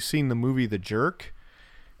 yeah, have you seen the movie The Jerk?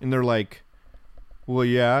 And they're like, well,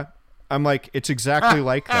 yeah. I'm like, it's exactly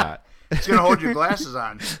like that. It's gonna hold your glasses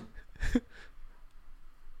on.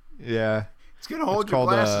 Yeah. It's gonna hold your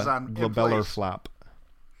glasses on. It's called a glabeller flap.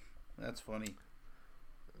 That's funny.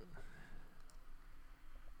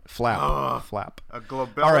 Flap. A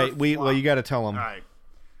glabeller. All right, flap. well, you got to tell them. All right.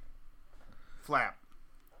 Flap.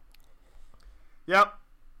 Yep.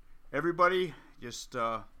 Everybody, just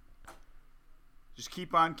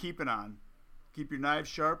keep on keeping on. Keep your knives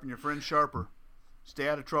sharp and your friends sharper. Stay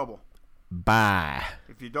out of trouble. Bye.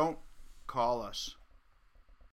 If you don't, call us.